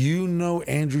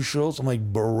 Andrew Schulz? I'm like,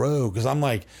 bro, because I'm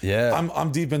like,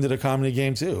 I'm deep into the comedy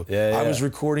game too. I was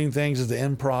recording things at the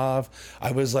Improv.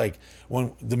 I was like,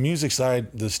 when the music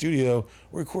side, the studio,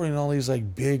 we're recording all these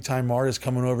like big time artists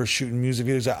coming over shooting music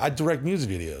videos. I direct music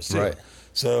videos too. Right.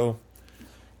 So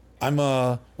I'm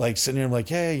like sitting here, I'm like,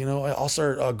 hey, I'll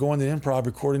start going to Improv,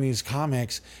 recording these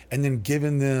comics, and then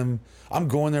giving them. I'm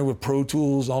going there with Pro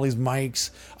Tools, all these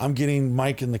mics. I'm getting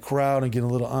mic in the crowd and getting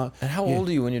a little. And how old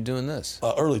are you when you're doing this?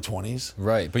 Early 20s.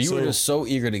 Right, but you were just so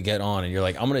eager to get on, and you're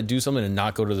like, I'm going to do something and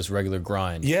not go to this regular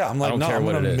grind. Yeah, I'm like, no, I'm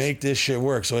going to make this shit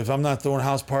work. So if I'm not throwing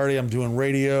house party, I'm doing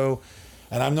radio,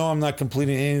 and I know I'm not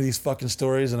completing any of these fucking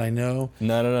stories, and I know.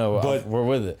 No, but we're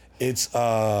with it. It's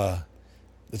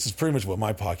this is pretty much what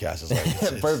my podcast is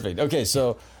like. Perfect. Okay,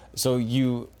 so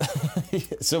you,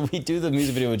 so we do the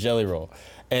music video with Jelly Roll,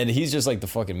 and he's just like the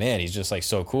fucking man. He's just like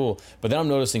so cool. But then I'm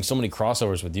noticing so many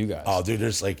crossovers with you guys. Oh, dude,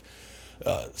 there's like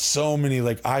so many,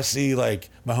 like I see like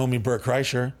my homie Bert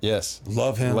Kreischer. Yes.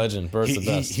 Love him. Legend. Bert's the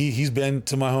best. He's been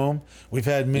to my home. We've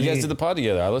had many. You guys did the pod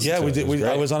together. I listened to we it. did.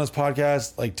 I was on his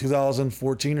podcast like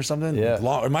 2014 or something. Yeah.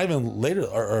 It might have been later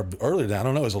or earlier than I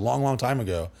don't know. It was a long time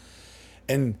ago.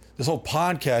 And this whole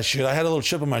podcast shit, I had a little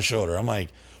chip on my shoulder. I'm like,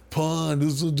 pun,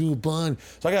 this will do a pun.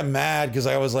 So I got mad because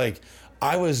I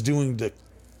was doing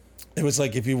it was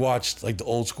like if you watched like the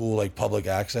old school like public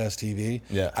access TV.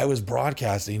 Yeah. I was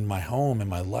broadcasting my home and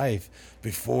my life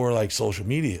before like social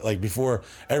media, like before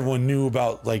everyone knew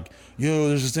about like, yo,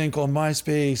 there's this thing called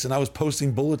MySpace, and I was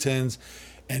posting bulletins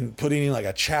and putting in like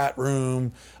a chat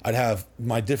room. I'd have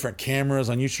my different cameras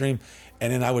on Ustream.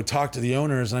 And then I would talk to the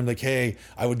owners and I'm like, hey,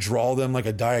 I would draw them like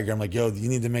a diagram, like, yo, you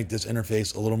need to make this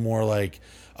interface a little more like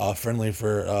friendly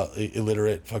for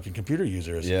illiterate fucking computer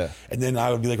users. Yeah. And then I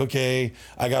would be like, okay,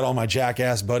 I got all my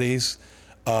Jackass buddies.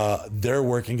 They're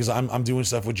working because I'm doing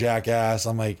stuff with Jackass.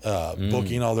 I'm like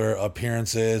booking all their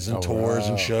appearances and tours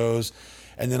and shows.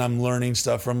 And then I'm learning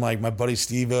stuff from like my buddy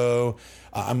Steve-O.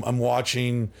 I'm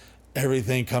watching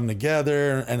everything come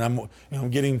together, and I'm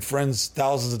getting friends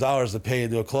thousands of dollars to pay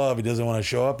to a club he doesn't want to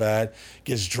show up at,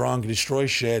 gets drunk, destroys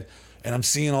shit, and I'm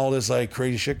seeing all this like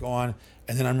crazy shit go on,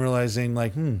 and then I'm realizing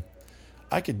like,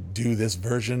 I could do this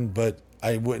version, but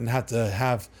I wouldn't have to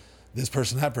have this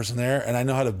person, that person there, and I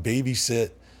know how to babysit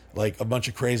like a bunch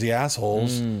of crazy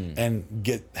assholes and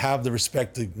have the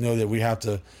respect to know that we have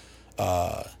to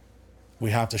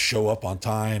show up on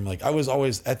time. Like I was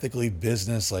always ethically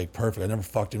business, like perfect. I never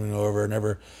fucked anyone over.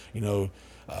 Never,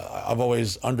 I've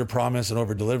always under promised and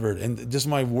over delivered. And just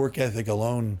my work ethic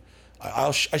alone,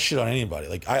 I shit on anybody.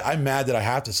 Like I'm mad that I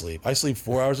have to sleep. I sleep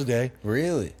 4 hours a day.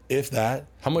 Really? If that.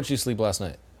 How much you sleep last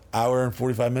night? Hour and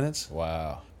 45 minutes.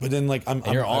 Wow. But then like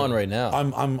you're on right now.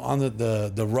 I'm on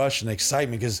the rush and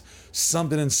excitement because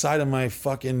something inside of my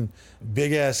fucking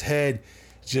big ass head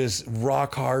just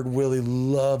rock hard Willy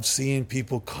loves seeing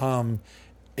people come,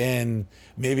 and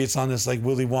maybe it's on this like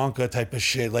Willy Wonka type of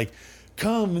shit, like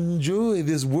come enjoy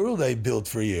this world I built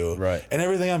for you, right? And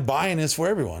everything I'm buying is for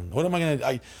everyone. What am I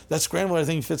gonna? That scramble I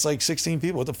think fits like 16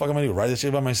 people. What the fuck am I gonna do? Write this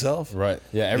shit by myself? Right.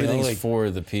 Yeah. Everything's for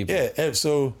the people. Yeah.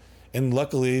 So. And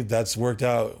luckily, that's worked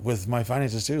out with my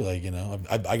finances too. Like,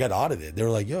 I got audited. They were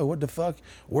like, "Yo, what the fuck?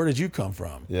 Where did you come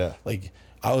from?" Yeah. Like,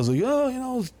 I was like,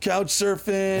 "Oh, couch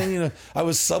surfing." I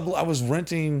was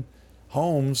renting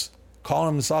homes, calling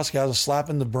them the Sauce Cows,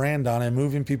 slapping the brand on it,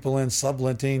 moving people in,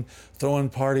 subletting, throwing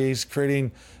parties,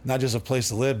 creating not just a place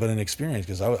to live, but an experience.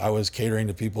 Because I was catering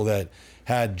to people that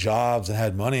had jobs and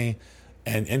had money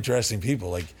and interesting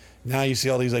people. Like, now you see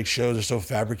all these like shows are so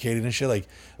fabricated and shit. Like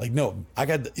no,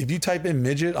 if you type in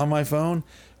midget on my phone,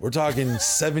 we're talking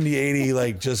 70, 80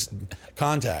 like just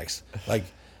contacts. Like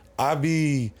I'd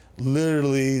be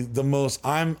literally the most.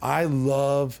 I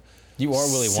love. You are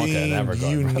Willy Wonka in that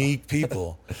regard, unique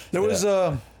people. There was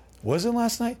was it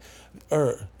last night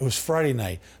or it was Friday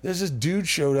night? There's this dude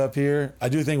showed up here. I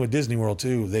do a thing with Disney World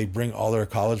too. They bring all their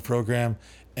college program,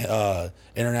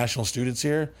 international students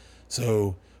here.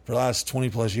 So. For the last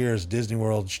 20 plus years, Disney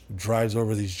World drives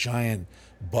over these giant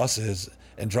buses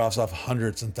and drops off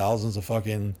hundreds and thousands of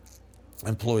fucking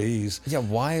employees. Yeah,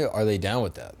 why are they down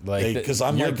with that? Like, because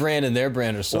your brand and their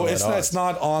brand are so. Well, it's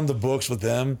not on the books with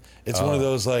them. It's one of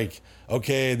those like,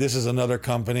 okay, this is another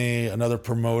company, another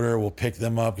promoter will pick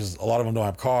them up because a lot of them don't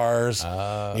have cars,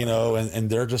 and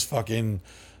they're just fucking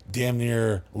damn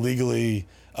near legally.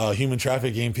 Human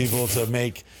trafficking people to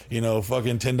make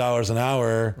fucking $10 an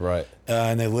hour, right?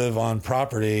 And they live on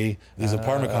property, these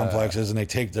apartment complexes, and they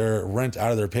take their rent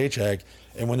out of their paycheck.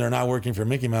 And when they're not working for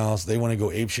Mickey Mouse, they want to go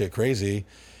apeshit crazy,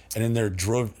 and then they're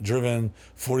driven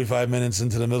 45 minutes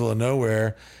into the middle of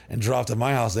nowhere and dropped at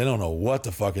my house. They don't know what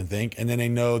to fucking think, and then they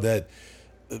know that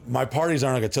my parties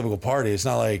aren't like a typical party. It's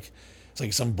not like it's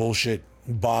like some bullshit.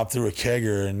 Bob through a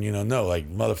kegger and no,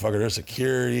 like motherfucker, there's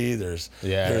security, there's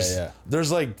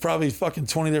like probably fucking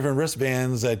 20 different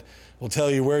wristbands that will tell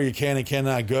you where you can and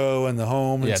cannot go in the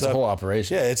home and it's stuff. A whole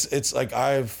operation. Yeah, it's like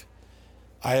I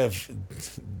have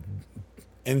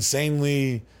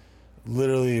insanely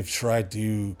literally tried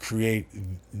to create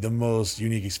the most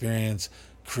unique experience,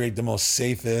 create the most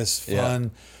safest,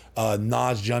 fun,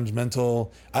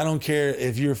 non-judgmental. I don't care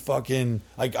if you're fucking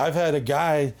like I've had a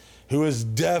guy who is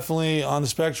definitely on the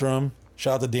spectrum.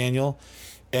 Shout out to Daniel.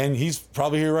 And he's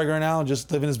probably here right now, just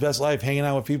living his best life, hanging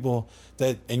out with people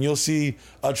and you'll see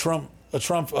a Trump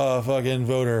fucking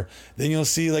voter. Then you'll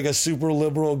see like a super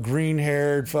liberal,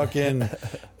 green-haired fucking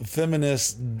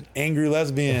feminist, angry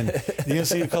lesbian. Then you'll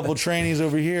see a couple trannies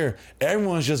over here.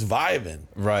 Everyone's just vibing.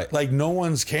 Right. Like no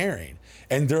one's caring.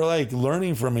 And they're like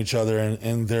learning from each other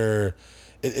and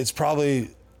it's probably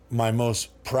my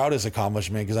most proudest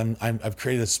accomplishment, because I've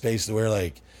created a space where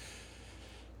like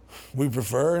we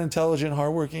prefer an intelligent,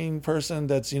 hardworking person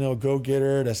that's, a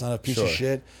go-getter, that's not a piece of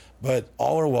shit, but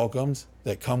all are welcomed,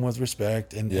 that come with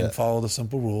respect and follow the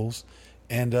simple rules.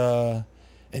 And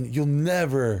you'll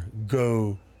never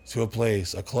go to a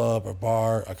place, a club, a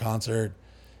bar, a concert,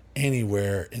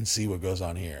 anywhere and see what goes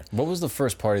on here. What was the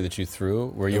first party that you threw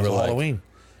where you were like, Halloween?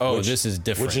 This is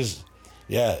different.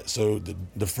 So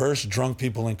the first drunk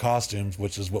people in costumes,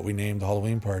 which is what we named the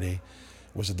Halloween party,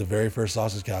 was at the very first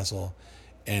Sausage Castle.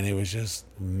 And it was just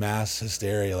mass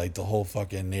hysteria. Like the whole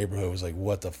fucking neighborhood was like,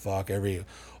 what the fuck? Every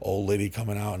old lady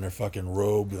coming out in their fucking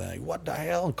robe, like, what the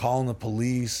hell? And calling the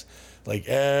police. Like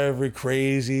every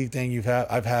crazy thing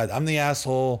I've had. I'm the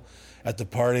asshole at the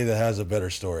party that has a better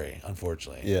story,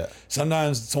 unfortunately. Yeah.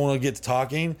 Sometimes someone will get to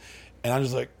talking and I'm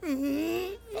just like,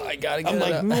 I gotta get I'm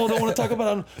like, out. no, I don't want to talk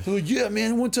about it. They're like, yeah,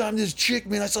 man, one time this chick,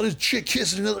 man, I saw this chick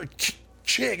kissing another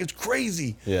chick. It's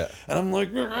crazy. Yeah. And I'm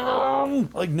like,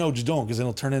 no, just don't, because then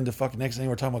it'll turn into fucking next thing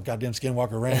we're talking about goddamn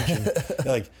Skinwalker Ranch. And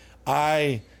like,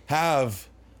 I have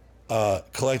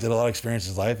collected a lot of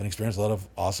experiences in life and experienced a lot of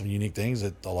awesome, unique things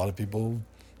that a lot of people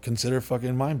consider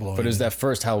fucking mind-blowing. But it was that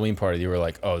first Halloween party you were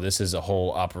like, oh, this is a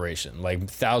whole operation. Like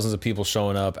thousands of people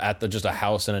showing up at just a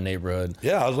house in a neighborhood.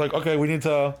 Yeah, I was like, okay, we need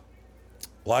to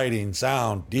lighting,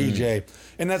 sound, DJ.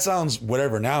 And that sounds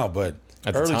whatever now, but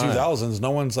at the early time, 2000s,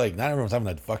 not everyone's having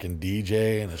a fucking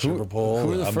DJ and a stripper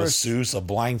pole, a masseuse, a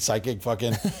blind psychic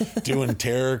fucking doing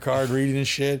tarot card reading and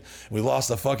shit. We lost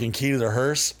the fucking key to the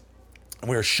hearse.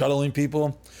 We were shuttling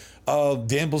people.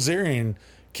 Dan Bilzerian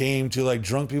came to like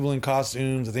drunk people in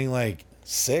costumes, I think like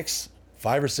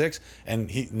 5 or 6,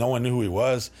 and no one knew who he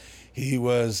was. He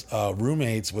was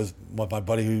roommates with my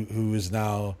buddy who is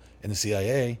now in the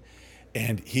CIA,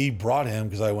 and he brought him,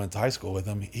 because I went to high school with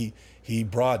him. He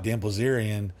brought Dan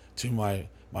Bilzerian to my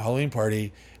Halloween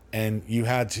party, and you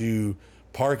had to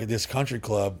park at this country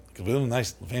club because we live in a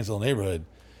nice fancy little neighborhood,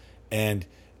 and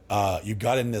you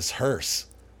got in this hearse,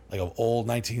 like an old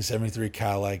 1973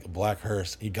 Cadillac, black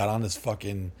hearse. You got on this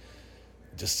fucking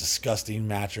just disgusting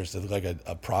mattress that looked like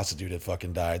a prostitute had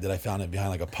fucking died, that I found it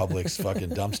behind like a Publix fucking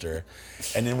dumpster.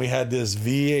 And then we had this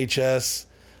VHS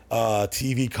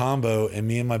TV combo, and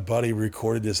me and my buddy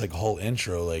recorded this like whole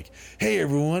intro, like, hey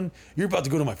everyone, you're about to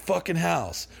go to my fucking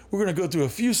house. We're gonna go through a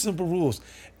few simple rules.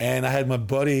 And I had my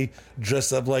buddy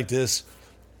dressed up like this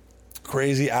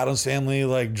crazy Addams Family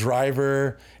like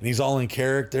driver, and he's all in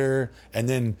character. And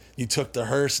then you took the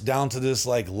hearse down to this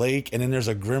like lake, and then there's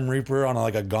a Grim Reaper on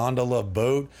like a gondola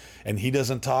boat, and he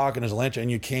doesn't talk, and there's a lantern,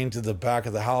 and you came to the back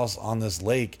of the house on this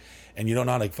lake, and you don't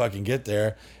know how to fucking get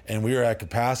there. And we were at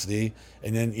capacity,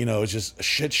 and then it's just a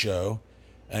shit show.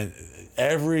 And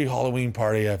every Halloween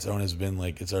party I've thrown has been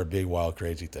like, it's our big wild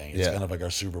crazy thing. It's kind of like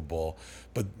our Super Bowl.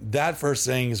 But that first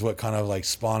thing is what kind of like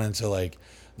spawned into like,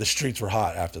 the streets were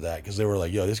hot after that, because they were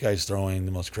like, yo, this guy's throwing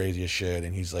the most craziest shit,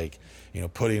 and he's like,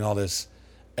 putting all this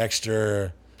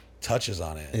extra touches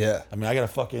on it. Yeah. I mean, I got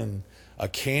a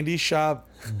candy shop,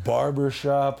 barber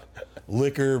shop,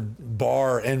 liquor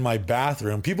bar in my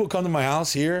bathroom. People come to my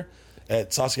house here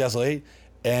at Sausage Castle 8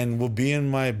 and will be in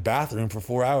my bathroom for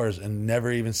 4 hours and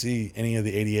never even see any of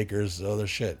the 80 acres of other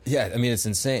shit. Yeah, I mean, it's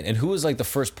insane. And who was like the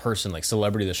first person, like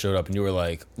celebrity, that showed up and you were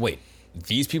like, wait,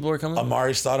 these people are coming?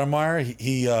 Amari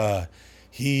Stoudemire.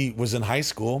 He was in high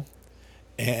school,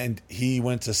 and he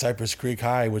went to Cypress Creek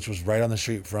High, which was right on the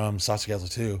street from Sausage Castle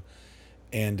 2.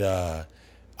 And I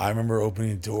remember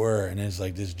opening the door, and it's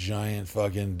like this giant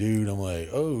fucking dude. I'm like,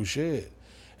 oh shit.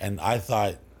 And I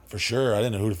thought for sure, I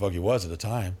didn't know who the fuck he was at the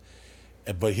time,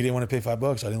 but he didn't want to pay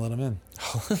 $5, so I didn't let him in.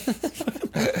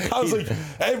 I was like,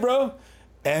 hey bro.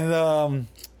 And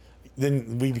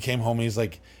then we became homies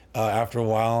like after a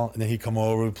while, and then he'd come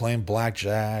over, we were playing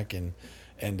blackjack, and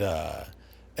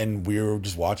we were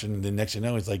just watching, and the next thing you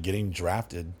know, he's like getting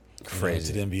drafted to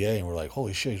the NBA, and we're like,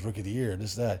 holy shit, he's rookie of the year,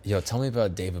 this, that. Yo, tell me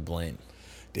about David Blaine.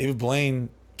 David Blaine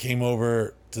came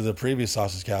over to the previous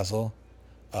Sausage Castle,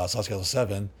 Sausage Castle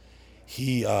 7.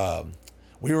 We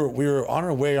were on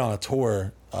our way on a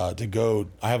tour to go.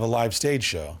 I have a live stage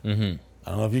show. Mm-hmm. I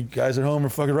don't know if you guys at home are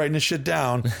fucking writing this shit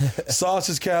down.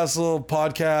 Sausage Castle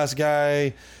podcast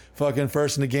guy, fucking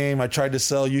first in the game. I tried to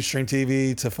sell Ustream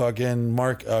TV to fucking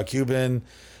Mark Cuban.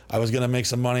 I was gonna make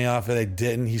some money off it. I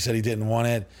didn't. He said he didn't want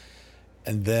it,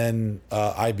 and then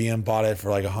IBM bought it for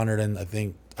like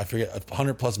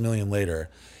 100 plus million later.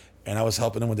 And I was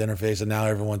helping him with the interface, and now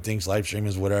everyone thinks live stream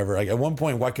is whatever. Like at one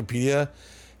point, Wikipedia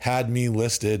had me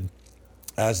listed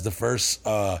as the first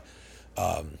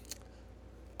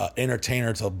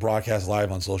entertainer to broadcast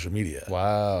live on social media.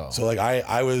 Wow. So like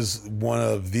I was one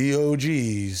of the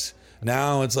OGs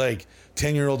Now it's like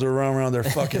 10-year-olds are running around their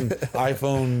fucking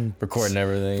iPhone, recording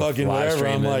everything, fucking live whatever.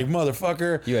 I'm streaming. like,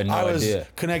 motherfucker. You had no I was idea.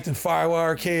 connecting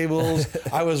firewire cables.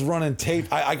 I was running tape.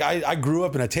 I grew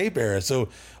up in a tape era, so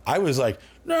I was like,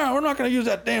 no, we're not going to use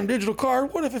that damn digital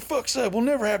card. What if it fucks up? We'll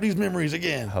never have these memories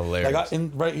again. Hilarious.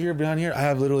 Like right here, behind here, I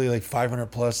have literally like 500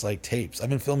 plus like tapes.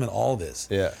 I've been filming all this.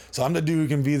 Yeah. So I'm the dude who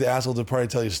can be the asshole to probably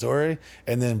tell you a story,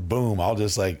 and then boom, I'll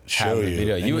just like show Have the you.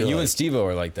 video. And You you're and like, Steve-O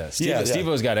are like that. Yeah, yeah.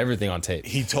 Steve-O's got everything on tape.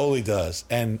 he totally does.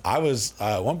 And I was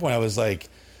at one point I was like,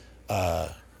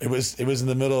 it was in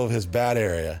the middle of his bad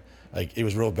area. Like it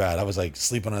was real bad. I was like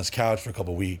sleeping on his couch for a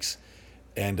couple weeks.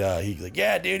 And he's like,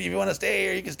 yeah, dude, if you want to stay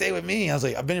here, you can stay with me. I was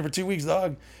like, I've been here for 2 weeks,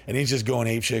 dog. And he's just going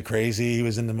apeshit crazy. He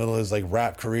was in the middle of his like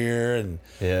rap career. And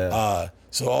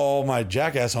so all my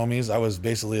jackass homies, I was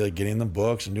basically like getting them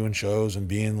books and doing shows and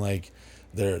being like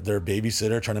their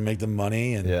babysitter, trying to make them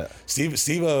money. And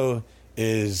Steve-O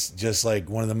is just like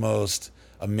one of the most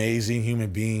amazing human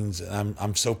beings, and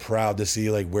I'm so proud to see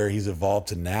like where he's evolved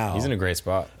to now. He's in a great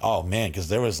spot. Oh man, because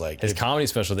there was like His comedy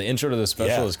special, the intro to the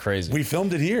special is crazy. We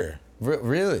filmed it here.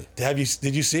 Really? Did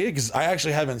you see it? Because I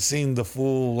actually haven't seen the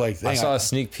full like thing. I saw a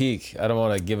sneak peek. I don't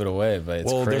want to give it away, but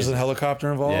it's well, crazy. there's a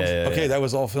helicopter involved. Yeah, okay, yeah. that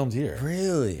was all filmed here.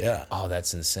 Really? Yeah. Oh,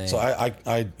 that's insane. So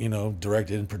I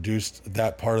directed and produced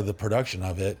that part of the production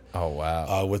of it. Oh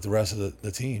wow. With the rest of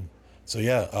the team. So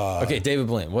yeah. Okay, David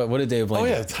Blaine. What did David Blaine? Oh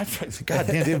do? yeah, God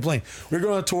damn, David Blaine. We were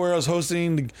going on a tour. I was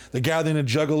hosting the Gathering of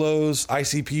Juggalos,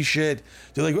 ICP shit.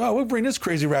 They're like, wow, we'll bring this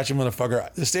crazy ratchet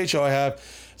motherfucker. The stage show I have,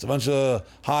 it's a bunch of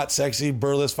hot, sexy,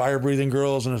 burlesque, fire-breathing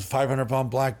girls, and there's a 500-pound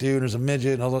black dude, and there's a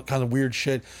midget, and all that kind of weird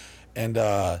shit. And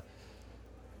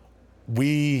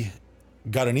we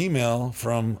got an email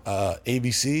from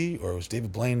ABC, or it was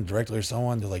David Blaine directly or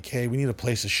someone. They're like, hey, we need a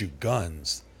place to shoot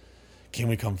guns. Can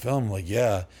we come film? I'm like,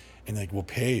 yeah. And like, we'll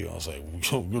pay you. I was like,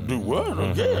 we'll do what?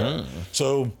 Okay.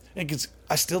 So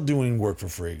I still doing work for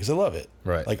free because I love it.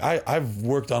 Right. Like I've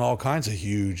worked on all kinds of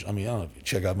huge. I mean, I don't know if you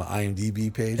check out my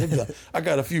IMDb page. I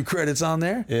got a few credits on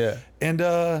there. Yeah. And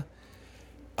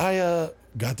I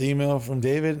got the email from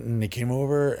David, and they came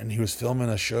over, and he was filming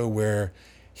a show where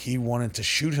he wanted to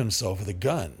shoot himself with a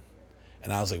gun,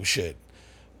 and I was like, well, shit.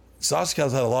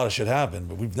 Saucical's had a lot of shit happen,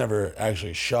 but we've never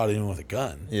actually shot anyone with a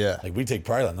gun. Yeah. Like we take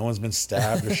pride on it. No one's been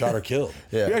stabbed or shot or killed.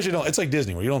 Yeah. We actually don't. It's like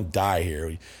Disney where you don't die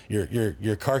here.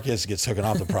 Your carcass gets taken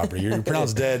off the property. You're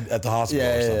pronounced dead at the hospital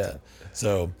or something.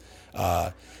 So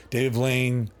David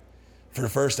Blaine, for the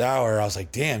first hour, I was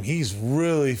like, damn, he's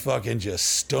really fucking just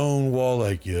stonewall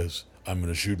like, yes, I'm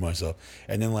going to shoot myself.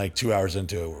 And then like 2 hours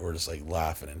into it, we're just like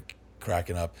laughing and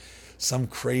cracking up. Some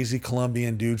crazy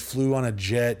Colombian dude flew on a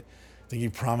jet. I think he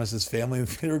promised his family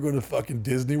they were going to fucking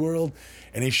Disney World,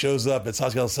 and he shows up at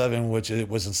Saucicala 7, which it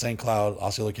was in St. Cloud,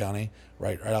 Osceola County,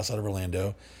 right outside of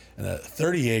Orlando, and a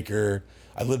 30-acre.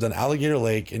 I lived on Alligator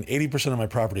Lake, and 80% of my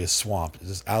property is swamp. It's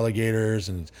just alligators,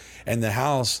 and the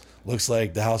house looks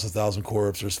like the House of Thousand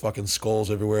Corpse. There's fucking skulls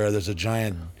everywhere. There's a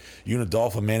giant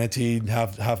unidolphin manatee,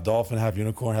 half dolphin, half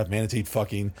unicorn, half manatee.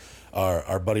 Fucking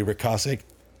our buddy Rick Cossack,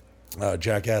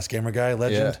 jackass camera guy,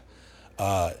 legend.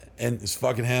 Yeah. And it's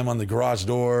fucking him on the garage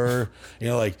door. You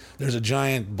know, like there's a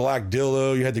giant black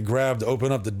dildo you had to grab to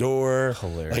open up the door.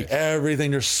 Hilarious. Like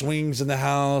everything. There's swings in the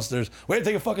house. We had to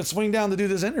take a fucking swing down to do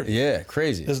this interview. Yeah,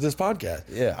 crazy. This podcast.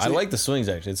 Yeah, I like the swings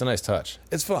actually. It's a nice touch.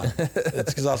 It's fun.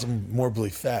 It's because I'm morbidly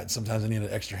fat. Sometimes I need an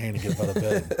extra hand to get out of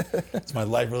bed. It's my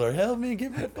life. Brother, help me,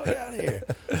 get me the fuck out of here.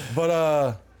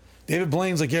 But David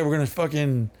Blaine's like, yeah, we're gonna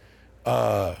fucking.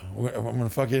 I'm gonna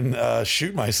fucking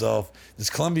shoot myself. This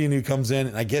Colombian who comes in,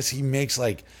 and I guess he makes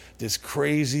like this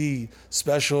crazy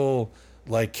special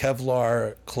like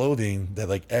Kevlar clothing that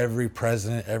like every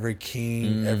president, every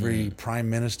king, every prime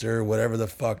minister, whatever the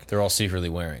fuck, They're all secretly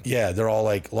wearing. yeah, they're all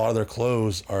like, a lot of their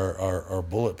clothes are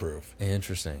bulletproof.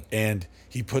 Interesting. And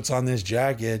he puts on this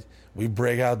jacket. We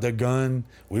break out the gun.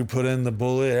 We put in the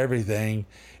bullet, everything.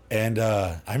 And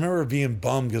I remember being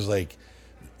bummed because like.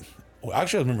 Well,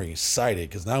 actually, I remember being excited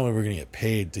because not only were we going to get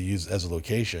paid to use as a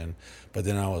location, but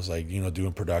then I was like,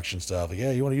 doing production stuff. Like,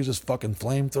 yeah, you want to use this fucking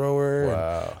flamethrower?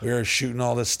 Wow. And we were shooting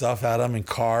all this stuff at him and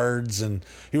cards, and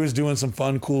he was doing some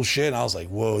fun, cool shit. And I was like,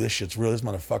 whoa, this shit's real. This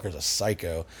motherfucker's a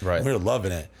psycho. Right. And we were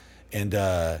loving it.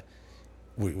 And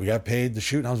we got paid to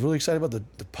shoot, and I was really excited about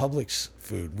the Publix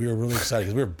food. We were really excited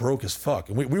because we were broke as fuck.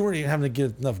 And we weren't even having to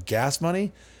get enough gas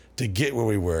money to get where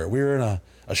we were. We were in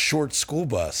a short school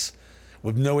bus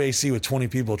with no AC, with 20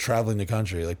 people traveling the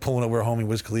country, like pulling up where homie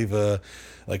Wiz Khalifa,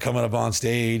 like coming up on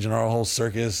stage and our whole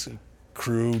circus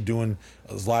crew doing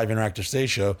a live interactive stage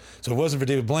show. So if it wasn't for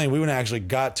David Blaine, we wouldn't actually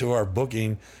got to our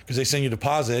booking because they send you a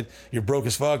deposit. You're broke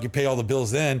as fuck. You pay all the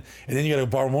bills then, and then you got to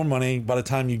borrow more money by the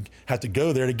time you have to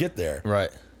go there to get there. Right.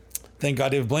 Thank God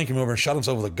David Blaine came over and shot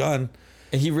himself with a gun.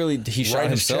 And he shot right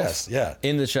in his himself? chest, yeah.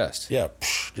 In the chest? Yeah,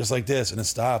 just like this. And it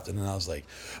stopped. And then I was like,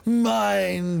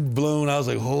 mind blown. I was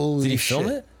like, holy shit. Did he shit.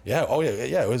 film it? Yeah. Oh, yeah.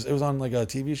 Yeah. It was on like his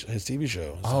TV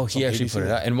show. Oh, he actually put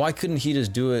it out. And why couldn't he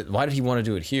just do it? Why did he want to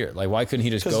do it here? Like, why couldn't he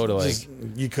just go to like...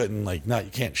 You couldn't like, you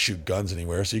can't shoot guns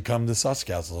anywhere. So you come to Sausage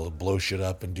Castle to blow shit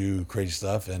up and do crazy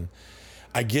stuff. And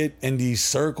I get in these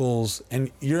circles,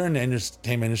 and you're in the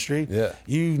entertainment industry. Yeah.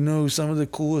 You know some of the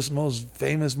coolest, most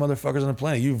famous motherfuckers on the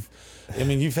planet. You've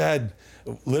had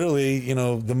literally,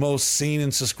 the most seen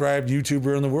and subscribed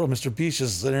YouTuber in the world, Mr. Beast,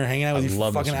 just sitting there hanging out with you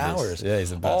for fucking hours. Yeah,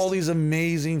 he's the best. All these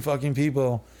amazing fucking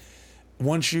people.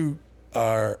 Once you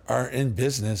are in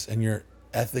business and you're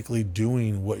ethically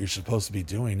doing what you're supposed to be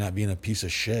doing, not being a piece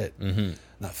of shit,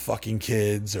 not fucking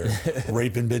kids or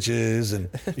raping bitches and,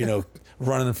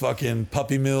 running fucking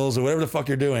puppy mills or whatever the fuck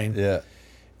you're doing. Yeah.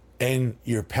 And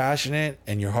you're passionate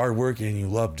and you're hardworking and you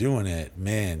love doing it,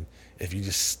 man. If you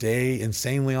just stay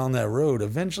insanely on that road,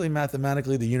 eventually,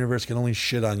 mathematically, the universe can only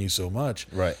shit on you so much.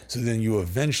 Right. So then you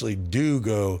eventually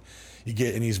you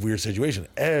get in these weird situations.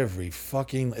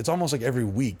 It's almost like every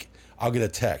week I'll get a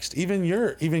text. Even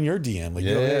your DM, like,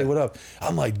 hey, what up?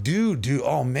 I'm like, dude,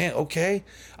 oh man, okay.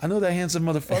 I know that handsome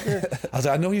motherfucker. I was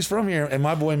like, I know he's from here. And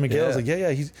my boy Miguel's like,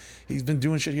 yeah, he's been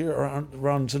doing shit here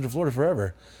around Central Florida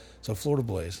forever. So Florida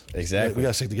boys, exactly. We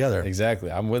gotta stick together.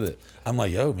 Exactly, I'm with it. I'm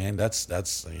like, yo, man,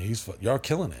 y'all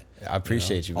killing it. I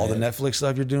appreciate you, man. All the Netflix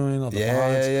stuff you're doing, all the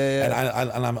pods. Yeah.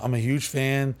 And I'm a huge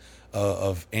fan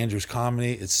of Andrew's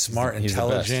comedy. It's smart,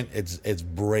 intelligent. It's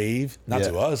brave. Not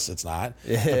to us, it's not.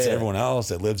 But to everyone else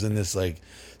that lives in this like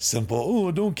simple,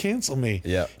 oh, don't cancel me.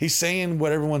 Yeah. He's saying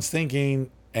what everyone's thinking.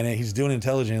 And he's doing it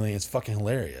intelligently. It's fucking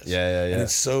hilarious. Yeah. And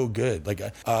it's so good. Like,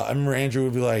 I remember Andrew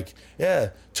would be like,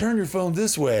 yeah, turn your phone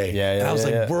this way. Yeah. And I was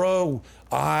like, bro,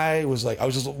 I was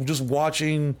just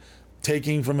watching,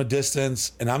 taking from a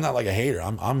distance. And I'm not like a hater.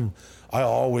 I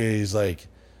always like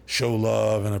show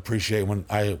love and appreciate when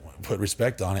I put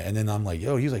respect on it. And then I'm like,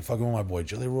 yo, he's like fucking with my boy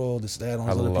Jelly Roll, this, that, all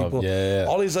these other people. Yeah.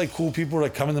 All these like cool people are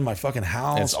like coming to my fucking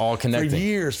house. It's all connected.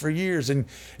 For years. And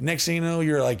next thing you know,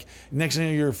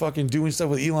 you're fucking doing stuff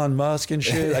with Elon Musk and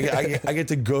shit. I get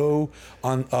to go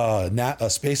on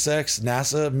SpaceX,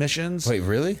 NASA missions. Wait,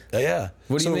 really? Yeah.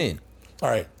 What do you mean? All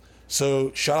right.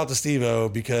 So shout out to Steve-O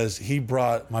because he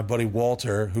brought my buddy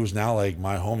Walter, who's now like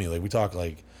my homie. Like we talk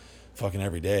like fucking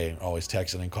every day, always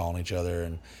texting and calling each other.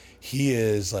 And he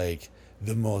is like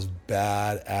the most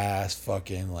badass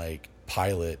fucking like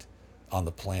pilot on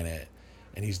the planet.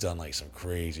 And he's done like some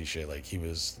crazy shit. Like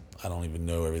I don't even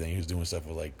know everything. He was doing stuff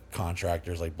with like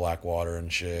contractors like Blackwater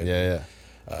and shit. Yeah.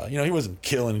 He wasn't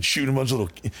killing and shooting a bunch of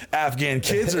little Afghan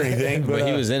kids or anything. But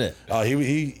he was in it.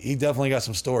 He definitely got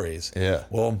some stories. Yeah.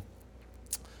 Well,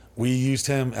 we used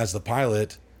him as the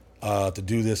pilot to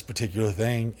do this particular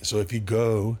thing. So if you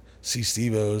go see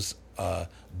Steve-O's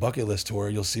bucket list tour,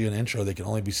 you'll see an intro that can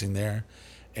only be seen there.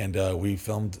 And we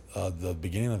filmed the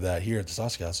beginning of that here at the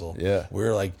Sauce Castle. Yeah.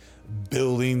 We're like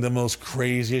building the most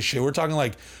craziest shit. We're talking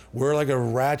like we're like a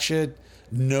ratchet,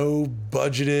 no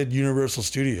budgeted Universal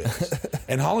Studios.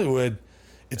 In Hollywood,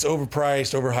 it's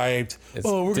overpriced, overhyped.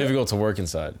 It's difficult to work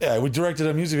inside. Yeah, we directed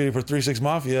a music video for 3 6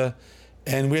 Mafia,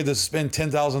 and we had to spend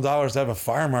 $10,000 to have a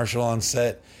fire marshal on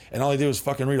set, and all he did was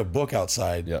fucking read a book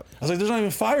outside. Yep. I was like, there's not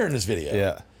even fire in this video.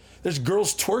 Yeah. There's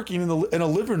girls twerking in a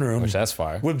living room. Which that's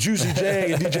fire. With Juicy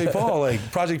J and DJ Paul, like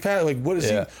Project Pat. Like, what is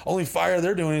he? Only fire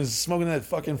they're doing is smoking that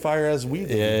fucking fire ass weed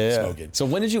that he's smoking. So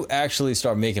when did you actually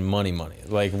start making money?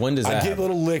 Like, when does that I get happen?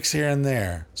 little licks here and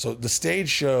there. So the stage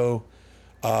show,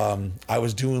 I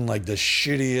was doing like the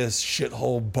shittiest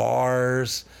shithole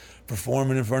bars,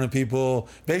 performing in front of people,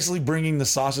 basically bringing the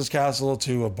Sausage Castle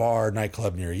to a bar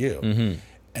nightclub near you. Mm-hmm.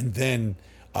 And then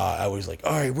I was like,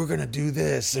 all right, we're gonna do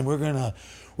this, and we're gonna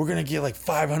get like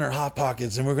 500 Hot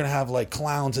Pockets, and we're gonna have like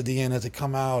clowns at the end as they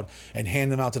come out and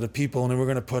hand them out to the people, and then we're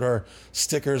gonna put our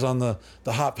stickers on the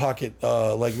Hot Pocket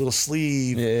like little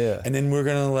sleeve, and then we're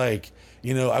gonna like,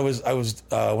 I was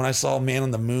when I saw Man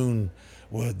on the Moon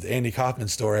with the Andy Kaufman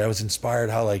story, I was inspired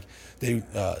how like they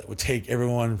would take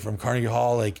everyone from Carnegie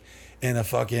Hall like in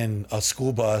a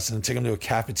school bus and take them to a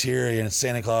cafeteria and a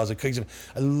Santa Claus and cookies.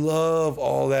 I love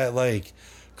all that like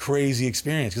crazy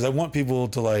experience because I want people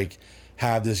to like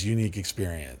have this unique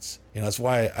experience. That's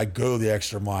why I go the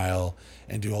extra mile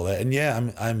and do all that.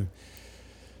 And I'm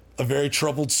a very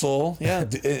troubled soul. Yeah.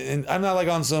 And I'm not like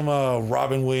on some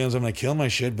Robin Williams, I'm gonna kill my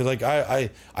shit, but like I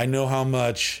know how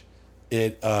much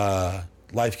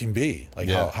life can be, like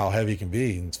how heavy it can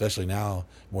be, and especially now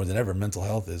more than ever, mental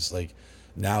health is like,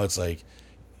 now it's like,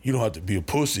 you don't have to be a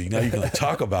pussy. Now you can like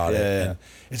talk about it. And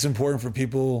it's important for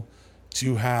people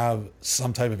to have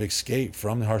some type of escape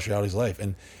from the harsh realities of life.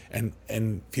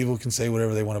 And people can say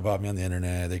whatever they want about me on the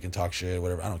internet. They can talk shit,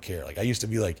 whatever. I don't care. Like, I used to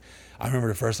be like, I remember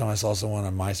the first time I saw someone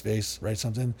on MySpace write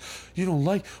something, you don't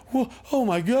like, oh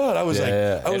my God. I was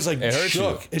I was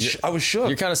shook. I was shook.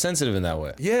 You're kind of sensitive in that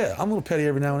way. Yeah. I'm a little petty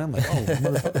every now and then. I'm like, oh,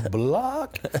 motherfucker,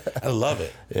 block. I love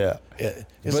it. Yeah.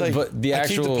 It's but the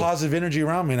actual... I keep the positive energy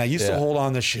around me, and I used to hold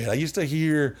on to shit. I used to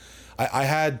hear, I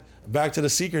had, back to the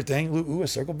secret thing. Ooh, I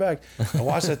circled back. I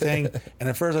watched that thing, and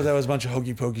at first I thought it was a bunch of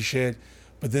hokey pokey shit.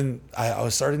 But then I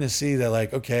was starting to see that,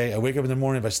 like, okay, I wake up in the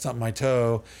morning, if I stump my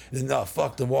toe, then, oh,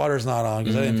 fuck, the water's not on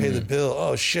because I didn't pay the bill.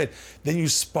 Oh, shit. Then you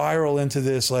spiral into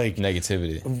this, like...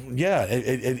 negativity. Yeah,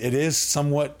 it is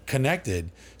somewhat connected.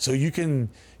 So you can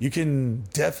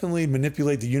definitely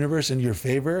manipulate the universe in your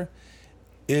favor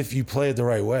if you play it the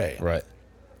right way. Right.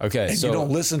 Okay, and so... you don't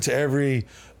listen to every,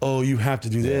 oh, you have to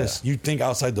do this. You think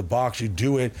outside the box, you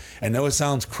do it. And know it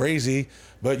sounds crazy,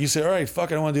 but you say, all right,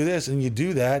 fuck it, I want to do this. And you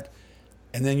do that.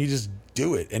 And then you just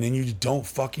do it. And then you don't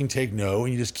fucking take no.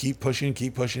 And you just keep pushing,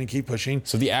 keep pushing, and keep pushing.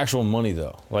 So the actual money,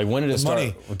 though. Like, when did it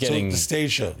start getting... So the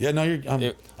stage show. Yeah,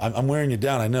 no, I'm wearing you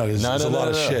down. I know. There's a lot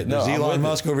of shit. There's Elon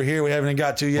Musk over here we haven't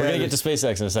got to yet. We're going to get to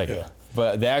SpaceX in a second. Yeah.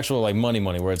 But the actual, like, money,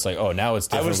 where it's like, oh, now it's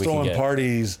different. I was throwing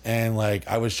parties, and, like,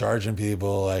 I was charging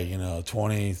people, like,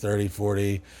 20, 30,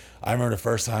 40. I remember the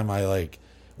first time I, like,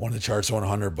 wanted to charge someone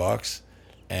 $100.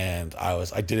 And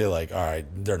I did it like, all right,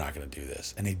 they're not going to do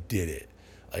this. And they did it.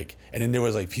 Like, and then there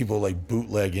was like people like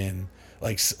bootlegging,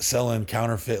 like selling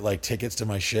counterfeit like tickets to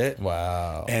my shit.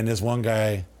 Wow. And this one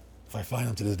guy, if I find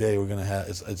him to this day, we're gonna have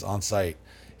it's on site.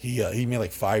 He made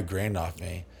like $5,000 off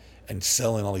me, and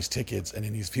selling all these tickets. And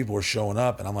then these people were showing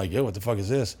up, and I'm like, yo, what the fuck is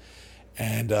this?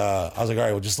 And I was like, all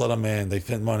right, well, just let them in. They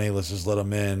fit money. Let's just let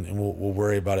them in, and we'll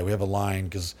worry about it. We have a line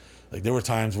because like there were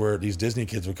times where these Disney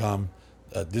kids would come,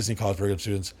 Disney college program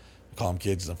students. I call them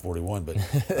kids. I'm 41,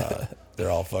 but. They're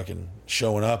all fucking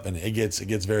showing up, and it gets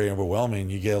very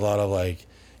overwhelming. You get a lot of like,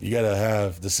 you gotta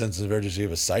have the sense of urgency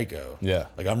of a psycho. Yeah.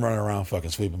 Like I'm running around fucking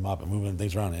sweeping, mopping, moving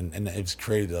things around, and it's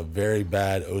created a very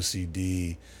bad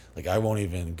OCD. Like I won't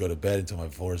even go to bed until my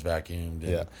floor is vacuumed.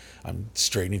 And I'm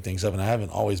straightening things up, and I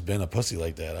haven't always been a pussy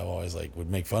like that. I always like would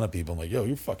make fun of people. I'm like, yo,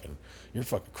 you're fucking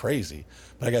crazy.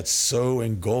 But I got so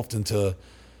engulfed into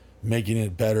making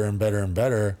it better and better and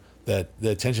better. That the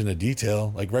attention to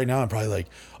detail, like right now, I'm probably like,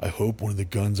 I hope one of the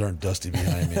guns aren't dusty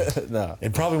behind me. No.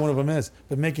 And probably one of them is.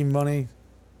 But making money,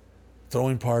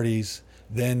 throwing parties,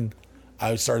 then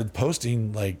I started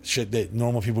posting like shit that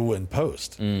normal people wouldn't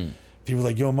post. People were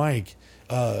like, yo, Mike,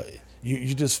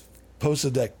 you just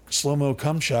posted that slow-mo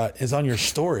cum shot is on your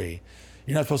story.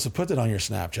 You're not supposed to put that on your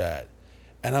Snapchat.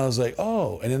 And I was like,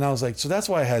 oh. And then I was like, so that's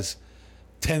why it has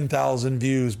 10,000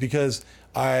 views, because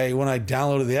when I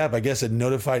downloaded the app, I guess it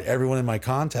notified everyone in my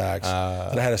contacts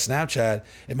that I had a Snapchat,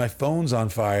 and my phone's on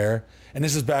fire. And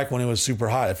this is back when it was super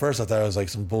hot. At first, I thought it was like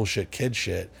some bullshit kid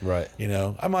shit. Right.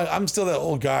 I'm still that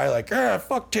old guy like,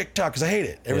 fuck TikTok, because I hate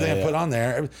it. Everything I put on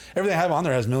there, everything I have on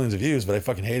there has millions of views, but I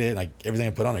fucking hate it. And everything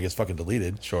I put on there gets fucking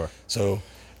deleted. Sure. So,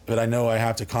 but I know I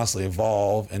have to constantly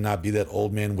evolve and not be that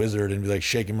old man wizard and be like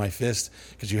shaking my fist,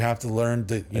 because you have to learn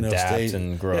to, adapt stay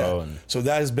and grow. Yeah. So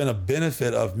that has been a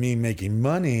benefit of me making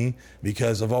money,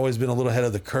 because I've always been a little ahead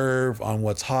of the curve on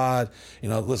what's hot.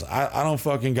 Listen, I don't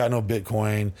fucking got no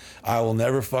Bitcoin. I will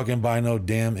never fucking buy no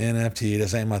damn NFT.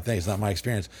 This ain't my thing. It's not my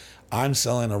experience. I'm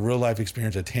selling a real life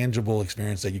experience, a tangible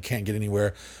experience that you can't get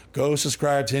anywhere. Go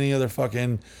subscribe to any other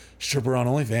fucking stripper on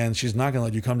OnlyFans. She's not gonna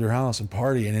let you come to her house and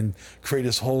party and then create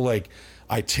this whole like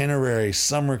itinerary,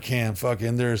 summer camp.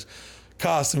 Fucking there's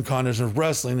costume con, there's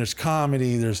wrestling, there's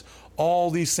comedy, there's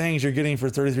all these things you're getting for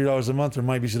 $33 a month from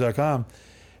MikeBusey.com.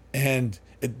 And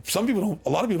a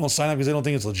lot of people don't sign up because they don't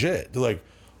think it's legit. They're like,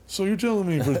 so you're telling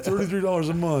me for $33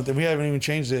 a month, and we haven't even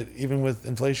changed it, even with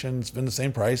inflation, it's been the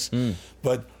same price.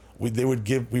 But we would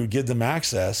give them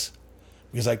access,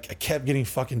 because I kept getting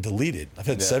fucking deleted. I've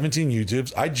had 17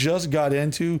 YouTubes. I just got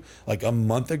into like a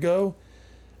month ago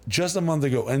into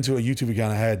a YouTube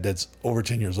account I had that's over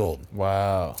 10 years old.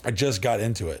 Wow. I just got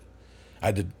into it. I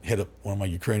had to hit up one of my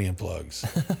Ukrainian plugs.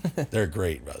 They're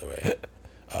great, by the way.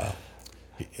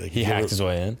 He hacked his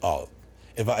way in. Oh,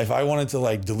 if I wanted to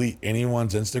like delete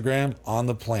anyone's Instagram on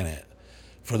the planet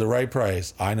for the right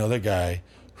price, I know the guy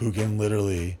who can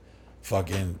literally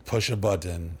fucking push a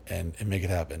button and make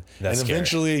it happen. That's and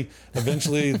eventually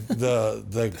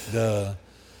the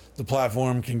the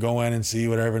platform can go in and see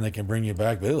whatever, and they can bring you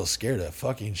back, but it'll scare the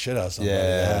fucking shit out of somebody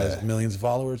that has millions of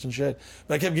followers and shit.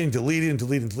 But I kept getting deleted,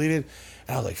 and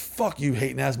I was like, fuck you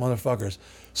hating ass motherfuckers.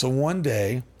 So one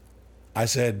day I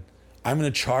said, I'm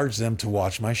going to charge them to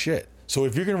watch my shit. So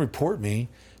if you're going to report me,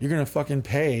 you're going to fucking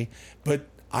pay, but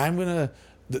I'm going to,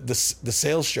 the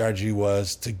sales strategy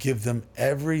was to give them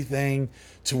everything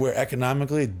to where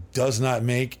economically it does not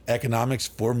make economics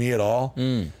for me at all.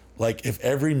 Like if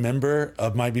every member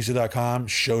of mybc.com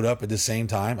showed up at the same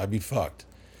time, I'd be fucked.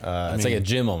 It's like a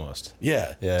gym almost.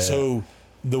 Yeah. So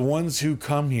the ones who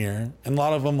come here, and a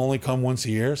lot of them only come once a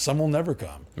year, some will never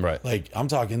come. Right. Like I'm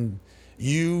talking,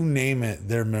 you name it,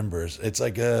 they're members. It's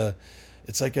like a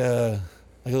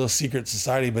little secret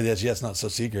society, but it's not so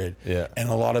secret. Yeah. And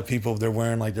a lot of people, they're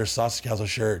wearing like their Sausage Castle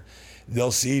shirt.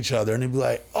 They'll see each other and they'll be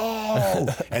like, oh,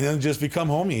 and then just become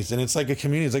homies. And it's like a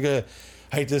community. It's like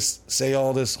I hate to say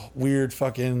all this weird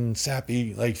fucking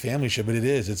sappy like family shit, but it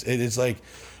is. It's like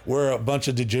we're a bunch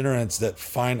of degenerates that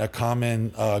find a common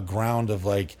ground of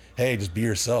like, hey, just be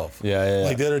yourself. Yeah.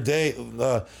 Like the other day,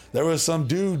 there was some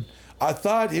dude. I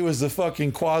thought it was the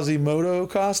fucking Quasimodo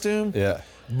costume. Yeah.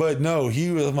 But no,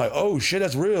 he was, I'm like, oh shit,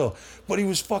 that's real. But he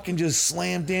was fucking just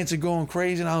slam dancing, going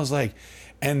crazy. And I was like,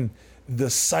 and the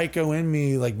psycho in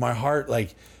me, like my heart,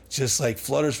 like just like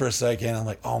flutters for a second. I'm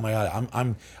like, oh my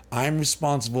God, I'm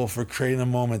responsible for creating a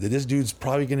moment that this dude's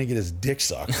probably going to get his dick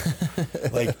sucked.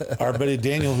 Like our buddy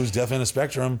Daniel, who's deaf on the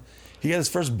spectrum, he had his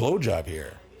first blowjob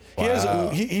here. Wow.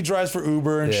 He drives for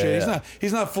Uber and shit. Yeah.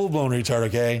 He's not full blown retard,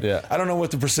 okay? Yeah. I don't know what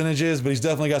the percentage is, but he's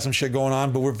definitely got some shit going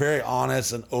on. But we're very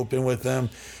honest and open with him.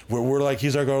 We're like,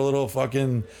 he's like our little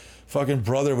fucking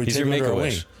brother. We He's take your him under our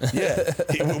wing.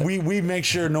 Make-A-Wish. Yeah. we make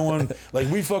sure no one,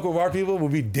 like we fuck with our people. We'll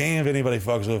be damned if anybody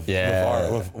fucks with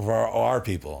our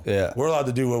people. Yeah. We're allowed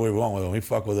to do what we want with them. We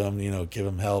fuck with them, give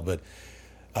them hell. But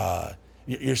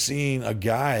you're seeing a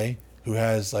guy who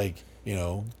has like,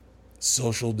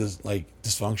 social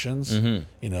dysfunctions,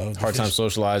 hard time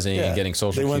socializing and getting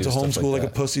social. They went to cues, homeschool like a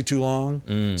pussy too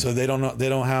long, so they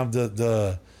don't have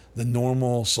the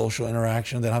normal social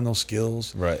interaction. They don't have no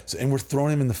skills, right? So, and we're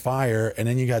throwing him in the fire, and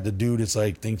then you got the dude that's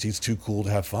like thinks he's too cool to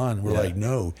have fun. We're like,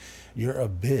 no, you're a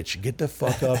bitch. Get the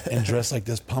fuck up and dress like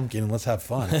this pumpkin, and let's have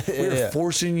fun. We're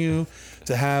forcing you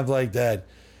to have like that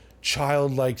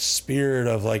childlike spirit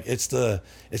of like it's the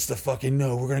fucking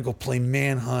no, we're gonna go play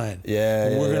manhunt,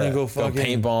 we're gonna go fucking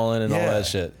paintballing and all that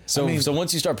shit. So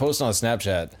once you start posting on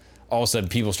Snapchat, all of a sudden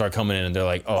people start coming in and they're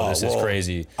like, oh, this is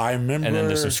crazy. I remember, and then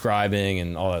they're subscribing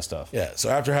and all that stuff.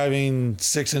 So after having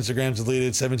 6 Instagrams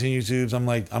deleted, 17 YouTubes, I'm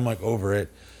like over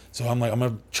it. So I'm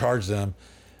gonna charge them.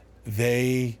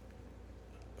 They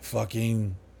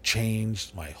fucking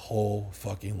changed my whole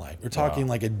fucking life. We're talking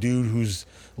like a dude who's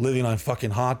living on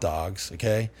fucking hot dogs,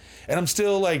 okay? And I'm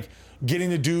still like getting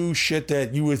to do shit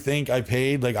that you would think I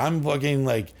paid. Like I'm fucking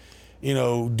like,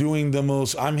 doing the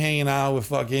most. I'm hanging out with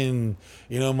fucking,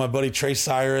 my buddy Trey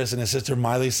Cyrus and his sister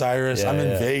Miley Cyrus. I'm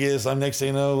in Vegas. I'm next thing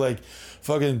you know, like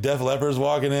fucking Def Leppard's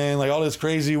walking in, like all this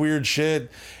crazy weird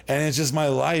shit. And it's just my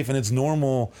life, and it's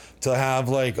normal to have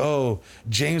like, oh,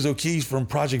 James O'Keefe from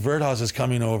Project Veritas is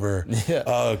coming over.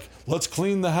 Let's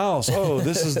clean the house. Oh,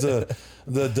 this is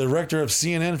the director of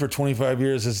CNN for 25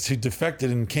 years who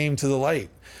defected and came to the light.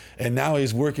 And now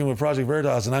he's working with Project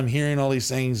Veritas, and I'm hearing all these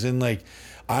things, and like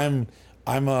I'm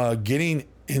getting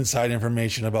inside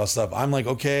information about stuff. I'm like,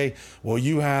 okay, well,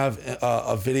 you have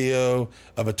a video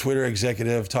of a Twitter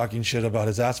executive talking shit about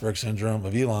his Asperger's syndrome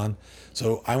of Elon.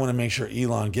 So I want to make sure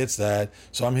Elon gets that.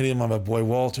 So I'm hitting him on my boy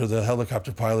Walter, the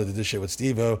helicopter pilot that did this shit with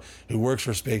Steve-O, who works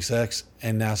for SpaceX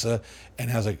and NASA and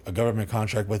has a government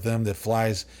contract with them that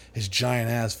flies his giant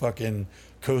ass fucking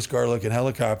Coast Guard looking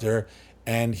helicopter.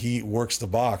 And he works the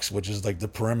box, which is like the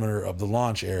perimeter of the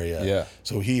launch area. Yeah.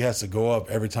 So he has to go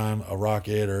up every time a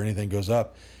rocket or anything goes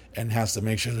up, and has to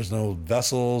make sure there's no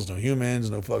vessels, no humans,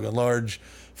 no fucking large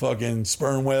fucking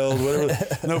sperm whales,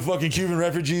 whatever, no fucking Cuban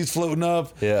refugees floating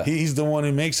up. Yeah. He's the one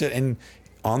who makes it. And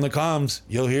on the comms,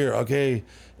 you'll hear, okay,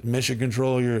 mission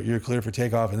control, you're clear for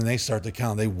takeoff. And then they start to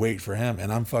count. They wait for him.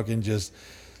 And I'm fucking just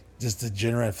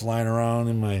degenerate flying around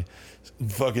in my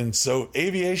fucking, so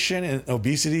aviation and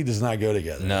obesity does not go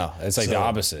together. No, it's like the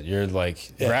opposite. You're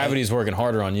like, gravity's working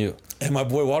harder on you. And my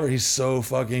boy Walter, he's so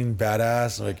fucking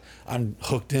badass. Like I'm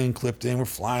hooked in, clipped in, we're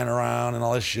flying around and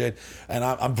all this shit. And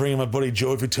I'm bringing my buddy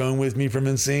Joey Fatone with me from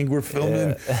NSYNC. We're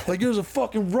filming. Like there's a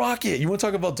fucking rocket. You want to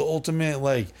talk about the ultimate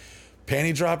like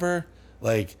panty dropper?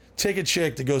 Like take a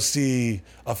chick to go see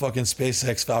a fucking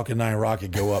SpaceX Falcon 9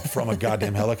 rocket go up from a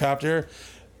goddamn helicopter.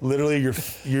 literally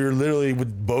you're literally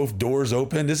with both doors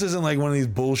open. This isn't like one of these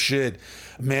bullshit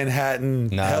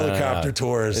Manhattan helicopter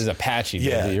tours. This is Apache.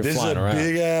 Yeah, You're this is flying a around.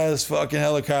 big ass fucking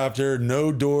helicopter,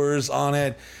 no doors on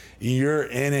it. You're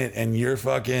in it and you're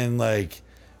fucking like,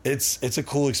 it's a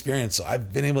cool experience. So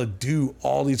I've been able to do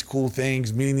all these cool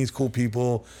things, meeting these cool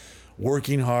people,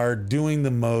 working hard, doing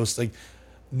the most. Like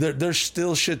there's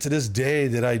still shit to this day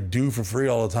that I do for free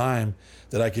all the time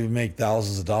that I can make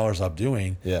thousands of dollars off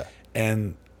doing. Yeah.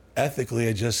 And ethically,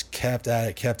 I just kept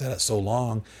at it so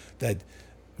long that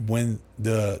when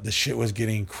the shit was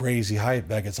getting crazy hype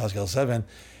back at Scale 7,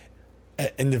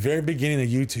 in the very beginning of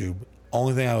YouTube,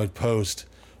 only thing I would post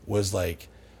was like,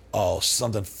 oh,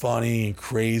 something funny and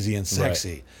crazy and sexy.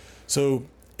 Right. So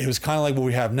it was kind of like what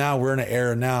we have now. We're in an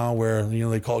era now where, you know,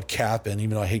 they call it capping,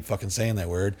 even though I hate fucking saying that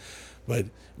word, but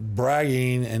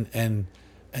bragging and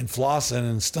flossing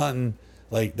and stunting,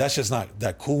 like that's just not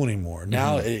that cool anymore.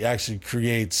 Now it actually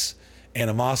creates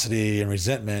animosity and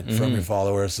resentment from your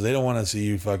followers, so they don't want to see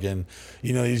you fucking,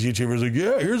 you know, these YouTubers like,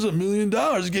 yeah, here's $1 million,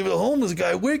 give it a homeless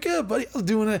guy. Wake up, buddy. I was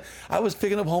doing it. I was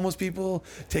picking up homeless people,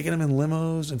 taking them in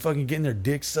limos and fucking getting their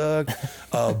dick sucked,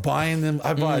 buying them.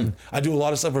 I do a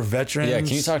lot of stuff for veterans. Yeah, can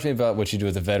you talk to me about what you do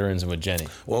with the veterans and with Jenny?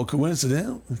 Well,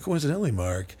 coincidentally,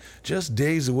 Mark, just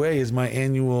days away is my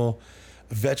annual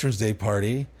Veterans Day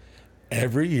party.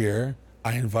 Every year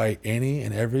I invite any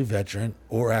and every veteran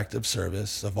or active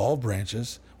service of all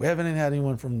branches. We haven't had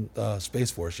anyone from Space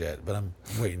Force yet, but I'm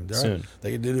waiting. Soon.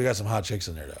 We got some hot chicks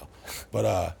in there though.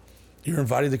 But you're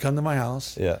invited to come to my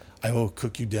house. Yeah. I will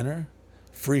cook you dinner,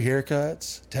 free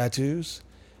haircuts, tattoos,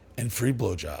 and free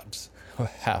blowjobs.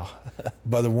 Wow.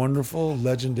 By the wonderful,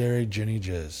 legendary Jenny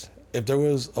Jizz. If there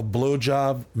was a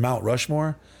blowjob Mount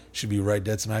Rushmore, she'd be right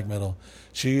dead smack middle.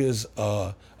 She is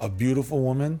a beautiful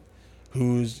woman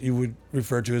who's you would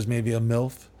refer to as maybe a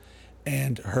MILF,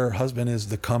 and her husband is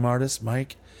the cum artist,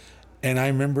 Mike. And I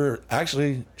remember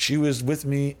actually she was with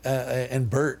me and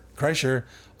Bert Kreischer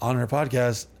on her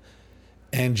podcast,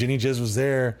 and Jenny Jizz was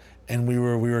there, and we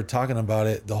were talking about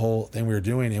it, the whole thing we were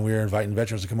doing, and we were inviting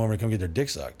veterans to come over and come get their dick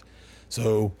sucked.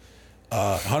 So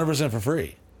 100% for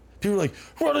free. People are like,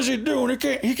 what is he doing?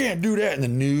 He can't do that in the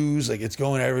news. Like it's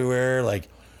going everywhere. Like,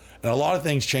 and a lot of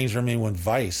things changed for me when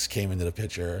Vice came into the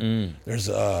picture. There's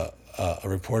a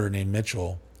reporter named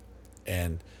Mitchell,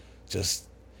 and just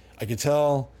I could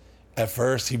tell at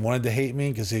first he wanted to hate me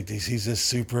because he's this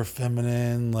super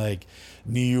feminine, like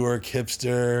New York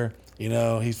hipster. You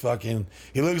know, he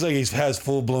looks like he has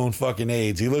full blown fucking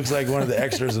AIDS. He looks like one of the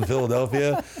extras in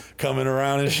Philadelphia coming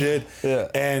around and shit. Yeah.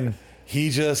 And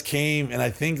he just came, and I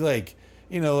think like,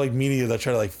 you know, like media, they'll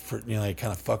try to like, you know, like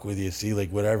kind of fuck with you, see like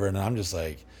whatever. And I'm just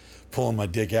like, pulling my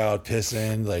dick out,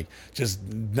 pissing, like just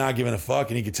not giving a fuck.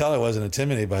 And he could tell I wasn't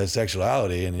intimidated by his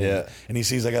sexuality. And he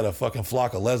sees I got a fucking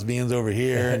flock of lesbians over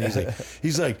here, and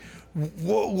he's like,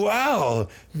 wow,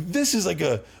 this is like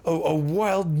a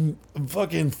wild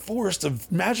fucking forest of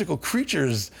magical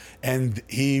creatures. And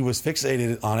he was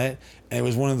fixated on it, and it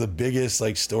was one of the biggest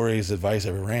like stories that Vice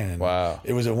ever ran. And wow.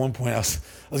 It was at one point I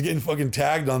was getting fucking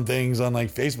tagged on things on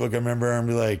like Facebook, I remember, and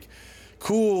be like,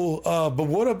 cool, but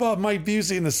what about Mike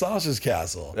Busey and the Sausage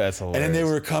Castle? That's hilarious. And then they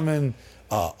were coming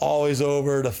always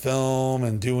over to film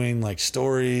and doing like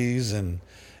stories, and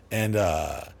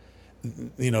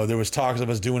you know, there was talks of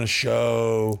us doing a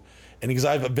show, and because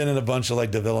I've been in a bunch of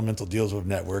like developmental deals with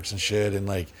networks and shit, and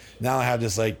like now I have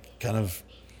this like kind of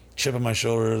chip on my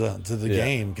shoulder to the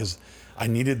game, because I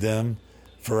needed them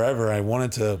forever. I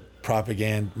wanted to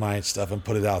propagate my stuff and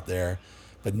put it out there,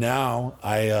 but now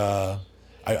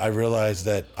I realized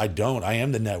that I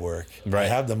am the network. Right. I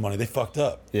have the money. They fucked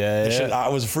up. Yeah. I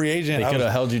was a free agent. They could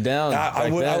have held you down. I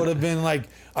would have been like,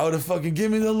 I would have fucking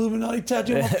give me the Illuminati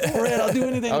tattoo on my forehead. I'll do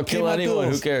anything. I'll kill anyone.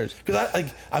 Who cares?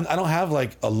 Because I don't have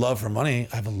like a love for money.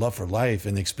 I have a love for life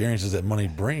and the experiences that money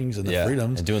brings and the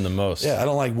freedoms. And doing the most. Yeah. I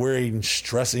don't like worrying and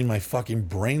stressing my fucking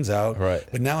brains out. Right.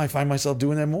 But now I find myself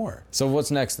doing that more. So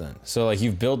what's next then? So like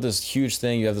you've built this huge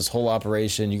thing. You have this whole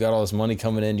operation. You got all this money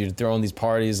coming in. You're throwing these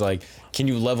parties. Like, can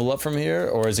you level up from here,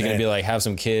 or is it going to be like have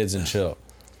some kids and chill?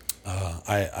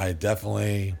 I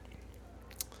definitely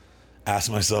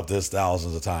asked myself this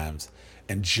thousands of times.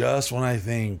 And just when I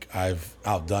think I've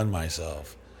outdone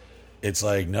myself, it's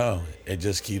like, no, it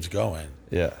just keeps going.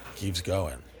 Yeah. Keeps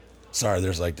going. Sorry,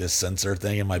 there's like this sensor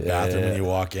thing in my bathroom when you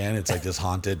walk in. It's like this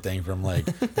haunted thing from like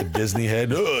the Disney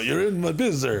head. Oh, you're in my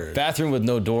business. Bathroom with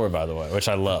no door, by the way, which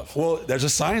I love. Well, there's a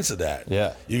science to that.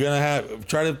 Yeah. You're going to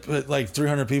try to put like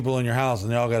 300 people in your house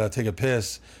and they all got to take a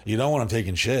piss. You don't want them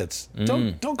taking shits.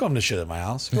 Don't come to shit at my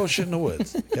house. Go shit in the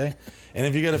woods. Okay. And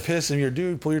if you got to piss and you're a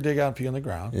dude, pull your dick out and pee on the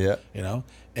ground. Yeah. You know?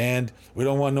 And we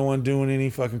don't want no one doing any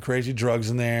fucking crazy drugs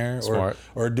in there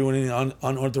or doing any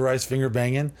unauthorized finger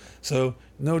banging. So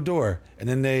no door. And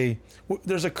then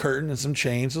there's a curtain and some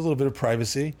chains, a little bit of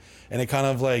privacy, and it kind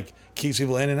of like keeps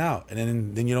people in and out.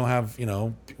 And then you don't have, you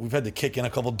know, we've had to kick in a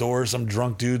couple doors. Some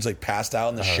drunk dudes like passed out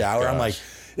in the shower. Gosh. I'm like,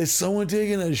 is someone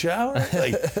taking a shower?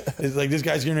 Like, it's like this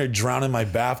guy's getting ready to drown in my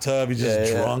bathtub. He's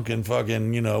just drunk and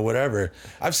fucking, you know, whatever.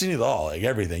 I've seen it all, like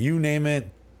everything. You name it.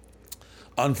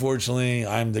 Unfortunately,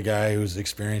 I'm the guy who's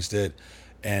experienced it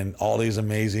and all these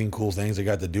amazing, cool things I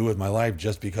got to do with my life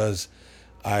just because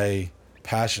I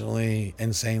passionately,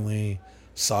 insanely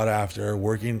sought after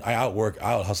working. I out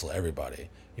hustle everybody.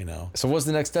 You know. So what's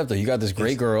the next step though? You got this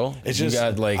great girl. It's just, you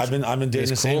got like I've been dating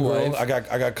the same girl. Life.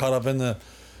 I got caught up in the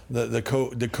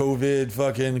COVID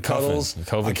fucking cuddles.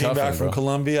 I came back from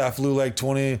Colombia. I flew like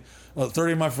 30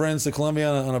 of my friends to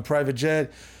Colombia on a private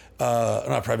jet.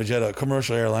 Not private jet, a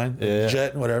commercial airline.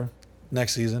 Jet, whatever.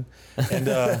 Next season. And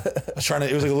I was trying to,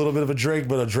 it was like a little bit of a Drake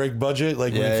budget.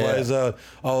 Like when he flies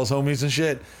all his homies and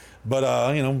shit.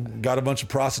 But, you know, got a bunch of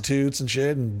prostitutes and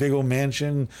shit and big old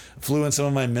mansion. Flew in some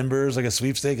of my members, like a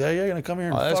sweepstake. Hey, you're going to come here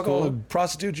and fuck all the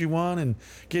prostitutes you want and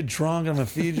get drunk. And I'm going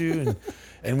to feed you.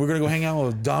 And we're going to go hang out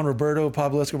with Don Roberto,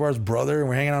 Pablo Escobar's brother. And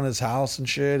we're hanging out in his house and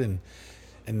shit.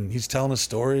 And he's telling us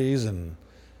stories. And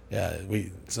yeah,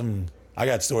 I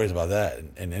got stories about that.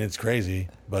 And it's crazy.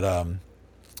 But as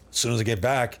soon as I get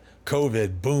back,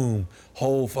 COVID, boom,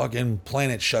 whole fucking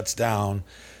planet shuts down.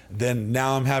 Then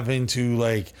now I'm having to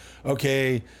like,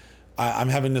 okay, I'm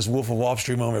having this Wolf of Wall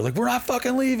Street moment. Like, we're not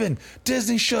fucking leaving.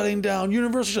 Disney's shutting down.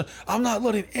 Universal I'm not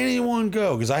letting anyone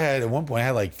go. Because at one point, I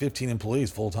had like 15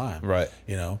 employees full time. Right.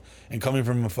 You know, and coming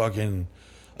from a dumb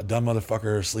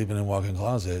motherfucker sleeping in a walk-in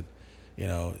closet, you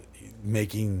know,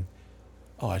 maybe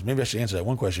I should answer that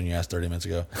one question you asked 30 minutes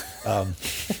ago.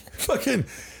 Fucking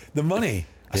the money.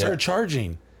 I started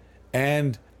charging.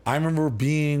 And I remember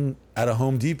being at a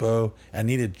Home Depot and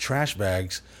needed trash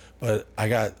bags, but I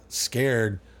got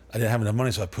scared. I didn't have enough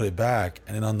money, so I put it back.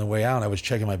 And then on the way out, I was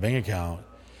checking my bank account,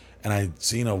 and I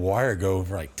seen a wire go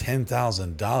for like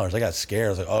 $10,000. I got scared. I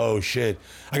was like, oh, shit.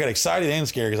 I got excited and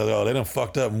scared because I was like, oh, they done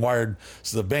fucked up and wired.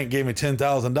 So the bank gave me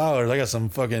 $10,000. I got some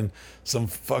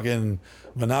fucking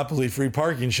monopoly free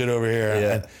parking shit over here.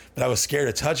 Yeah. But I was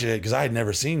scared to touch it because I had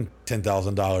never seen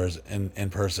 $10,000 in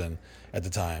person at the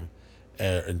time.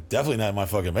 And definitely not in my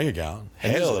fucking bank account.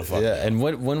 Hell the fuck. Yeah, and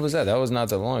when was that? That was not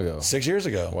that long ago. 6 years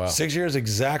ago. Wow. 6 years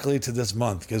exactly to this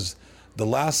month, because the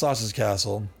last Sausage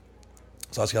Castle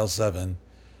 7,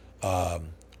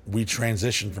 we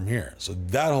transitioned from here. So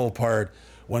that whole part,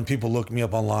 when people look me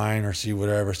up online or see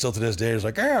whatever, still to this day, it's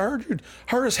like, hey, I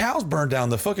heard his house burned down.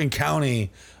 The fucking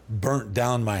county burnt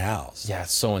down my house. Yeah,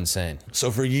 it's so insane. So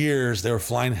for years, they were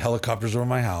flying helicopters over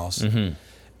my house,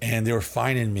 and they were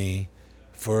fining me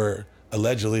for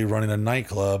allegedly running a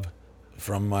nightclub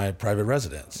from my private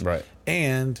residence. Right.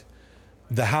 And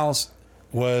the house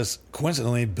was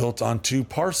coincidentally built on 2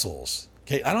 parcels.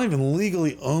 Okay, I don't even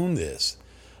legally own this.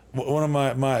 One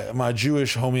of my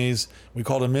Jewish homies, we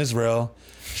called him Israel,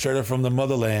 straight up from the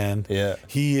motherland. Yeah.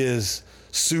 He is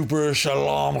super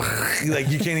shalom. Like,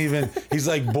 you can't even, he's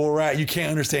like Borat. You can't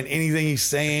understand anything he's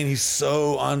saying. He's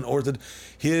so unorthodox.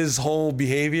 His whole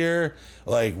behavior,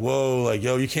 like, whoa, like,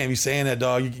 yo, you can't be saying that,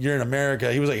 dog. You're in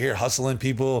America. He was like here hustling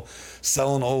people,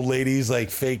 selling old ladies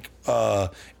like fake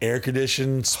air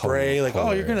conditioned spray. Like,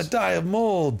 oh, you're going to die of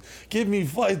mold. Give me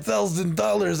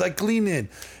 $5,000. I clean it.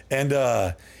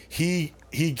 And he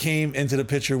came into the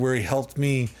picture where he helped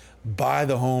me buy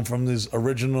the home from this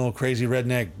original crazy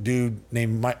redneck dude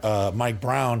named Mike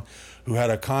Brown, who had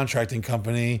a contracting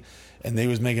company, and they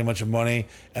was making a bunch of money.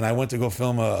 And I went to go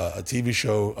film a TV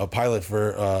show, a pilot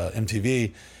for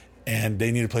MTV, and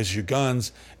they needed a place to shoot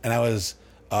guns. And I was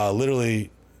literally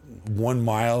 1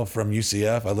 mile from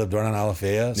UCF. I lived right on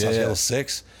Alafaya, South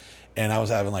 6. And I was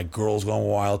having like Girls Gone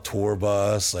Wild tour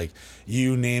bus, like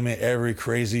you name it, every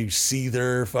crazy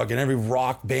Seether, fucking every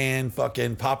rock band,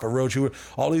 fucking Papa Roach,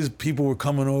 all these people were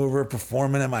coming over,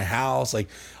 performing at my house. Like,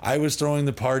 I was throwing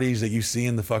the parties that you see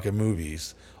in the fucking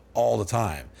movies all the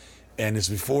time. And it's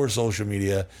before social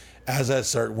media. As that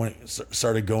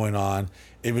started going on,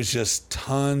 it was just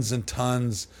tons and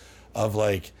tons of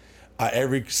like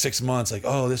every 6 months, like,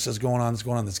 oh, this is going on, this is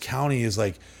going on. This county is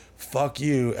like, fuck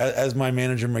you. As my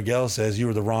manager Miguel says, you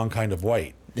were the wrong kind of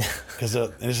white. Because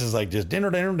this is like just dinner.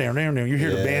 You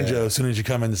hear the banjo as soon as you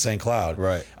come into St. Cloud.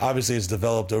 Right. Obviously, it's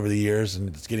developed over the years and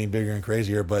it's getting bigger and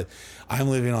crazier. But I'm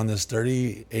living on this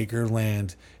 30-acre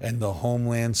land in the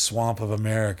homeland swamp of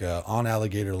America on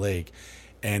Alligator Lake,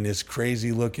 and this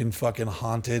crazy looking, fucking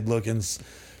haunted looking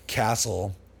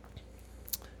castle.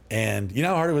 And you know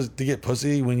how hard it was to get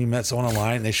pussy when you met someone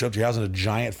online and they showed up to your house in a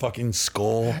giant fucking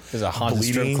skull. There's a haunted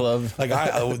strip club. Like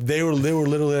they were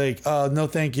literally like, no,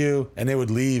 thank you, and they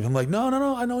would leave. I'm like, no,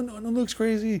 I know, it looks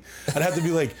crazy. I'd have to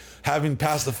be like having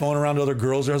passed the phone around to other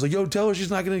girls. I was like, yo, tell her she's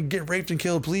not gonna get raped and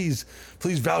killed. Please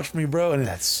vouch for me, bro. And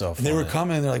that's so funny. And they were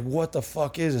coming. And they're like, what the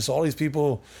fuck is this? All these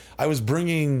people. I was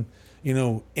bringing,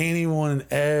 anyone and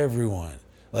everyone,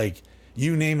 like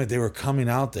you name it. They were coming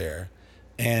out there.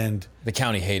 And the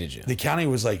county hated you. The county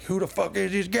was like, who the fuck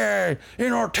is this guy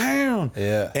in our town?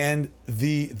 Yeah. And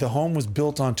the home was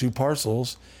built on 2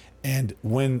 parcels. And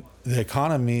when the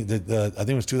economy, I think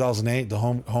it was 2008, the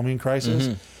homing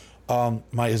crisis,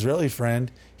 my Israeli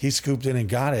friend, he scooped in and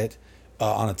got it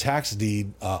on a tax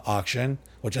deed auction,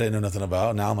 which I didn't know nothing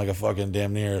about. Now I'm like a fucking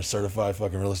damn near certified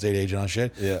fucking real estate agent on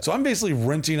shit. Yeah. So I'm basically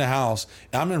renting a house.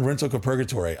 I'm in rental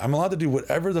purgatory. I'm allowed to do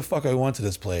whatever the fuck I want to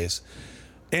this place.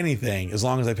 Anything as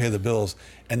long as I pay the bills.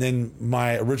 And then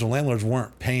my original landlords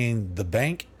weren't paying the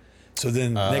bank, so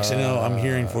then next thing you know, I'm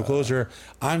hearing foreclosure.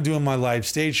 I'm doing my live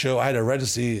stage show. I had a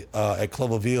residency at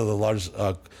Club La Ville, the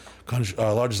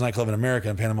largest nightclub in America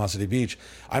in Panama City Beach.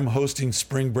 I'm hosting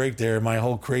spring break there, my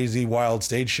whole crazy wild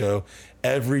stage show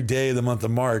every day of the month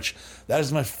of March. That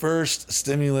is my first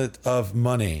stimulant of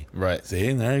money. Right. See,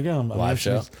 and there you go. Live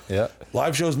show. Yeah.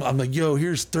 Live shows. I'm like, yo,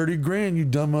 here's 30 grand, you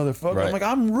dumb motherfucker. Right. I'm like,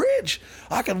 I'm rich.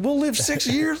 We'll live 6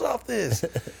 years off this.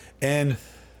 And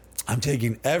I'm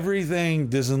taking everything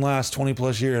this in the last 20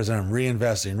 plus years and I'm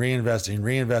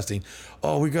reinvesting.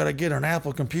 Oh, we got to get an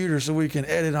Apple computer so we can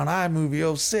edit on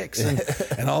iMovie 06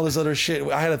 and all this other shit.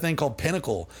 I had a thing called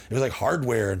Pinnacle. It was like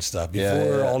hardware and stuff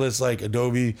before all this like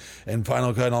Adobe and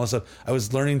Final Cut and all this stuff. I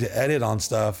was learning to edit on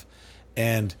stuff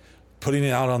and putting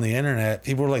it out on the internet.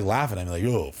 People were like laughing at me like,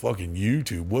 yo, fucking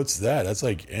YouTube. What's that? That's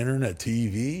like internet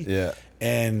TV. Yeah.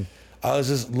 And I was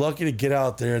just lucky to get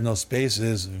out there in those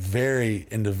spaces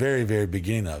in the very, very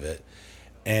beginning of it.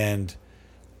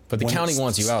 But the county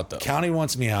wants you out, though. County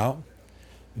wants me out.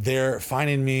 They're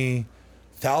finding me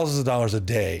thousands of dollars a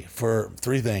day for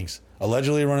 3 things.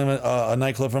 Allegedly running a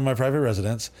nightclub from my private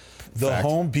residence. The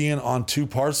home being on 2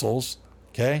 parcels,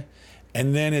 okay?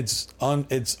 And then it's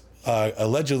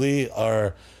allegedly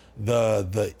the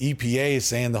EPA is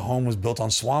saying the home was built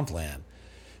on swampland.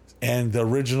 And the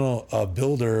original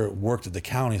builder worked at the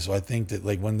county, so I think that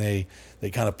like when they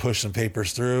kind of pushed some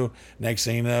papers through, next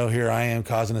thing you know, here I am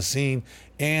causing a scene.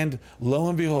 And lo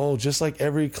and behold, just like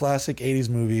every classic 80s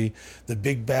movie, the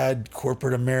big bad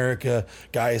corporate America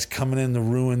guy is coming in to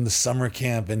ruin the summer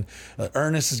camp. And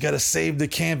Ernest has got to save the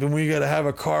camp, and we got to have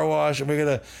a car wash, and we got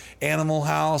a Animal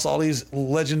House, all these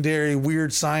legendary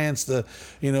weird science, Ferris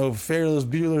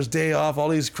Bueller's Day Off, all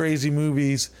these crazy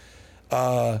movies.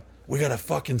 We got to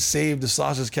fucking save the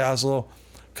Sausage Castle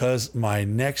because my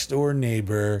next door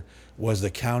neighbor was the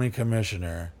county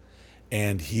commissioner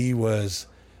and he was,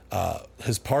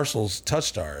 his parcels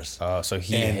touched ours. Oh, so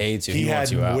he hates you. He wants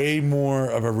had you out. way more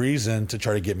of a reason to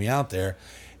try to get me out there.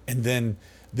 And then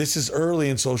this is early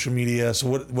in social media. So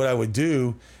what I would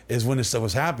do is when this stuff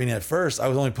was happening at first, I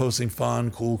was only posting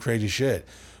fun, cool, crazy shit.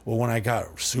 Well, when I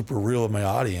got super real with my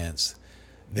audience,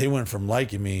 they went from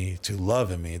liking me to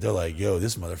loving me. They're like, yo,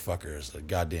 this motherfucker is a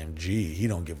goddamn G. He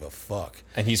don't give a fuck.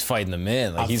 And he's fighting the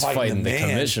man. Like, he's fighting the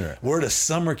commissioner. We're at a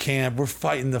summer camp. We're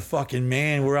fighting the fucking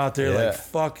man. We're out there like,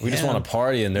 fuck We just want to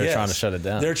party, and they're trying to shut it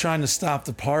down. They're trying to stop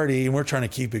the party, and we're trying to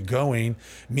keep it going.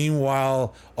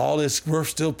 Meanwhile, all this, we're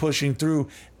still pushing through.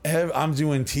 I'm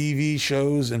doing TV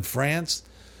shows in France.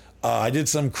 I did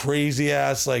some crazy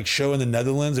ass like show in the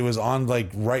Netherlands. It was on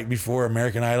like right before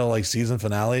American Idol like season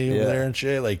finale over there and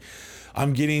shit. Like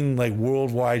I'm getting like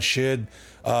worldwide shit.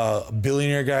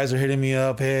 Billionaire guys are hitting me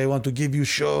up. Hey, I want to give you a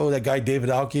show. That guy David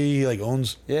Alke, he like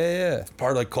owns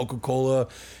part of like Coca-Cola.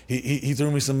 He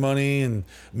threw me some money and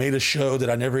made a show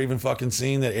that I never even fucking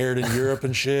seen that aired in Europe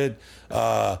and shit.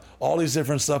 All these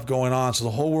different stuff going on. So the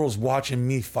whole world's watching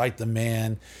me fight the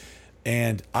man,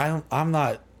 and I'm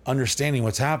not understanding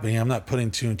what's happening. I'm not putting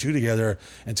 2 and 2 together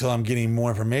until I'm getting more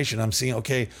information. I'm seeing,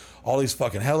 okay, all these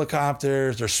fucking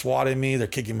helicopters, they're swatting me, they're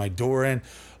kicking my door in.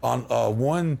 On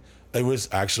one, it was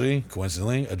actually,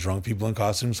 coincidentally, a Drunk People in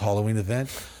Costumes Halloween event.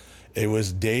 It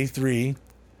was day 3,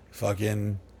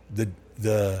 fucking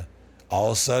the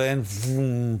all of a sudden,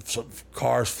 vroom,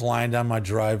 cars flying down my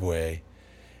driveway.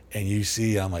 And you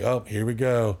see, I'm like, oh, here we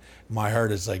go. My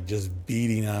heart is like just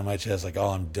beating on my chest, like,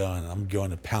 oh, I'm done. I'm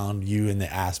going to pound you in the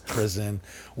ass prison.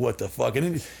 What the fuck?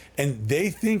 And they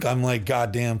think I'm like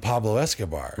goddamn Pablo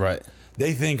Escobar. Right.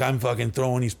 They think I'm fucking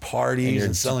throwing these parties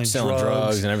and selling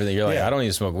drugs and everything. You're like, I don't need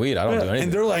to smoke weed. I don't do anything.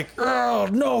 And they're like, oh,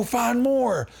 no, find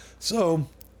more. So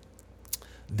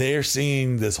they're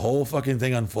seeing this whole fucking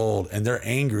thing unfold, and they're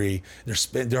angry.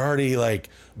 They're already like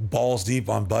balls deep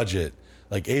on budget.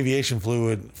 Like aviation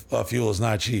fuel is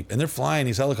not cheap, and they're flying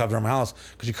these helicopters around my house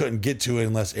because you couldn't get to it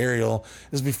unless aerial.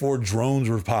 This is before drones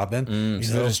were popping.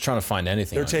 So they're just trying to find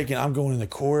anything. I'm going into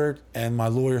court, and my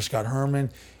lawyer Scott Herman,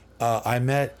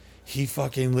 he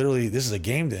fucking literally, this is a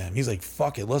game to him. He's like,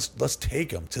 fuck it, let's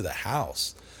take him to the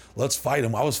house. Let's fight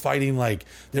him. I was fighting, like,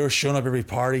 they were showing up every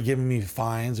party, giving me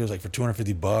fines. It was like for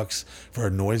 $250 for a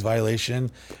noise violation.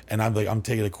 And I'm like, I'm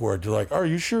taking it to court. They're like, are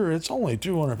you sure? It's only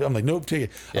 $200. I'm like, nope, take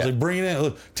it. I was like, bring it in.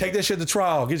 Look, take that shit to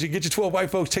trial. Get your 12 white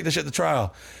folks, take that shit to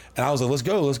trial. And I was like,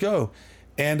 let's go.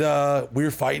 And we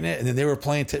were fighting it, and then they were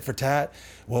playing tit for tat.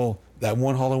 Well, that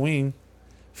one Halloween,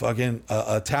 fucking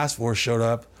a task force showed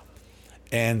up,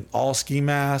 and all ski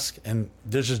masks, and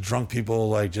there's just drunk people,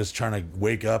 like, just trying to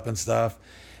wake up and stuff.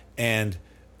 And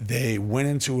they went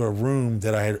into a room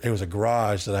it was a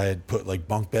garage that I had put like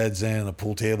bunk beds in, a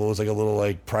pool table. It was like a little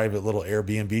like private little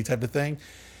Airbnb type of thing.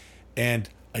 And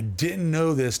I didn't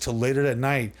know this till later that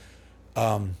night.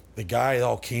 The guy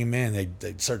all came in,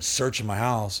 they started searching my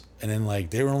house, and then like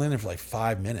they were only in there for like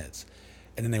 5 minutes.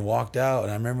 And then they walked out,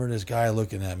 and I remember this guy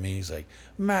looking at me. He's like,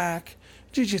 Mac,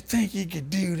 did you think you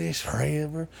could do this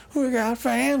forever? We got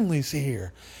families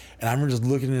here. And I remember just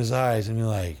looking in his eyes and being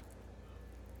like,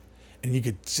 and you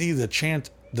could see the chant,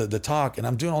 the talk, and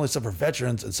I'm doing all this stuff for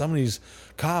veterans, and some of these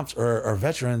cops are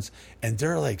veterans, and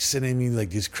they're like sending me like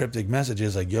these cryptic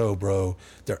messages like, yo, bro,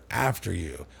 they're after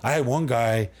you. I had one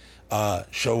guy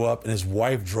show up, and his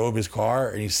wife drove his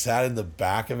car, and he sat in the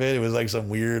back of it. It was like some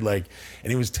weird, like, and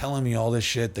he was telling me all this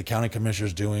shit the county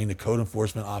commissioner's doing, the code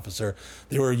enforcement officer.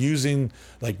 They were using,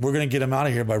 like, we're going to get him out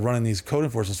of here by running these code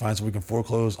enforcement fines so we can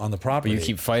foreclose on the property. But you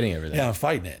keep fighting everything. Yeah, I'm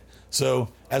fighting it. So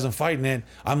as I'm fighting it,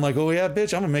 I'm like, oh yeah,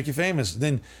 bitch, I'm gonna make you famous.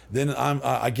 Then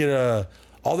I get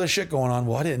all this shit going on.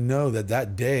 Well, I didn't know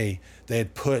that day they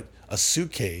had put a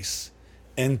suitcase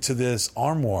into this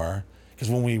armoire, because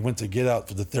when we went to get out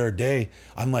for the third day,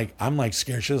 I'm like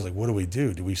scared shit. I was like, what do we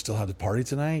do? Do we still have the party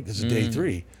tonight? This is day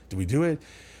 3. Do we do it?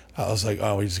 I was like,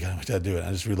 oh, we gotta do it.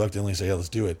 I just reluctantly say, yeah, let's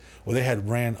do it. Well, they had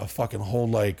ran a fucking whole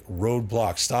like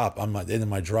roadblock stop on into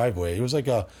my driveway. It was like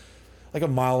a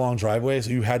mile-long driveway, so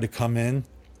you had to come in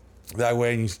that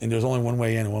way, and there's only one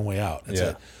way in and one way out. That's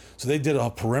it. So they did a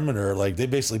perimeter, like they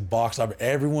basically boxed up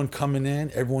everyone coming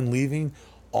in, everyone leaving,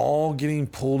 all getting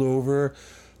pulled over,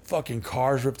 fucking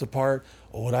cars ripped apart.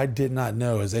 What I did not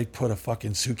know is they put a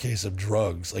fucking suitcase of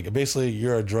drugs. Like basically,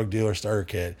 you're a drug dealer starter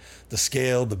kit. The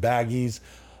scale, the baggies,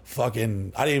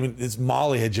 fucking,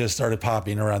 Molly had just started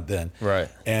popping around then. Right.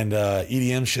 And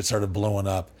EDM shit started blowing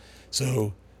up.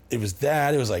 So it was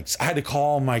that. It was like, I had to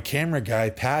call my camera guy,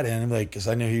 Pat, in, like, because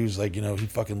I knew he was like, he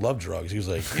fucking loved drugs. He was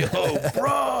like, yo,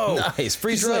 bro. Nice,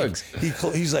 free drugs.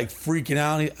 Like, he's like freaking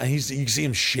out. And you can see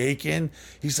him shaking.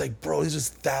 He's like, bro, these are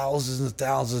thousands and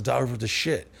thousands of dollars worth of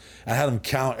shit. I had him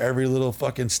count every little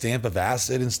fucking stamp of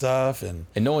acid and stuff. And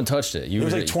no one touched it. It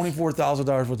was like $24,000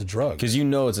 worth of drugs. Because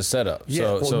it's a setup.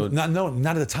 Yeah, not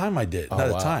at the time I did. Not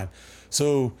at the time.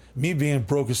 So me being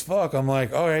broke as fuck, I'm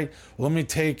like, all right, well, let me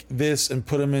take this and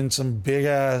put them in some big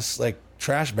ass like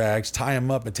trash bags, tie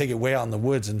them up, and take it way out in the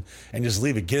woods and just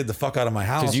leave it. Get it the fuck out of my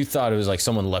house. Because you thought it was like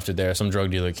someone left it there. Some drug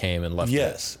dealer came and left it.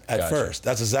 Yes, at first.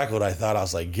 That's exactly what I thought. I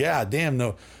was like, yeah, damn,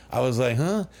 no. I was like,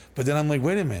 huh? But then I'm like,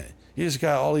 wait a minute. You just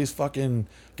got all these fucking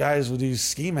guys with these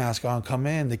ski masks on come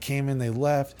in. They came in, they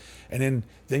left. And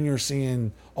then you're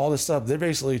seeing all this stuff. They're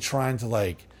basically trying to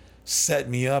like set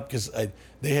me up because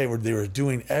they were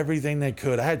doing everything they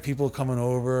could. I had people coming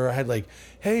over. I had like,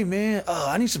 hey man,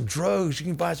 I need some drugs. You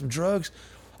can buy some drugs.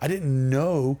 I didn't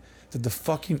know that the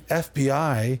fucking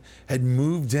FBI had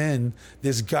moved in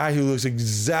this guy who looks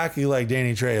exactly like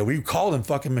Danny Trejo. We called him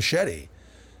fucking Machete.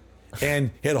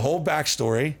 And he had a whole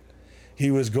backstory. He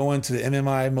was going to the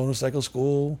MMI motorcycle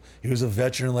school. He was a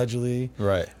veteran allegedly.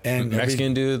 Right. And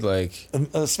Mexican dude, like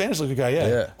a Spanish looking guy,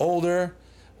 yeah. Older.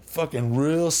 Fucking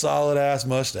real solid ass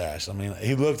mustache. I mean,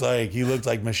 he looked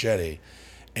like Machete.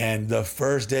 And the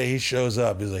first day he shows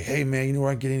up, he's like, hey man, you know where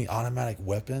I can get any automatic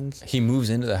weapons? He moves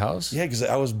into the house? Yeah, because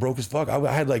I was broke as fuck.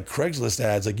 I had like Craigslist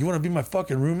ads, like, you want to be my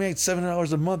fucking roommate?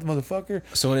 $700 a month, motherfucker.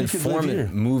 So an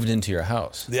informant moved into your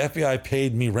house. The FBI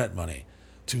paid me rent money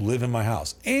to live in my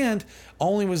house, and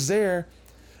only was there,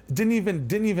 didn't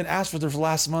even ask for their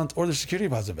last month or their security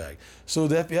deposit bag. So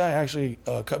the FBI actually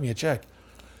cut me a check.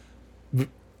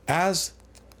 As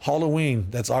Halloween,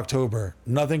 that's October,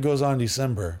 nothing goes on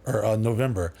December or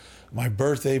November. My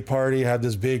birthday party had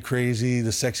this big crazy,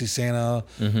 the sexy Santa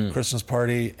Christmas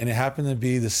party, and it happened to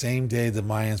be the same day the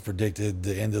Mayans predicted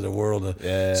the end of the world.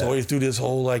 So we threw this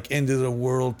whole like end of the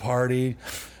world party.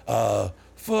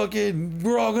 fucking,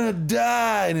 we're all gonna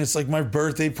die. And it's like my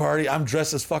birthday party. I'm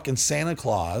dressed as fucking Santa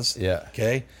Claus. Yeah.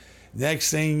 Okay.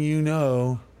 Next thing you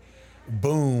know,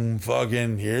 boom,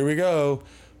 fucking, here we go.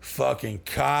 Fucking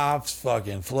cops,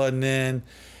 fucking flooding in.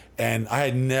 And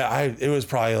it was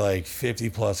probably like 50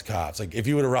 plus cops. Like if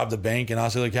you would have robbed a bank in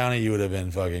Osceola County, you would have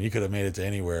been fucking, you could have made it to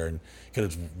anywhere and could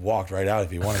have walked right out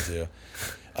if you wanted to.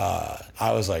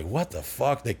 I was like, what the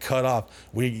fuck? They cut off.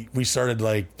 We started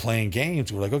like playing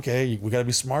games. We were like, okay, we got to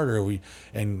be smarter.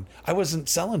 And I wasn't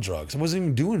selling drugs. I wasn't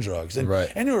even doing drugs. And,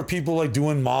 right. And there were people like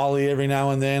doing Molly every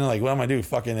now and then. Like, what am I doing?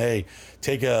 Fucking, hey,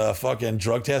 take a fucking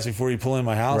drug test before you pull in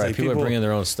my house. Right. Like, people are bringing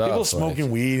their own stuff. People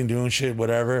smoking weed and doing shit,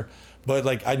 whatever. But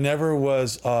like, I never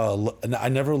was. I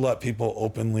never let people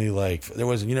openly like.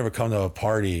 You never come to a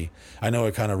party. I know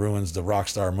it kind of ruins the rock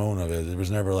star moment of it. There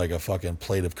was never like a fucking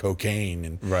plate of cocaine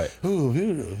and right.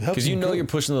 Because you're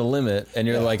pushing the limit, and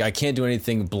you're like, I can't do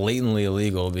anything blatantly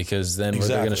illegal because then they're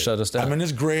going to shut us down. I'm in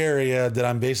this gray area that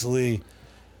I'm basically.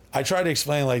 I try to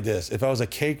explain like this: if I was a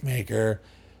cake maker,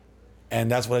 and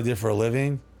that's what I did for a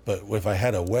living. But if I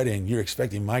had a wedding, you're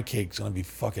expecting my cake's going to be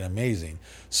fucking amazing.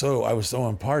 So I was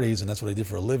throwing parties, and that's what I did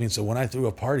for a living. So when I threw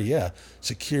a party, yeah,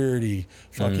 security,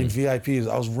 fucking VIPs,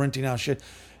 I was renting out shit.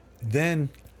 Then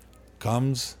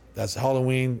that's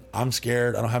Halloween. I'm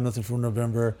scared. I don't have nothing for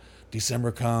November.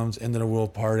 December comes, end of the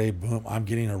world party. Boom, I'm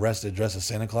getting arrested dressed as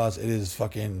Santa Claus. It is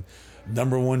fucking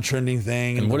 #1 trending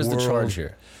thing. And what is the charge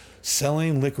here?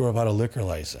 Selling liquor without a liquor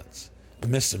license.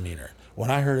 Misdemeanor. When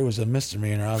I heard it was a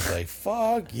misdemeanor, I was like,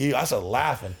 fuck you. I started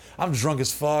laughing. I'm drunk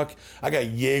as fuck. I got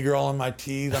Jaeger all in my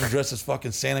teeth. I'm dressed as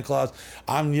fucking Santa Claus.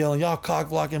 I'm yelling, y'all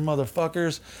cock-blocking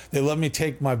motherfuckers. They let me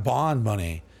take my bond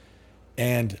money.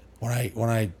 And when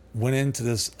I went into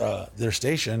this their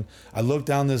station, I looked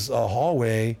down this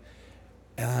hallway,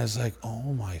 and I was like,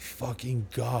 oh my fucking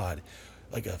God.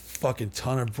 Like a fucking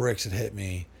ton of bricks had hit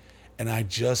me. And I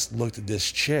just looked at this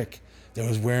chick that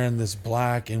was wearing this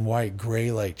black and white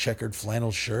gray like checkered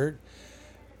flannel shirt.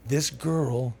 This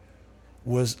girl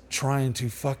was trying to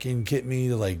fucking get me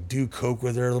to like do coke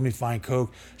with her. Let me find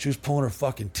coke. She was pulling her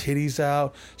fucking titties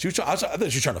out. I thought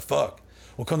she was trying to fuck.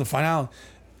 Well, come to find out,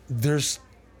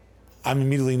 I'm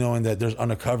immediately knowing that there's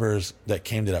undercovers that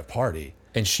came to that party.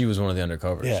 And she was one of the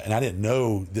undercovers. Yeah, and I didn't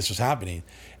know this was happening.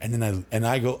 And then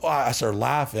I started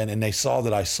laughing, and they saw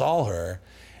that I saw her.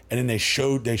 And then they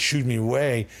shooed me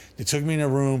away. They took me in a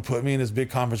room, put me in this big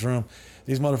conference room.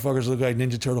 These motherfuckers look like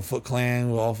Ninja Turtle Foot Clan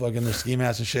with all fucking their ski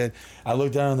masks and shit. I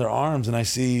look down on their arms and I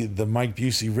see the Mike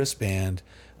Busey wristband.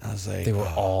 I was like, they were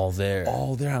all there.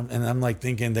 All there. And I'm like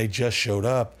thinking they just showed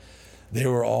up. They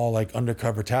were all like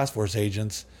undercover task force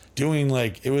agents doing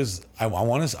like, it was,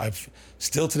 I've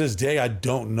still to this day, I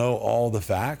don't know all the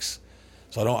facts.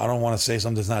 So I don't want to say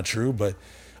something that's not true, but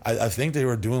I think they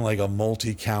were doing like a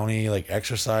multi-county like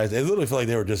exercise. They literally felt like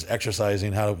they were just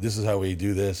exercising this is how we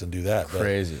do this and do that.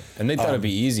 Crazy. And they thought it'd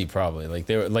be easy probably. Like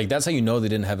they were like, that's how you know they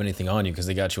didn't have anything on you because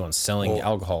they got you on selling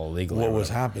alcohol illegally. What was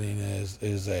happening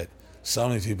is that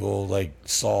some of these people like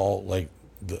saw like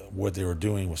what they were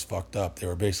doing was fucked up. They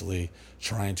were basically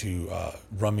trying to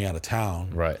run me out of town.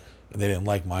 Right. And they didn't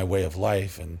like my way of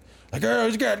life and like, oh,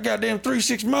 he's got goddamn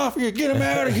 3-6 Mafia, get him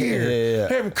out of here. Yeah.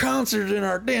 Having concerts in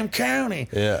our damn county.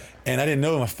 Yeah. And I didn't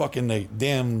know my fucking,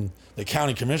 the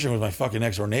county commissioner was my fucking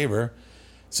next door neighbor.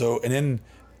 So, and then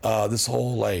this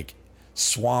whole like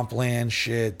swampland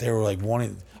shit, they were like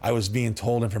I was being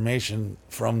told information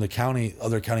from the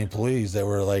other county employees that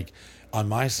were like on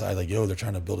my side, like, yo, they're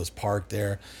trying to build this park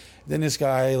there. Then this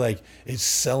guy like is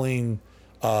selling,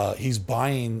 he's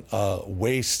buying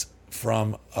waste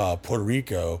from Puerto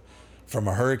Rico from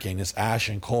a hurricane, this ash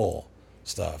and coal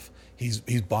stuff. He's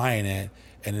buying it,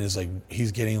 and it's like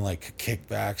he's getting like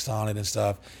kickbacks on it and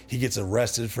stuff. He gets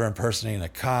arrested for impersonating a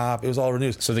cop. It was all over the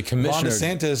news. So the commissioner, Ron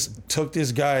DeSantis took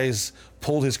this guy's,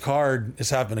 pulled his card. This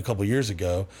happened a couple of years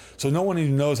ago. So no one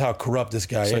even knows how corrupt this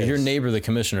guy is. So your neighbor, the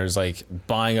commissioner, is like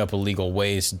buying up illegal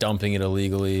waste, dumping it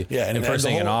illegally, and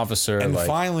impersonating an officer. And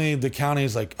finally, the county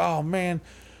is like, oh man,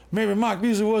 maybe Mark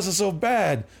Busey wasn't so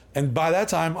bad. And by that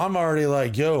time, I'm already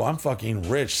like, yo, I'm fucking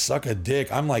rich, suck a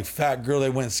dick. I'm like fat girl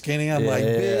that went skinny. I'm like,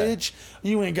 bitch,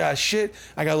 you ain't got shit.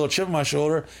 I got a little chip on my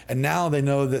shoulder. And now they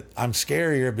know that I'm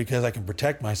scarier because I can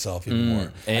protect myself even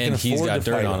more. And he's got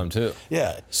dirt on him too.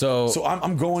 Yeah. So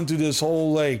I'm going through this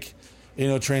whole like,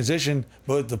 transition,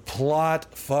 but the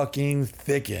plot fucking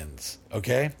thickens.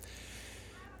 Okay.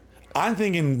 I'm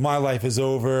thinking my life is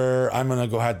over. I'm gonna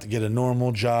have to get a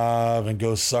normal job and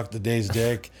go suck the day's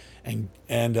dick and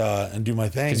do my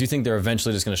thing. Because you think they're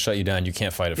eventually just gonna shut you down. You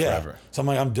can't fight it forever. So I'm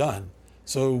like, I'm done.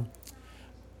 So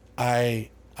I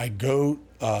go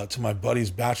to my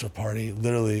buddy's bachelor party. I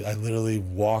literally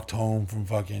walked home from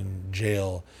fucking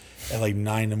jail at like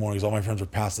 9 in the morning because all my friends were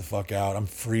passed the fuck out. I'm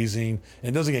freezing. And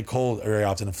it doesn't get cold very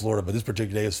often in Florida, but this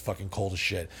particular day is fucking cold as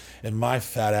shit. And my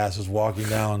fat ass was walking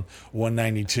down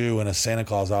 192 in a Santa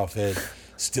Claus outfit,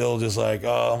 still just like,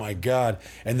 oh my God.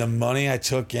 And the money I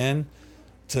took in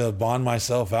to bond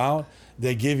myself out,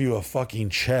 they give you a fucking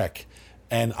check.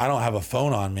 And I don't have a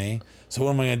phone on me. So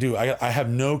what am I going to do? I have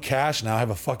no cash now. I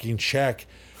have a fucking check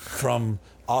from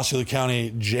Osceola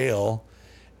County Jail.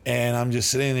 And I'm just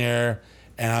sitting there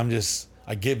and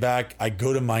I get back. I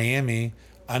go to Miami.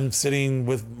 I'm sitting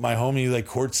with my homie like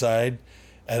courtside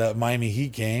at a Miami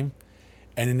Heat game.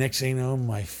 And the next thing you know,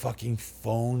 my fucking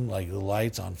phone, like the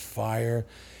lights on fire.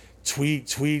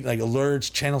 Tweet, like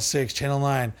alerts, channel 6, channel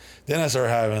 9. Then I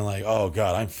start having like, oh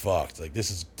God, I'm fucked. Like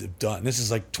this is done. This is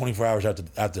like 24 hours after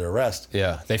the arrest.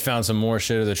 Yeah, they found some more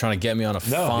shit, or they're trying to get me on a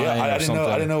fine. Yeah, I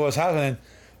didn't know what was happening.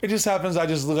 It just happens I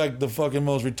just look like the fucking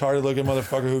most retarded looking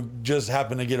motherfucker who just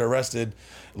happened to get arrested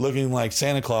looking like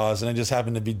Santa Claus, and it just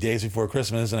happened to be days before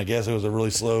Christmas, and I guess it was a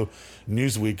really slow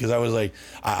news week because I was like,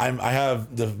 I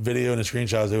have the video and the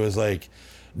screenshots. It was like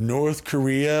North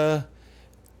Korea.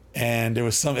 And it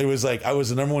was like I was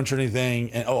the number one trending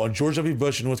thing, and George W.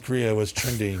 Bush in North Korea was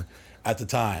trending at the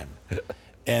time,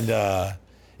 and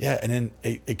and then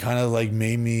it kind of like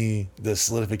made me the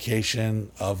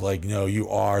solidification of like, you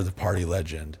are the party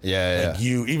legend. Yeah.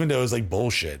 You, even though it was like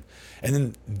bullshit. And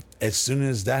then as soon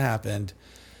as that happened,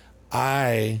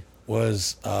 I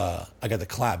got the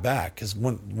clap back because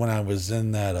when I was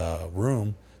in that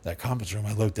room, that conference room,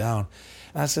 I looked down.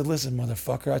 And I said, listen,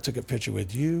 motherfucker, I took a picture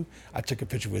with you. I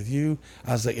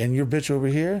was like, and your bitch over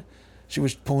here, she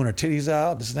was pulling her titties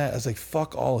out, this and that. I was like,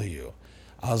 fuck all of you.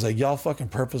 I was like, y'all fucking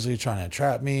purposely trying to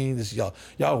trap me. This y'all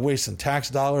wasting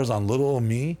tax dollars on little old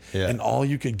me. Yeah. And all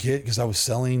you could get because I was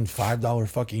selling $5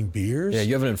 fucking beers. Yeah,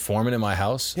 you have an informant in my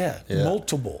house? Yeah,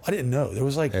 multiple. I didn't know. There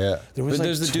was like, there's the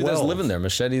 12. dude that's living there.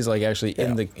 Machete's like actually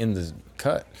in the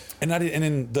cut. And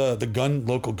in the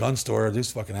local gun store,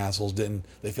 these fucking assholes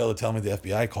they failed to tell me the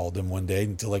FBI called them one day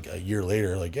until like a year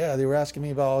later. Like, yeah, they were asking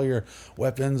me about all your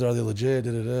weapons. Are they legit?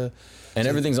 And so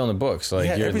everything's on the books.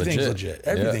 Like, you're everything's legit.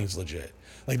 Everything's legit.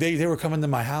 Like they were coming to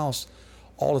my house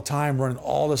all the time, running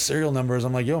all the serial numbers.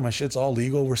 I'm like, yo, my shit's all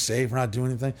legal. We're safe. We're not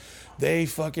doing anything. They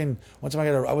fucking, one time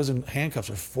I was in handcuffs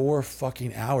for 4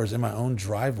 fucking hours in my own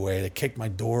driveway. They kicked my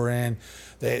door in.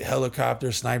 They had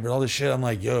helicopter, sniper, all this shit. I'm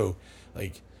like, yo,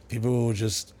 like people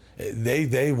just,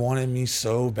 they wanted me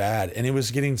so bad. And it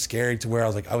was getting scary to where I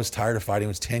was like, I was tired of fighting. It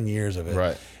was 10 years of it.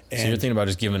 Right. And so you're thinking about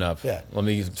just giving up. Yeah. Let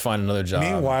me find another job.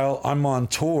 Meanwhile, I'm on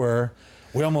tour.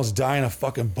 We almost die in a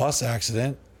fucking bus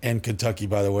accident in Kentucky,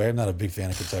 by the way. I'm not a big fan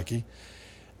of Kentucky.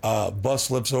 Bus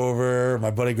flips over.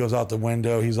 My buddy goes out the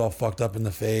window. He's all fucked up in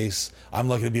the face. I'm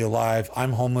lucky to be alive.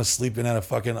 I'm homeless, sleeping at a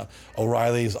fucking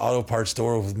O'Reilly's auto parts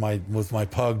store with my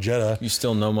pug, Jetta. You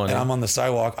still no money. And I'm on the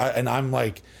sidewalk. And I'm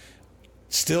like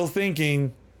still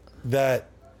thinking that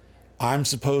I'm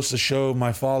supposed to show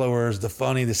my followers the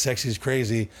funny, the sexy,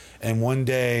 crazy. And one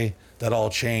day that all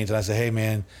changed. And I said, hey,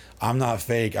 man, I'm not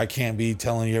fake. I can't be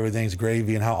telling you everything's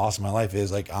gravy and how awesome my life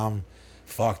is. Like, I'm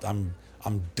fucked. I'm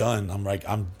done. I'm like,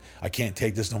 I can't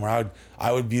take this no more.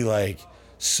 I would be like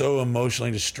so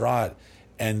emotionally distraught.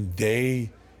 And it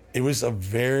was a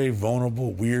very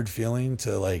vulnerable, weird feeling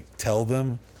to like tell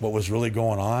them what was really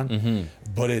going on. Mm-hmm.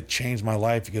 But it changed my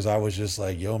life because I was just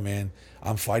like, yo, man,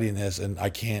 I'm fighting this and I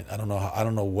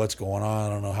don't know what's going on.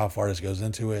 I don't know how far this goes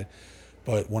into it.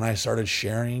 But when I started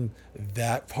sharing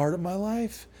that part of my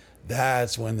life,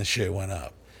 that's when the shit went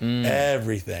up.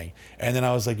 Everything. And then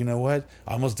I was like, you know what?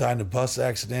 I almost died in a bus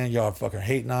accident. Y'all are fucking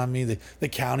hating on me. The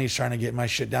county's trying to get my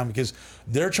shit down because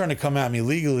they're trying to come at me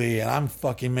legally and I'm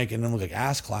fucking making them look like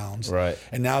ass clowns. Right.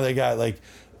 And now they got like,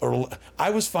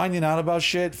 I was finding out about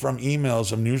shit from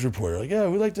emails from news reporter. Like, yeah,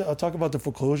 we'd like to talk about the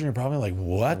foreclosure. You're probably like,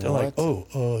 what? They're like,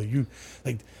 you,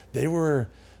 like, they were...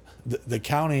 The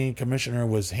county commissioner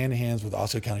was hand in hands with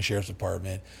Osceola County Sheriff's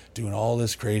Department doing all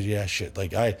this crazy ass shit.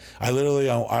 Like I literally,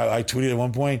 I tweeted at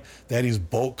one point they had these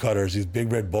bolt cutters, these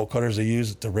big red bolt cutters they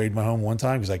used to raid my home one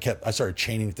time because I started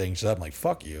chaining things up. I'm like,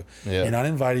 fuck you. Yeah. You're not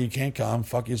invited. You can't come.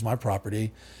 Fuck you. It's my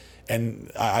property.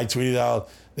 And I tweeted out,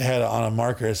 they had on a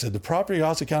marker, it said, the property of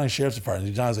Osceola County Sheriff's Department.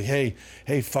 And I was like, hey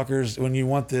fuckers, when you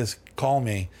want this, call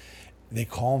me. And they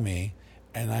call me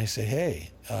and I say,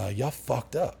 hey, y'all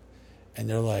fucked up. And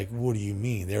they're like, what do you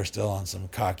mean? They're still on some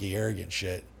cocky, arrogant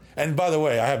shit. And by the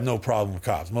way, I have no problem with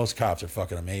cops. Most cops are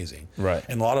fucking amazing. Right.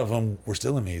 And a lot of them were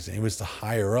still amazing. It was the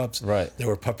higher ups. Right. They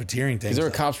were puppeteering things. Because there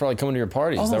were cops probably coming to your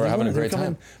parties. They were having a great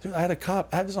time. Dude, I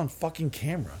had this on fucking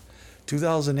camera.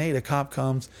 2008, a cop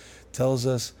comes. tells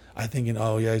us, I thinking,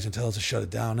 oh yeah, he's gonna tell us to shut it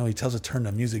down. No, he tells us to turn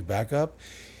the music back up.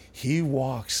 He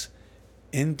walks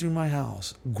into my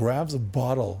house, grabs a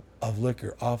bottle of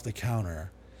liquor off the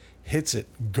counter, hits it,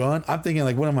 gun. I'm thinking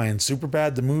like, what am I in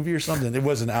Superbad, the movie or something? It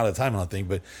wasn't out of time, I don't think,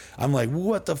 but I'm like,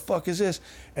 what the fuck is this?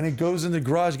 And it goes in the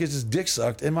garage, gets his dick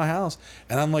sucked in my house.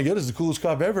 And I'm like, yo, this is the coolest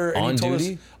cop ever. And On he told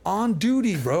duty? us, on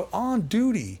duty, bro, on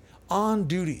duty.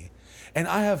 And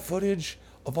I have footage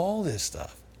of all this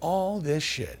stuff, all this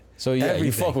shit. So yeah, everything.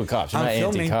 you fuck with cops. You're not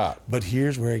anti-cop. But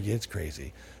here's where it gets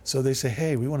crazy. So they say,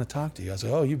 hey, we want to talk to you. I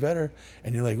say, oh, you better.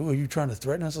 And you're like, oh, are you trying to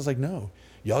threaten us? I was like, no,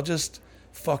 y'all just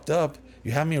fucked up.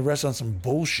 You have me arrested on some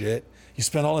bullshit. You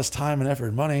spent all this time and effort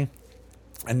and money.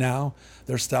 And now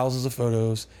there's thousands of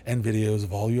photos and videos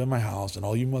of all you in my house and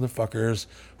all you motherfuckers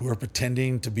who are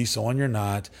pretending to be someone you're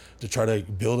not to try to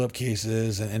build up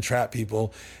cases and trap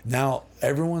people. Now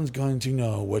everyone's going to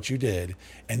know what you did,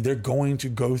 and they're going to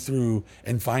go through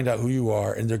and find out who you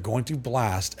are, and they're going to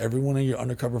blast every one of your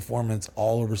undercover informants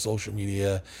all over social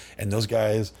media. And those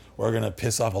guys are going to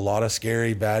piss off a lot of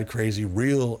scary, bad, crazy,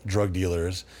 real drug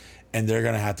dealers, and they're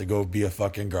going to have to go be a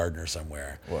fucking gardener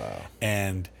somewhere. Wow.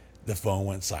 And the phone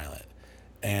went silent.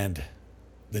 And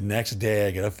the next day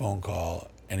I get a phone call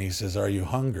and he says, are you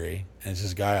hungry? And it's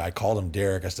this guy, I called him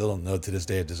Derek. I still don't know to this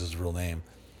day if this is his real name.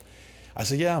 I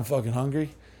said, yeah, I'm fucking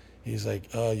hungry. He's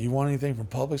like, you want anything from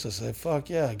Publix? I said, fuck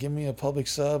yeah, give me a Publix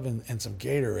sub and some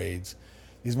Gatorades.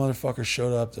 These motherfuckers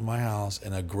showed up to my house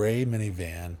in a gray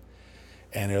minivan,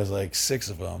 and there was like 6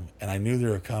 of them, and I knew they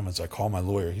were coming, so I called my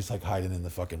lawyer. He's like hiding in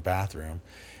the fucking bathroom,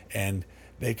 and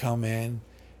they come in,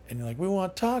 and you're like, we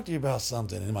want to talk to you about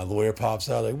something. And my lawyer pops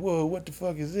out like, whoa, what the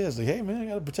fuck is this? Like, hey, man, I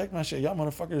got to protect my shit. Y'all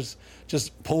motherfuckers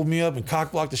just pulled me up and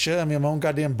cock-blocked the shit out of me on my own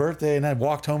goddamn birthday, and I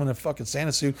walked home in a fucking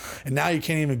Santa suit. And now you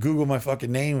can't even Google my fucking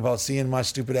name without seeing my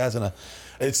stupid ass in a...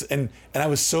 And I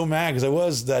was so mad because I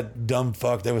was that dumb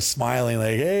fuck that was smiling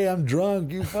like, hey, I'm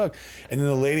drunk, you fuck. And then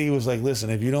the lady was like, listen,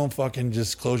 if you don't fucking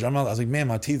just close your mouth. I was like, man,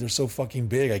 my teeth are so fucking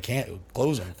big, I can't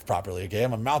close them properly, okay?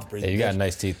 I'm a mouth breathing. Yeah, you got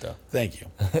nice teeth, though. Thank you.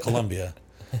 Columbia.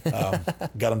 Got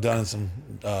them done in some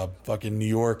fucking New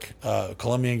York,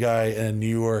 Colombian guy in a New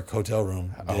York hotel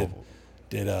room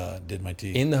did my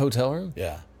teeth. In the hotel room?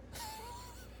 Yeah.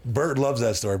 Bert loves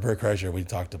that story. Bert Kreischer, we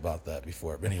talked about that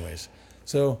before. But anyways,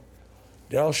 so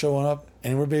they're all showing up,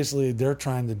 and they're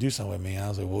trying to do something with me. And I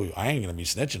was like, well, I ain't going to be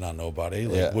snitching on nobody.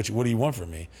 Like, Yeah. what do you want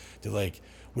from me? They're like,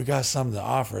 we got something to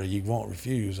offer. You won't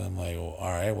refuse. I'm like, well, all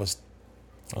right, what's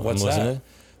that? Listening.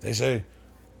 They say,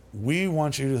 we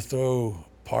want you to throw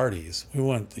parties. We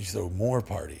want you to throw more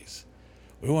parties.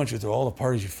 We want you to throw all the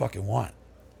parties you fucking want.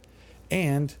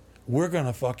 And we're going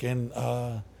to fucking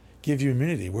give you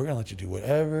immunity. We're going to let you do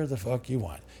whatever the fuck you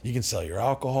want. You can sell your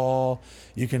alcohol.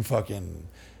 You can fucking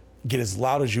get as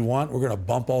loud as you want. We're going to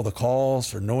bump all the calls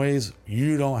for noise.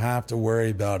 You don't have to worry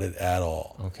about it at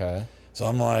all. Okay. So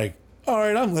I'm like, all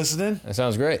right, I'm listening. That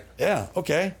sounds great. Yeah,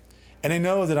 okay. And they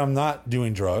know that I'm not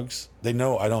doing drugs. They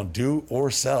know I don't do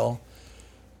or sell.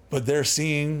 But they're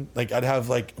seeing, like, I'd have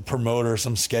like a promoter,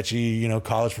 some sketchy,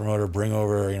 college promoter bring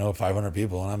over, 500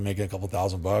 people, and I'm making a couple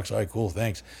 $1,000. All right, cool,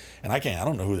 thanks. And I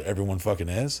don't know who everyone fucking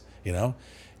is,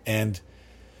 and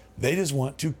they just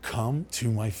want to come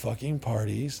to my fucking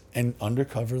parties and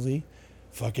undercoverly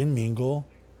fucking mingle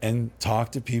and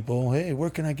talk to people. Hey, where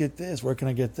can I get this? Where can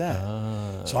I get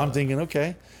that? So I'm thinking,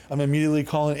 okay, I'm immediately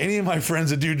calling any of my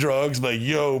friends that do drugs, like,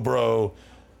 yo, bro,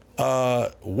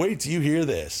 wait till you hear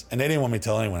this. And they didn't want me to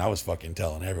tell anyone. I was fucking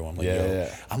telling everyone. Like,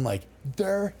 Yeah. I'm like,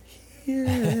 they're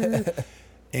here.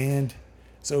 And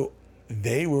so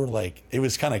they were like, it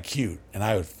was kind of cute, and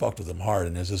I would fucked with them hard.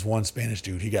 And there's this one Spanish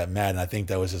dude, he got mad, and I think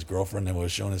that was his girlfriend that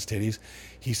was showing his titties.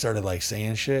 He started like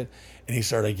saying shit, and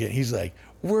he's like,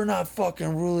 we're not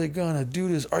fucking really gonna do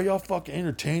this. Are y'all fucking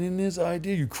entertaining this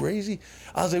idea? You crazy?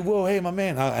 I was like, whoa, hey, my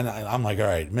man. And I'm like, all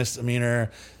right,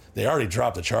 misdemeanor. They already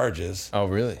dropped the charges. Oh,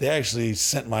 really? They actually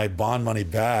sent my bond money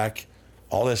back,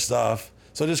 all this stuff.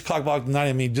 So just cockblocked the night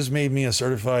of me, just made me a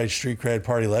certified street cred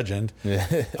party legend.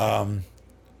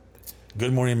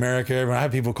 Good Morning America. Everyone, I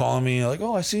have people calling me like,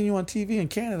 oh, I seen you on TV in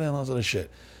Canada and all this other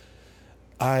shit.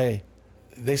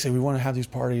 They say, we want to have these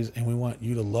parties and we want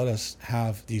you to let us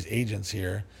have these agents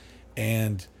here.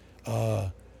 And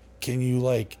can you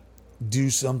like do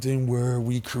something where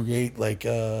we create like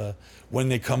when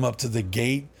they come up to the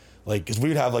gate, like, because we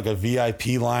would have like a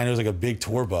VIP line. It was like a big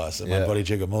tour bus that my buddy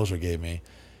Jacob Moser gave me.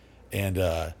 And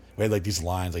we had like these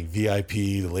lines, like VIP,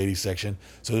 the ladies section.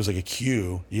 So there was like a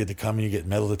queue. You had to come and you get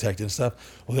metal detected and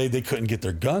stuff. Well, they couldn't get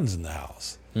their guns in the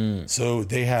house. So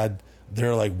they had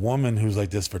their like woman who's like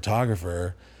this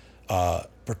photographer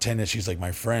pretend that she's like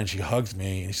my friend. She hugs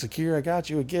me and she's like, here, I got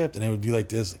you a gift. And it would be like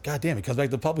this. God damn, it comes back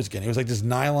to Publix again. It was like this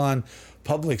nylon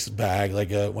Publix bag,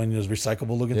 like one of those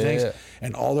recyclable looking things. Yeah.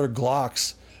 And all their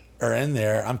Glocks are in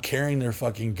there. I'm carrying their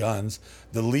fucking guns.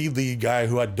 The lead guy,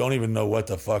 who I don't even know what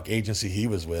the fuck agency he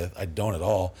was with, I don't at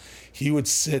all. He would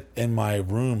sit in my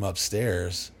room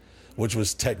upstairs, which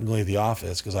was technically the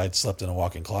office because I'd slept in a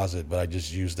walk-in closet, but I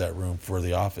just used that room for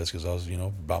the office because I was,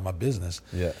 about my business.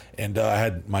 Yeah. And I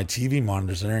had my TV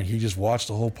monitors in there, and he just watched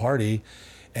the whole party.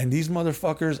 And these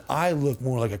motherfuckers, I look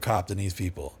more like a cop than these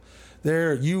people.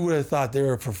 You would have thought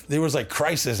they was like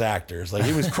crisis actors. Like,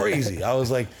 it was crazy. I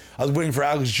was waiting for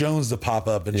Alex Jones to pop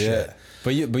up and shit.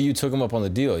 But you took him up on the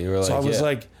deal. You were like, so I was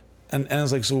like, and I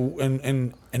was like, so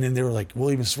and then they were like,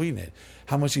 we'll even sweeten it.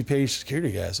 How much you pay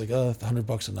security guys? Like,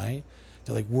 $100 a night.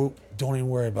 They're like, well, don't even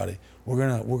worry about it. We're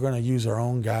gonna use our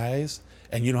own guys,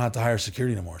 and you don't have to hire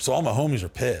security anymore. So all my homies are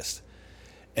pissed,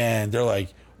 and they're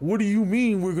like, what do you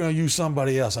mean we're gonna use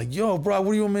somebody else? Like, yo, bro,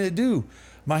 what do you want me to do?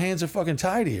 My hands are fucking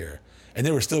tied here. And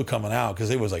they were still coming out because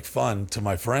it was like fun to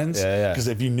my friends. Because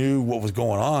if you knew what was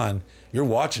going on, you're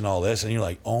watching all this and you're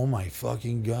like, oh my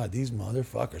fucking God, these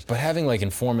motherfuckers. But having like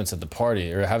informants at the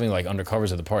party or having like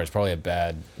undercovers at the party is probably a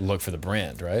bad look for the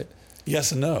brand, right?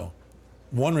 Yes and no.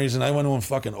 One reason, I went to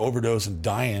fucking overdose and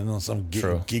dying on some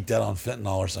geeked out on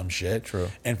fentanyl or some shit. True.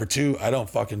 And for two, I don't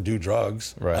fucking do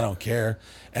drugs. Right. I don't care.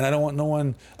 And I don't want no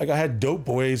one, like I had dope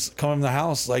boys come in the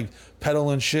house like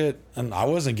peddling shit and I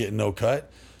wasn't getting no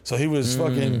cut. So he was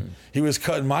he was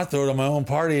cutting my throat on my own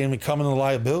party and becoming a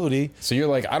liability. So you're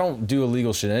like, I don't do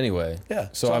illegal shit anyway. Yeah.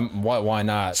 So why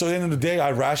not? So at the end of the day,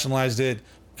 I rationalized it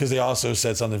because they also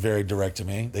said something very direct to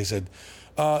me. They said,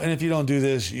 and if you don't do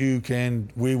this,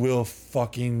 we will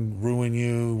fucking ruin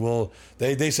you.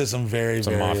 They said some very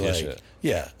mafia shit.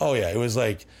 Yeah. Oh yeah.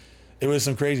 It was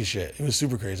some crazy shit. It was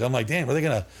super crazy. I'm like, damn, are they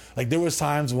gonna, like, there was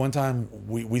one time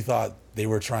we thought they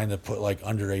were trying to put like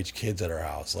underage kids at our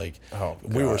house. Like,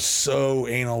 we were so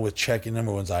anal with checking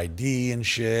everyone's ID and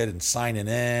shit and signing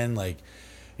in, like,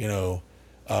 so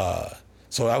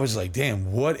I was like,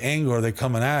 damn, what angle are they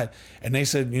coming at? And they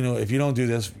said, if you don't do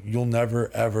this, you'll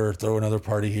never ever throw another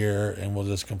party here and we'll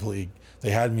just completely,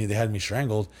 they had me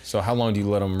strangled. So how long do you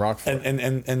let them rock for? And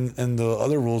the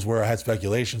other rules were I had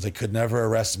speculations. They could never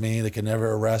arrest me. They could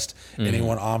never arrest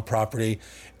anyone on property.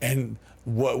 And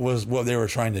what they were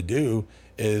trying to do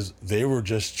is they were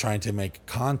just trying to make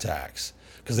contacts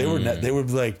because they would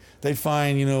be like, they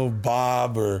find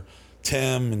Bob or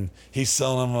Tim and he's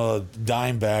selling them a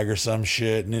dime bag or some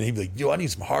shit, and then he'd be like, yo, I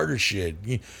need some harder shit.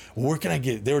 Where can I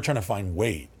get? They were trying to find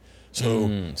weight. So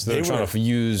they were trying to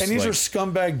use, and these are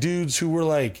scumbag dudes who were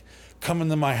like coming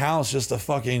to my house just to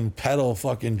fucking peddle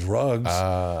fucking drugs.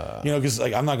 Because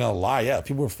like, I'm not gonna lie, yeah,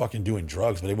 people were fucking doing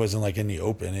drugs, but it wasn't like in the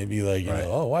open. It'd be like,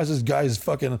 oh, why is this guy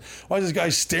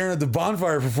staring at the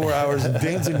bonfire for 4 hours and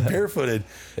dancing barefooted?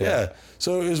 Yeah.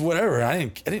 So it was whatever. I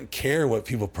didn't care what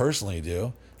people personally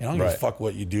do. I don't give a fuck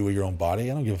what you do with your own body.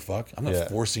 I don't give a fuck. I'm not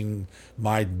forcing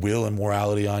my will and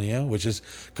morality on you, which is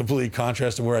completely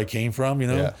contrast to where I came from,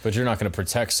 Yeah, but you're not going to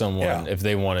protect someone if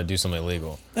they want to do something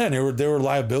illegal. Yeah, and they were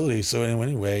liabilities. So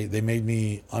anyway, they made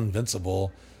me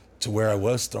invincible to where I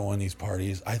was throwing these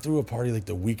parties. I threw a party like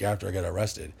the week after I got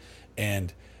arrested.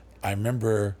 And I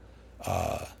remember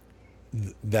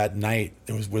that night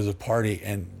there was a party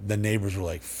and the neighbors were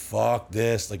like, fuck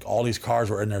this. Like, all these cars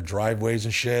were in their driveways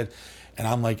and shit. And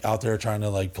I'm like out there trying to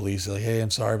like police it, like, hey, I'm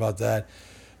sorry about that.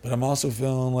 But I'm also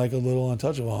feeling like a little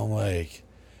untouchable. I'm like,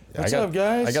 what's up,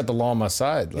 guys? I got the law on my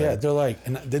side. Yeah, they're like,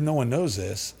 and then no one knows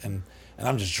this. And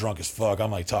I'm just drunk as fuck. I'm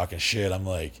like talking shit. I'm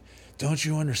like, don't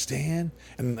you understand?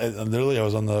 And literally I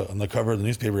was on the cover of the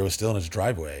newspaper. It was still in his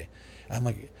driveway. And I'm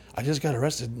like, I just got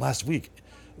arrested last week.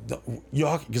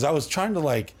 Because I was trying to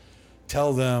like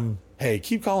tell them, hey,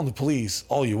 keep calling the police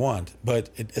all you want, but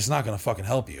it's not going to fucking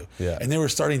help you. Yeah. And they were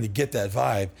starting to get that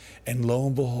vibe. And lo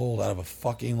and behold, out of a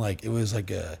fucking, like, it was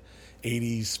like a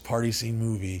 80s party scene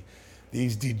movie,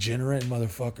 these degenerate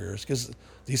motherfuckers, because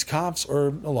these cops, or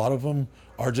a lot of them,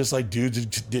 are just like dudes who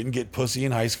didn't get pussy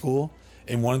in high school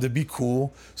and wanted to be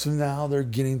cool. So now they're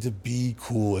getting to be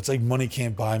cool. It's like money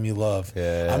can't buy me love.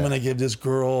 Yeah. I'm going to give this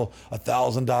girl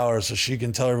 $1,000 so she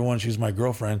can tell everyone she's my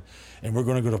girlfriend, and we're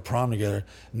going to go to prom together.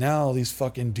 Now these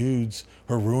fucking dudes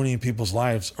who are ruining people's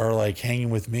lives are like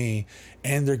hanging with me,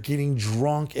 and they're getting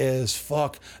drunk as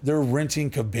fuck. They're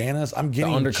renting cabanas. I'm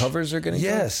getting... The undercovers are getting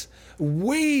Yes.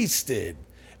 Wasted.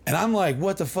 And I'm like,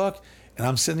 what the fuck? And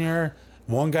I'm sitting there.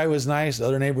 One guy was nice. The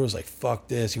other neighbor was like, fuck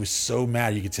this. He was so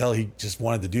mad. You could tell he just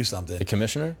wanted to do something. The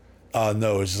commissioner?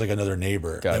 No, it was just like another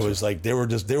neighbor. Gotcha. It was like they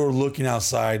were looking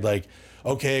outside like,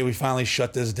 okay, we finally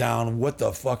shut this down. What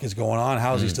the fuck is going on?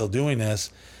 How is he still doing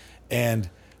this? And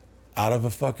out of a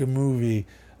fucking movie,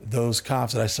 those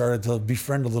cops that I started to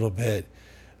befriend a little bit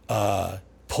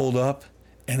pulled up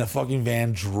in a fucking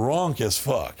van, drunk as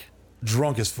fuck.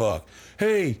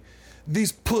 Hey,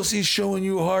 these pussies showing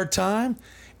you a hard time?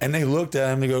 And they looked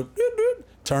at him, they go, doot, doot,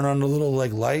 turn on the little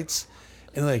like lights,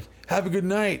 and like, have a good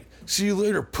night. See you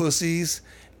later, pussies.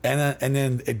 And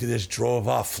then it just drove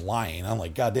off flying. I'm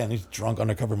like, God damn, these drunk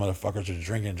undercover motherfuckers are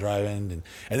drinking and driving.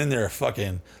 And then they're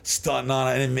fucking stunting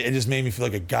on it. And it just made me feel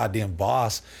like a goddamn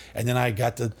boss. And then I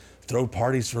got to throw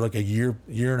parties for like a year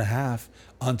and a half,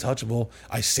 untouchable.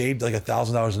 I saved like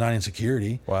 $1,000 a night in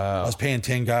security. Wow. I was paying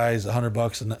 10 guys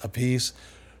 $100 a piece.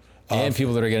 And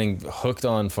people that are getting hooked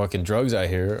on fucking drugs out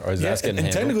here, or that's getting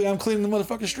handled. Technically, I'm cleaning the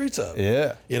motherfucking streets up.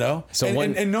 Yeah. You know? So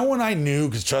and no one I knew,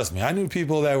 because trust me, I knew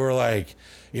people that were like,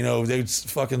 you know, they'd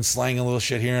fucking slang a little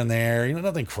shit here and there. You know,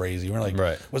 nothing crazy. We're like,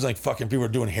 right. It wasn't like fucking people were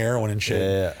doing heroin and shit.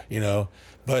 Yeah. You know?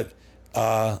 But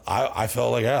I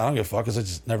felt like, I don't give a fuck, because I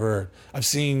just never, I've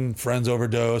seen friends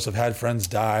overdose. I've had friends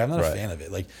die. I'm not a fan of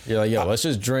it. Like, you're like, yo, let's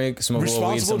just drink, smoke a little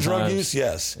weed sometimes. Responsible drug use,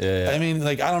 yes. Yeah. I mean,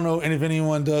 like, I don't know if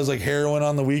anyone does like heroin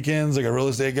on the weekends, like a real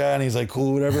estate guy, and he's like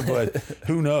cool, whatever, but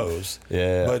who knows?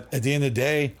 Yeah. But at the end of the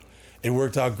day, it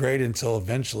worked out great until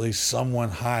eventually someone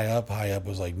high up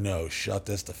was like, no, shut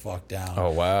this the fuck down. Oh,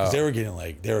 wow. 'Cause they were getting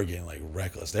like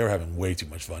reckless. They were having way too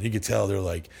much fun. You could tell they were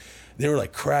like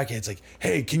crackheads. Like,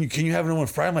 hey, can you have another one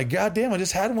Friday? I'm like, God damn, I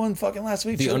just had one fucking last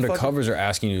week. The undercovers are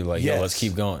asking you like, yo, let's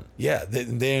keep going. Yeah,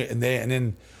 then they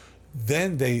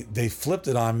flipped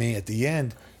it on me at the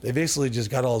end. They basically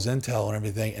just got all his intel and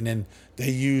everything, and then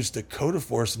they used the code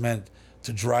enforcement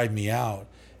to drive me out,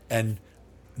 and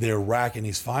they're racking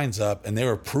these fines up, and they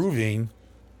were proving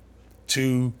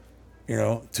to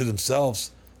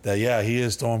themselves that, yeah, he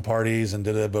is throwing parties and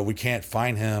but we can't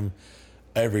fine him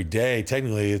every day.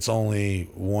 Technically, it's only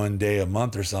one day a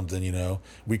month or something, you know.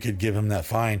 We could give him that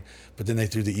fine. But then they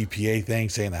threw the EPA thing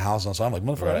saying the house on. So I'm like,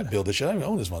 motherfucker, I didn't build this shit. I don't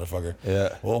even own this motherfucker.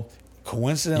 Yeah. Well,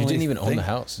 coincidentally, you didn't even own the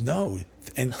house. No.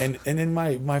 And then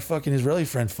my fucking Israeli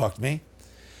friend fucked me.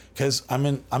 Because I'm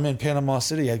in Panama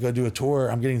City. I go do a tour.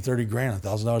 I'm getting $30,000,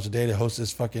 $1,000 a day to host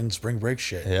this fucking spring break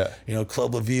shit. Yeah. You know,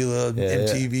 Club La Vila,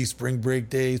 MTV, Spring Break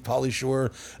Days, Pauly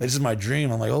Shore. This is my dream.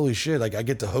 I'm like, holy shit! Like, I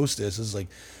get to host this. This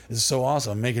is so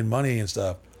awesome. I'm making money and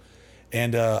stuff.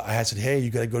 And I had said, hey,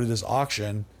 you got to go to this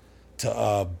auction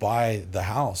to buy the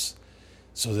house,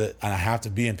 and I have to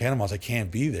be in Panama, so I can't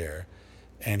be there.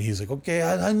 And he's like, okay,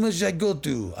 how much should I go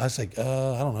to? I was like, I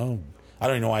don't know. I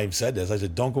don't even know why I even said this. I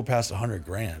said, don't go past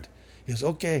 $100,000. He goes,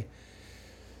 okay.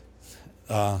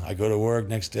 I go to work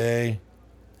next day.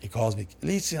 He calls me,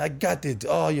 listen, I got it.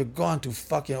 Oh, you're going to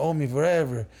fucking owe me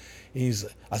forever. I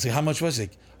said, how much was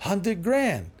it?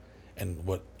 $100,000. And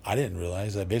what I didn't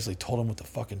realize, I basically told him what to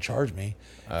fucking charge me.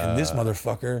 And this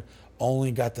motherfucker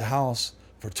only got the house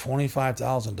for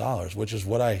 $25,000, which is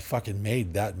what I fucking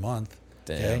made that month.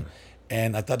 Damn. Okay?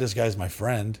 And I thought this guy's my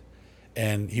friend.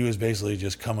 And he was basically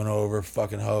just coming over,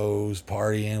 fucking hoes,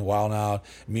 partying, wilding out,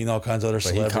 meeting all kinds of other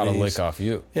celebrities. He caught a lick off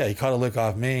you. Yeah, he caught a lick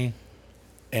off me.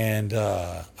 And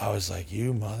I was like,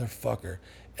 you motherfucker.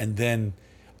 And then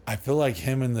I feel like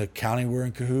him and the county were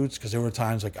in cahoots, because there were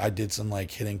times like I did some like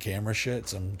hidden camera shit,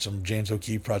 some James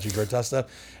O'Keefe, Project Veritas stuff.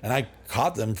 And I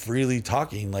caught them freely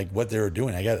talking like what they were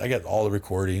doing. I got all the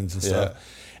recordings and stuff.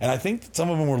 And I think some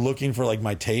of them were looking for like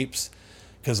my tapes.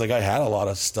 Because, like, I had a lot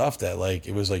of stuff that, like,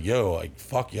 it was like, yo, like,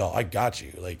 fuck y'all, I got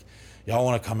you. Like, y'all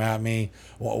want to come at me.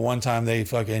 One time they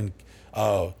fucking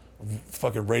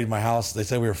raided my house. They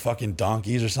said we were fucking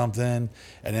donkeys or something.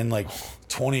 And then, like,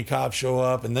 20 cops show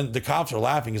up. And then the cops are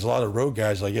laughing because a lot of road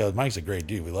guys are like, yo, Mike's a great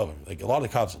dude. We love him. Like, a lot of the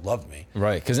cops loved me.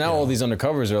 Right. Because now all these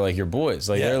undercovers are, like, your boys.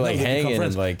 Like, they're, like, hanging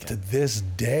and, like... To this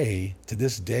day,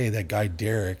 that guy,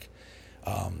 Derek,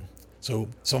 so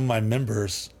some of my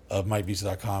members of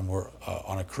MikeBusey.com were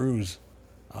on a cruise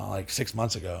like 6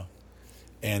 months ago,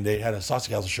 and they had a Sausage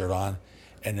Castle shirt on,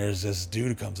 and there's this dude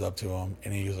who comes up to him,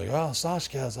 and he was like, oh,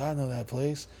 Sausage Castle, I know that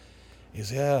place.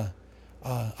 He's, yeah,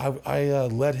 I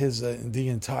led the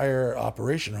entire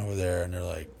operation over there, and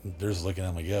they're just looking at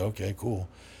him like, yeah, okay, cool.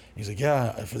 He's like,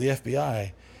 yeah, for the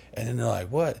FBI. And then they're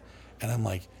like, what? And I'm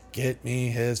like, get me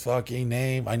his fucking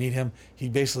name. I need him. He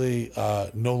basically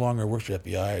no longer works for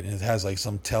FBI, and it has like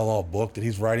some tell-all book that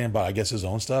he's writing about, I guess, his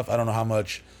own stuff. I don't know how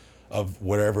much of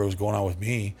whatever was going on with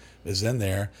me is in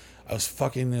there. I was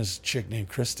fucking this chick named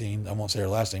Christine. I won't say her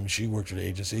last name. She worked for the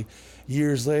agency.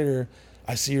 Years later,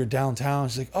 I see her downtown.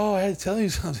 She's like, oh, I had to tell you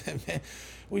something, man.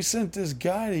 We sent this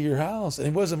guy to your house, and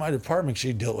it wasn't my department.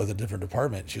 She dealt with a different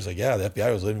department. She was like, yeah, the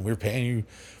FBI was living. We were paying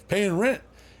rent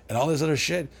and all this other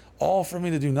shit. all for me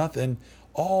to do nothing.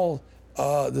 All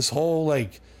this whole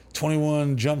like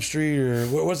 21 Jump Street, or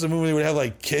what's the movie they would have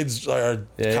like kids or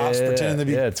cops pretending to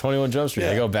be 21 Jump Street.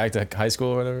 They go back to high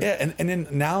school or whatever. Yeah, and then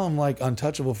now I'm like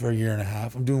untouchable for a year and a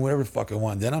half. I'm doing whatever the fuck I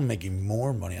want. Then I'm making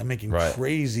more money. I'm making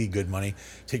crazy good money,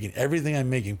 taking everything I'm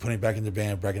making, putting it back in the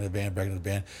band, back in the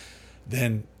band.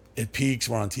 Then it peaks.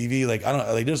 We're on TV. Like I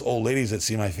don't like. There's old ladies that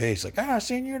see my face. Like, I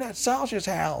seen you at Sasha's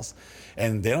house,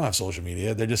 and they don't have social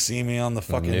media. They're just seeing me on the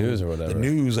fucking news or whatever. The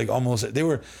news, like almost.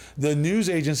 The news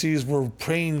agencies were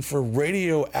praying for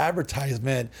radio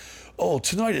advertisement. Oh,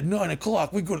 tonight at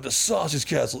 9:00 we go to the Sausage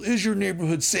Castle. Is your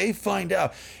neighborhood safe? Find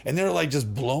out. And they're like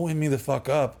just blowing me the fuck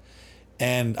up.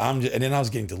 And then I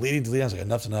was getting deleted. I was like,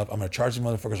 enough's enough. I'm gonna charge these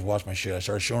motherfuckers to watch my shit. I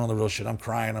started showing all the real shit. I'm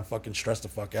crying. I'm fucking stressed the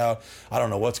fuck out. I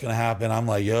don't know what's gonna happen. I'm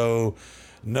like, yo,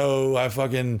 no, I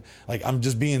fucking like. I'm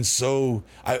just being so.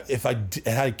 If I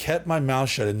had kept my mouth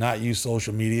shut and not used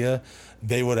social media,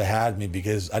 they would have had me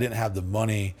because I didn't have the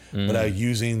money, but I was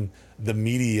using the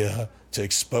media to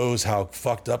expose how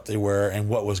fucked up they were and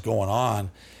what was going on,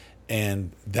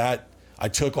 and that I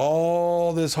took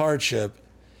all this hardship.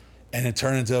 And it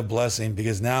turned into a blessing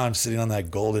because now I'm sitting on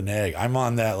that golden egg. I'm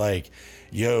on that like,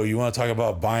 yo, you want to talk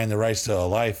about buying the rights to a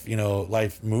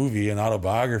life movie and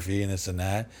autobiography and this and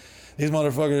that. These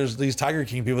motherfuckers, these Tiger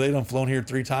King people, they done flown here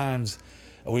 3 times.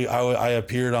 I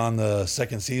appeared on the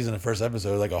 2nd season, the 1st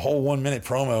episode, like a whole 1-minute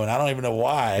promo, and I don't even know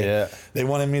why. Yeah. They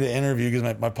wanted me to interview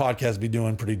because my podcast be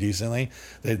doing pretty decently.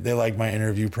 They like my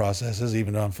interview processes,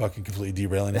 even though I'm fucking completely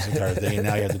derailing this entire thing. And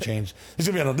now you have to change. This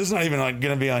is not even going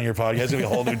to be on your podcast. It's going to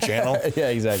be a whole new channel. Yeah,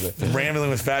 exactly.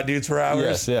 Rambling with fat dudes for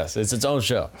hours. Yes. It's its own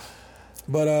show.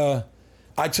 But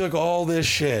I took all this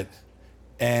shit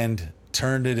and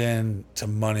turned it into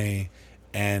money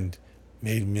and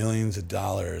made millions of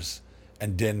dollars.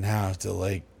 And didn't have to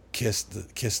like kiss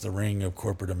the ring of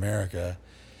corporate America,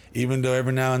 even though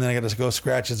every now and then I got to go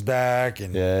scratch its back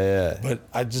and But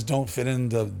I just don't fit in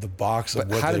the box of what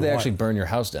they want. How did they actually burn your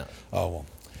house down? Oh well,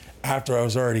 after I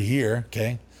was already here,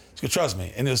 okay. So trust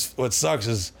me. And what sucks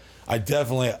is I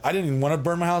didn't even want to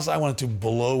burn my house. I wanted to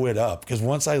blow it up because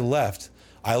once I left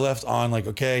on like,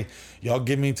 okay, y'all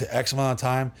give me to X amount of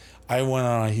time. I went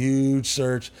on a huge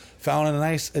search, found a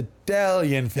nice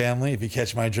Italian family, if you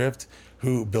catch my drift,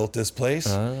 who built this place.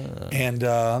 And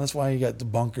that's why you got the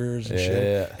bunkers and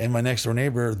shit. Yeah. And my next door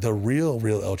neighbor, the real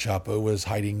El Chapo, was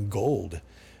hiding gold.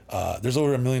 There's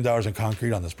over $1 million in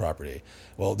concrete on this property.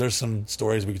 Well, there's some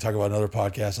stories we could talk about another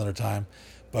podcast another time.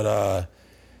 But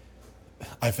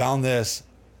I found this,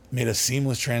 made a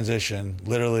seamless transition,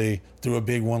 literally through a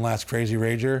big one last crazy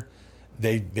rager.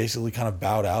 They basically kind of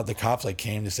bowed out. The cops like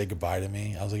came to say goodbye to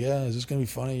me. I was like, yeah, is this going to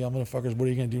be funny? Y'all motherfuckers, what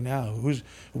are you going to do now?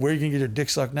 Where are you going to get your dick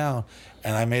sucked now?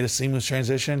 And I made a seamless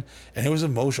transition and it was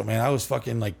emotional, man. I was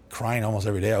fucking like crying almost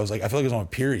every day. I was like, I feel like I was on a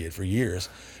period for years.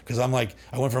 Cause I'm like,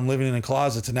 I went from living in a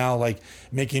closet to now like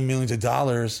making millions of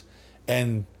dollars.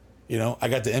 And you know, I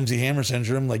got the MC Hammer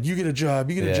syndrome. Like, you get a job.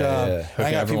 Yeah.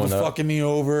 I got people fucking me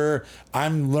over.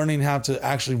 I'm learning how to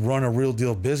actually run a real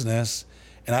deal business.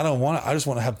 And I just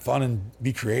want to have fun and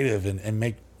be creative and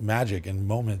make magic and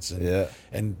moments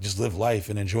and just live life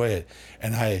and enjoy it.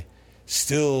 And I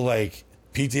still like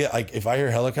like if I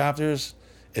hear helicopters,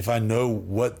 if I know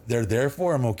what they're there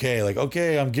for, I'm okay. Like,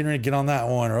 okay, I'm getting ready to get on that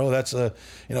one. Or, that's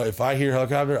if I hear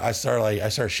helicopter, I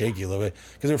start shaky a little bit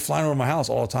because they're flying over my house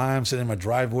all the time, sitting in my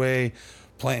driveway,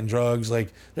 planting drugs.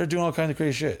 Like, they're doing all kinds of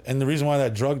crazy shit. And the reason why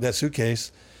that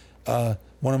suitcase,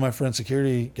 one of my friend's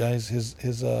security guys,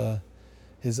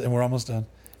 and we're almost done.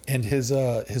 And his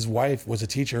wife was a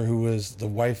teacher who was the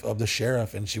wife of the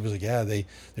sheriff, and she was like, yeah, they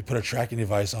put a tracking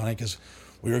device on it because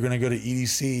we were going to go to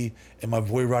EDC, and my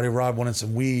boy Roddy Rob wanted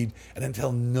some weed. I didn't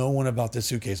tell no one about this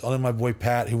suitcase, other than my boy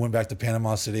Pat, who went back to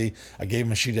Panama City. I gave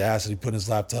him a sheet of acid, he put in his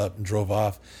laptop and drove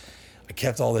off. I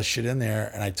kept all this shit in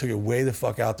there, and I took it way the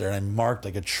fuck out there, and I marked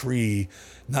like a tree.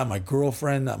 Not my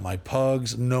girlfriend, not my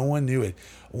pugs. No one knew it.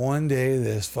 One day,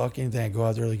 this fucking thing, I go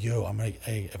out there like, yo,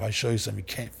 hey, if I show you something, you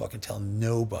can't fucking tell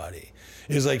nobody.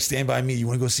 It was like, stand by me. You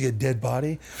want to go see a dead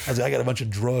body? I was like, I got a bunch of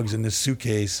drugs in this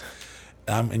suitcase,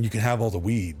 and you can have all the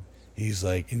weed. He's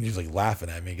like laughing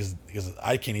at me because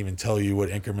I can't even tell you what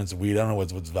increments of weed. I don't know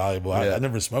what's valuable. I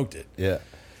never smoked it. Yeah.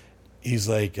 He's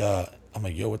like, I'm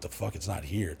like, yo, what the fuck? It's not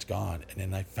here. It's gone. And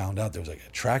then I found out there was like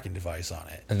a tracking device on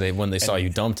it. And when they saw you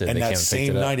dumped it, and they that came and picked it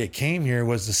same up. night it came here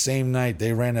was the same night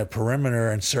they ran a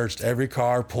perimeter and searched every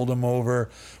car, pulled them over.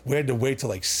 We had to wait till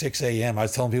like 6 a.m. I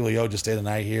was telling people, yo, just stay the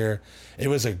night here. It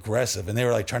was aggressive. And they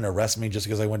were like trying to arrest me just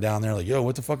because I went down there. Like, yo,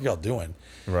 what the fuck are y'all doing?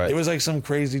 Right. It was like some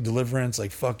crazy deliverance.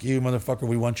 Like, fuck you, motherfucker.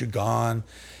 We want you gone.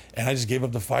 And I just gave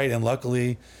up the fight. And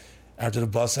luckily, After the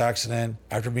bus accident,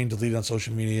 after being deleted on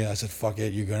social media, I said, fuck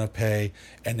it, you're going to pay.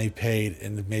 And they paid,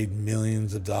 and they made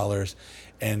millions of dollars.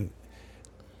 And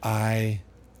I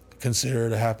consider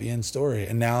it a happy end story.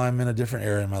 And now I'm in a different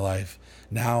era in my life.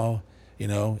 Now, you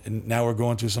know, and now we're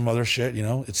going through some other shit, you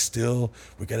know. It's still,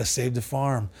 we got to save the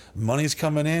farm. Money's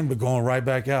coming in, but going right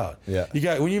back out. Yeah.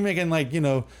 When you're making, like, you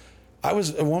know, I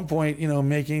was at one point, you know,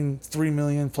 making $3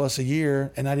 million plus a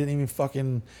year, and I didn't even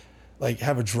fucking like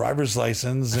have a driver's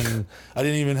license, and I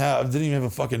didn't even have a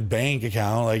fucking bank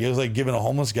account. Like, it was like giving a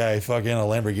homeless guy fucking a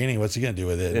Lamborghini. What's he gonna do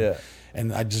with it? Yeah.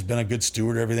 And I've just been a good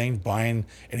steward of everything, buying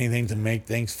anything to make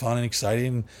things fun and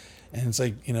exciting. And it's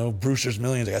like, you know, Brewster's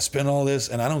Millions. Like, I spend all this,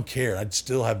 and I don't care. I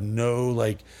still have no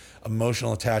like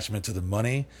emotional attachment to the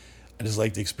money. I just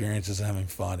like the experiences and having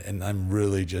fun. And I'm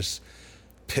really just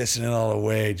pissing it all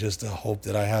away just to hope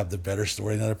that I have the better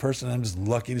story than the other person. I'm just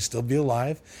lucky to still be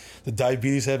alive. The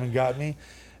diabetes haven't got me.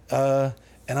 And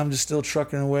I'm just still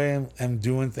trucking away and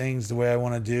doing things the way I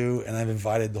want to do. And I've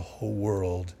invited the whole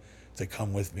world to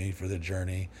come with me for the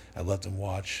journey. I let them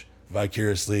watch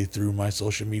vicariously through my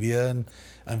social media, and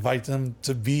I invite them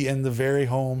to be in the very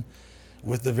home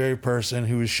with the very person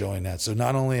who is showing that. So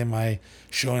not only am I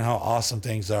showing how awesome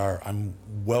things are, I'm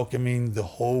welcoming the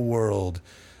whole world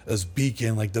as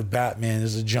beacon, like the Batman.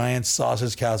 There's a giant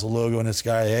sausage castle logo in the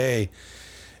sky. Hey,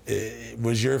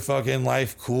 was your fucking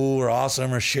life cool or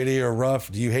awesome or shitty or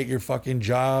rough? Do you hate your fucking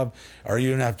job? Are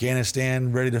you in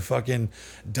Afghanistan ready to fucking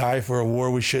die for a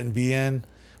war we shouldn't be in?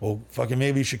 Well, fucking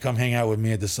maybe you should come hang out with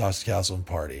me at the sausage castle and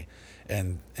party.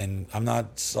 And I'm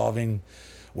not solving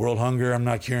world hunger. I'm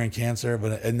not curing cancer.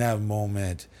 But in that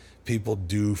moment, people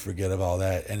do forget about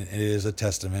that. And it is a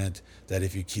testament that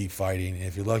if you keep fighting,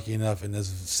 if you're lucky enough in this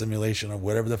simulation of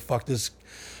whatever the fuck this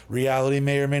reality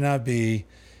may or may not be,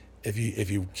 if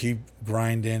you keep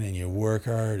grinding and you work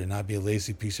hard and not be a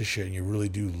lazy piece of shit, and you really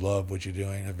do love what you're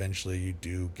doing, eventually you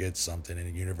do get something, and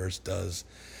the universe does.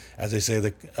 As they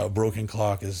say, a broken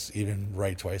clock is even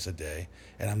right twice a day.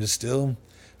 And I'm just still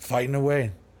fighting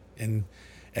away, and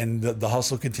the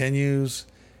hustle continues.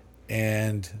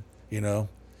 And, you know,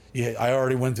 yeah, I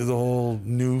already went through the whole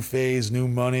new phase, new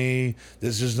money.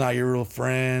 This is not your real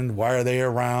friend. Why are they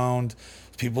around?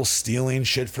 People stealing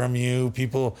shit from you.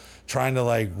 People trying to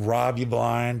like rob you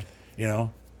blind. You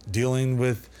know, dealing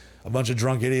with a bunch of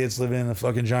drunk idiots living in a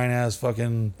fucking giant ass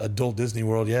fucking adult Disney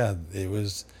World. Yeah, it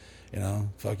was, you know,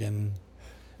 fucking.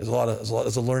 It's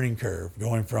a learning curve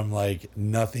going from like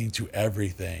nothing to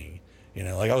everything. You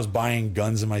know, like I was buying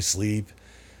guns in my sleep.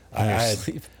 I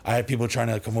had people trying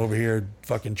to come over here,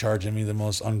 fucking charging me the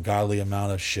most ungodly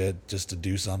amount of shit just to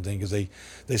do something, because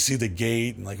they see the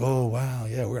gate and like, oh wow,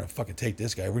 yeah, we're gonna fucking take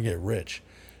this guy, we're gonna get rich,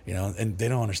 you know. And they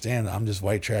don't understand I'm just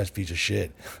white trash piece of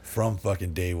shit from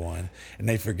fucking day one. And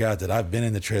they forgot that I've been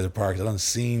in the trailer parks, I've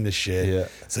seen the shit. Yeah.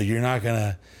 So you're not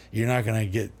gonna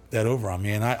get that over on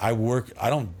me. And I work. I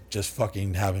don't just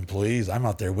fucking have employees. I'm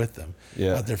out there with them.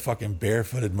 Yeah. Out there fucking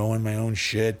barefooted, mowing my own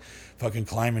shit, fucking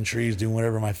climbing trees, doing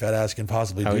whatever my fat ass can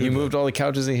possibly do. You moved all the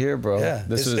couches in here, bro. Yeah.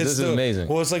 This is amazing.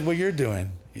 Well, it's like what you're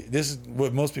doing. This is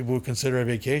what most people would consider a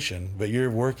vacation, but you're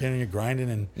working and you're grinding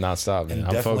and non-stop, man. And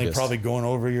I'm definitely focused. Probably going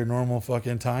over your normal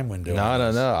fucking time window.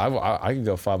 No. I can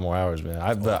go 5 more hours, man.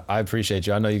 I appreciate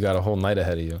you. I know you got a whole night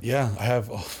ahead of you. Yeah, I have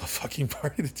a fucking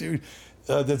party to do.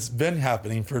 That's been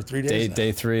happening for 3 days now.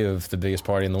 Day 3 of the biggest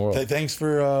party in the world. Thanks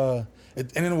for,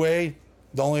 and in a way,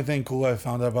 the only thing cool I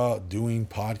found out about doing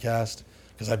podcast,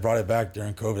 because I brought it back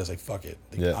during COVID, I was like, fuck it.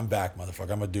 I'm back,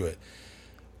 motherfucker. I'm going to do it.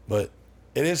 But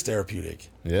it is therapeutic.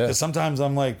 Yeah. Because sometimes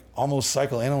I'm like almost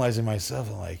psychoanalyzing myself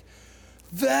and like,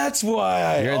 that's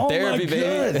why you're in therapy,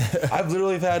 baby. I've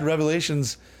literally had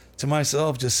revelations to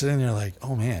myself just sitting there like,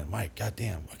 oh man, Mike,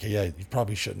 goddamn. Okay, yeah, you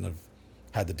probably shouldn't have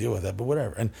had to deal with that, but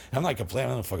whatever. And I'm not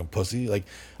complaining. I'm a fucking pussy. Like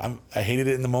I hated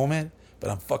it in the moment, but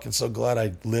I'm fucking so glad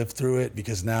I lived through it,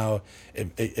 because now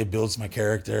it builds my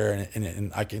character,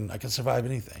 and I can survive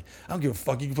anything. I don't give a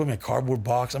fuck. You can put me in a cardboard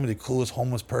box. I'm the coolest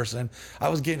homeless person. I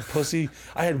was getting pussy.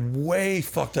 I had way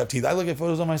fucked up teeth. I look at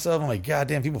photos of myself. I'm like,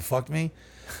 goddamn, people fucked me.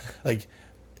 Like,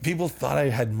 people thought I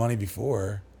had money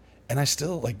before, and I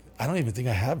still, like, I don't even think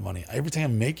I have money. Everything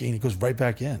I'm making, it goes right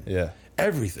back in. Yeah.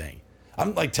 Everything.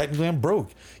 I'm like, technically I'm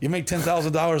broke. You make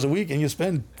 $10,000 a week and you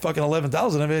spend fucking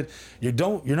 11,000 of it.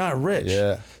 You're not rich.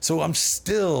 Yeah. So I'm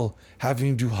still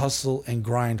having to hustle and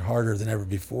grind harder than ever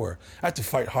before. I have to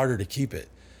fight harder to keep it.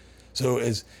 So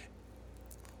as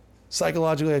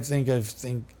psychologically, I think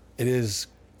it is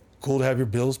cool to have your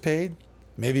bills paid.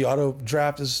 Maybe auto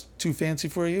draft is too fancy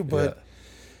for you, but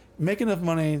make enough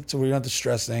money so we don't have to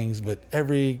stress things, but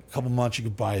every couple months you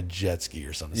could buy a jet ski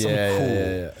or something. Something cool.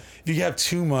 Yeah. If you have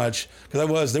too much,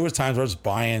 because there was times where I was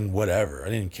buying whatever. I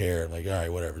didn't care. Like, all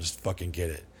right, whatever, just fucking get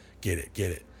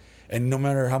it. And no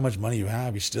matter how much money you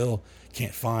have, you still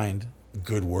can't find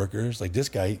good workers. Like this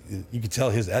guy, you could tell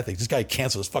his ethics. This guy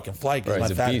canceled his fucking flight because my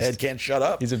fat head can't shut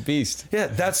up. He's a beast. Yeah,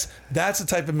 that's the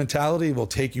type of mentality that will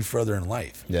take you further in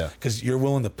life. Yeah. Because you're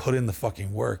willing to put in the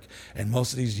fucking work. And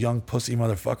most of these young pussy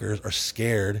motherfuckers are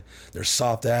scared. They're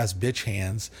soft ass bitch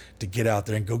hands to get out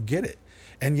there and go get it.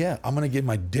 And yeah, I'm going to get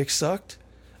my dick sucked.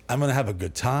 I'm going to have a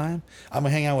good time. I'm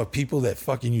going to hang out with people that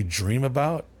fucking you dream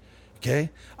about. Okay?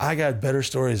 I got better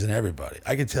stories than everybody.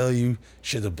 I can tell you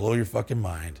shit to blow your fucking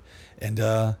mind. And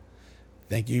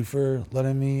thank you for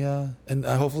letting me, and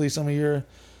hopefully some of your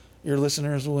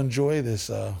listeners will enjoy this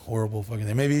horrible fucking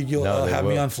thing. Maybe you'll have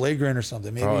me on Flagrant or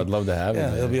something. Maybe, I'd love to have you.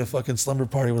 Yeah, it'll be a fucking slumber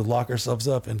party with lock ourselves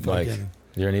up and fucking. Mike,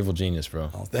 you're an evil genius,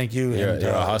 bro. Oh, thank you. You're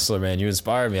a hustler, man. You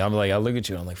inspire me. I'm like, I look at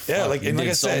you. I'm like, fuck, you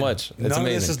did so much. It's none amazing.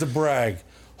 of this is to brag.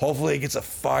 Hopefully it gets a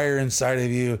fire inside of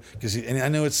you, and I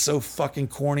know it's so fucking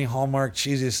corny, Hallmark,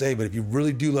 cheesy to say, but if you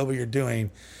really do love what you're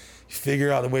doing, you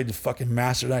figure out a way to fucking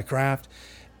master that craft,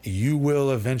 you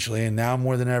will eventually, and now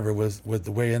more than ever with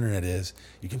the way internet is,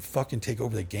 you can fucking take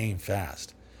over the game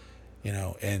fast,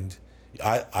 and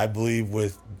I believe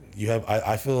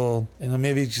I feel,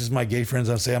 maybe it's just my gay friends,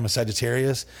 I'll say I'm a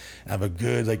Sagittarius, and I have a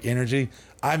good energy.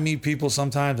 I meet people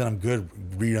sometimes and I'm good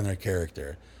read on their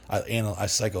character. I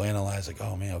psychoanalyze,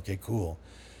 oh man, okay, cool.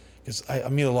 Because I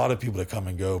meet a lot of people that come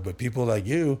and go, but people like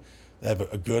you that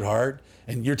have a good heart,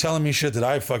 and you're telling me shit that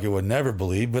I fucking would never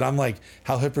believe, but I'm like,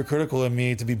 how hypocritical of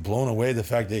me to be blown away the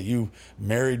fact that you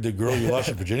married the girl you lost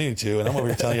your virginity to, and I'm over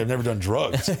here telling you I've never done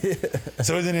drugs.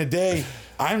 So at the end of the day,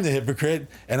 I'm the hypocrite,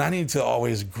 and I need to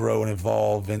always grow and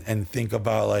evolve and think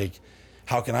about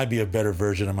how can I be a better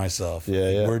version of myself?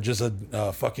 Yeah. We're just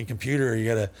a fucking computer. You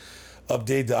gotta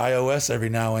update the iOS every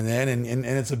now and then, and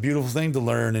it's a beautiful thing to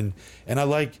learn, and I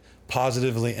like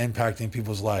positively impacting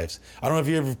people's lives. I don't know if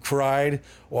you ever cried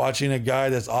watching a guy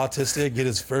that's autistic get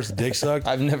his first dick sucked.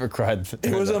 I've never cried.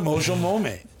 It was an emotional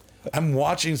moment. I'm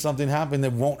watching something happen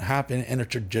that won't happen in a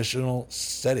traditional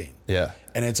setting. Yeah.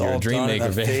 And it's You're all a dream done maker,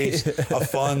 in baby. a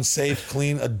fun, safe,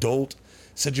 clean adult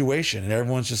situation. And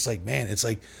everyone's just like, man, it's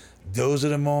like those are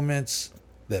the moments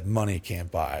that money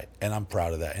can't buy, and I'm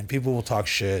proud of that. And people will talk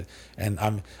shit, and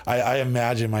I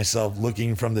imagine myself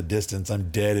looking from the distance.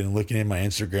 I'm dead and looking at my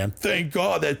Instagram. Thank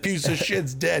God that piece of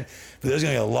shit's dead. But there's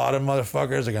gonna be a lot of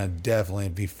motherfuckers that are gonna definitely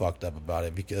be fucked up about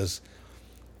it, because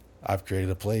I've created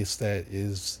a place that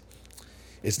is.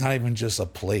 It's not even just a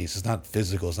place. It's not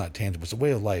physical. It's not tangible. It's a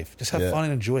way of life. Just have fun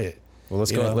and enjoy it. Well,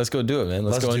 let's go. Let's go do it, man.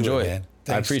 Let's go enjoy it. Man. Thanks,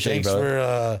 I appreciate you, brother.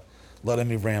 Thanks for letting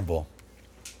me ramble.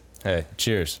 Hey,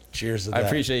 cheers. Cheers to that. I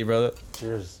appreciate you, brother.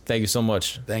 Cheers. Thank you so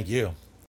much. Thank you.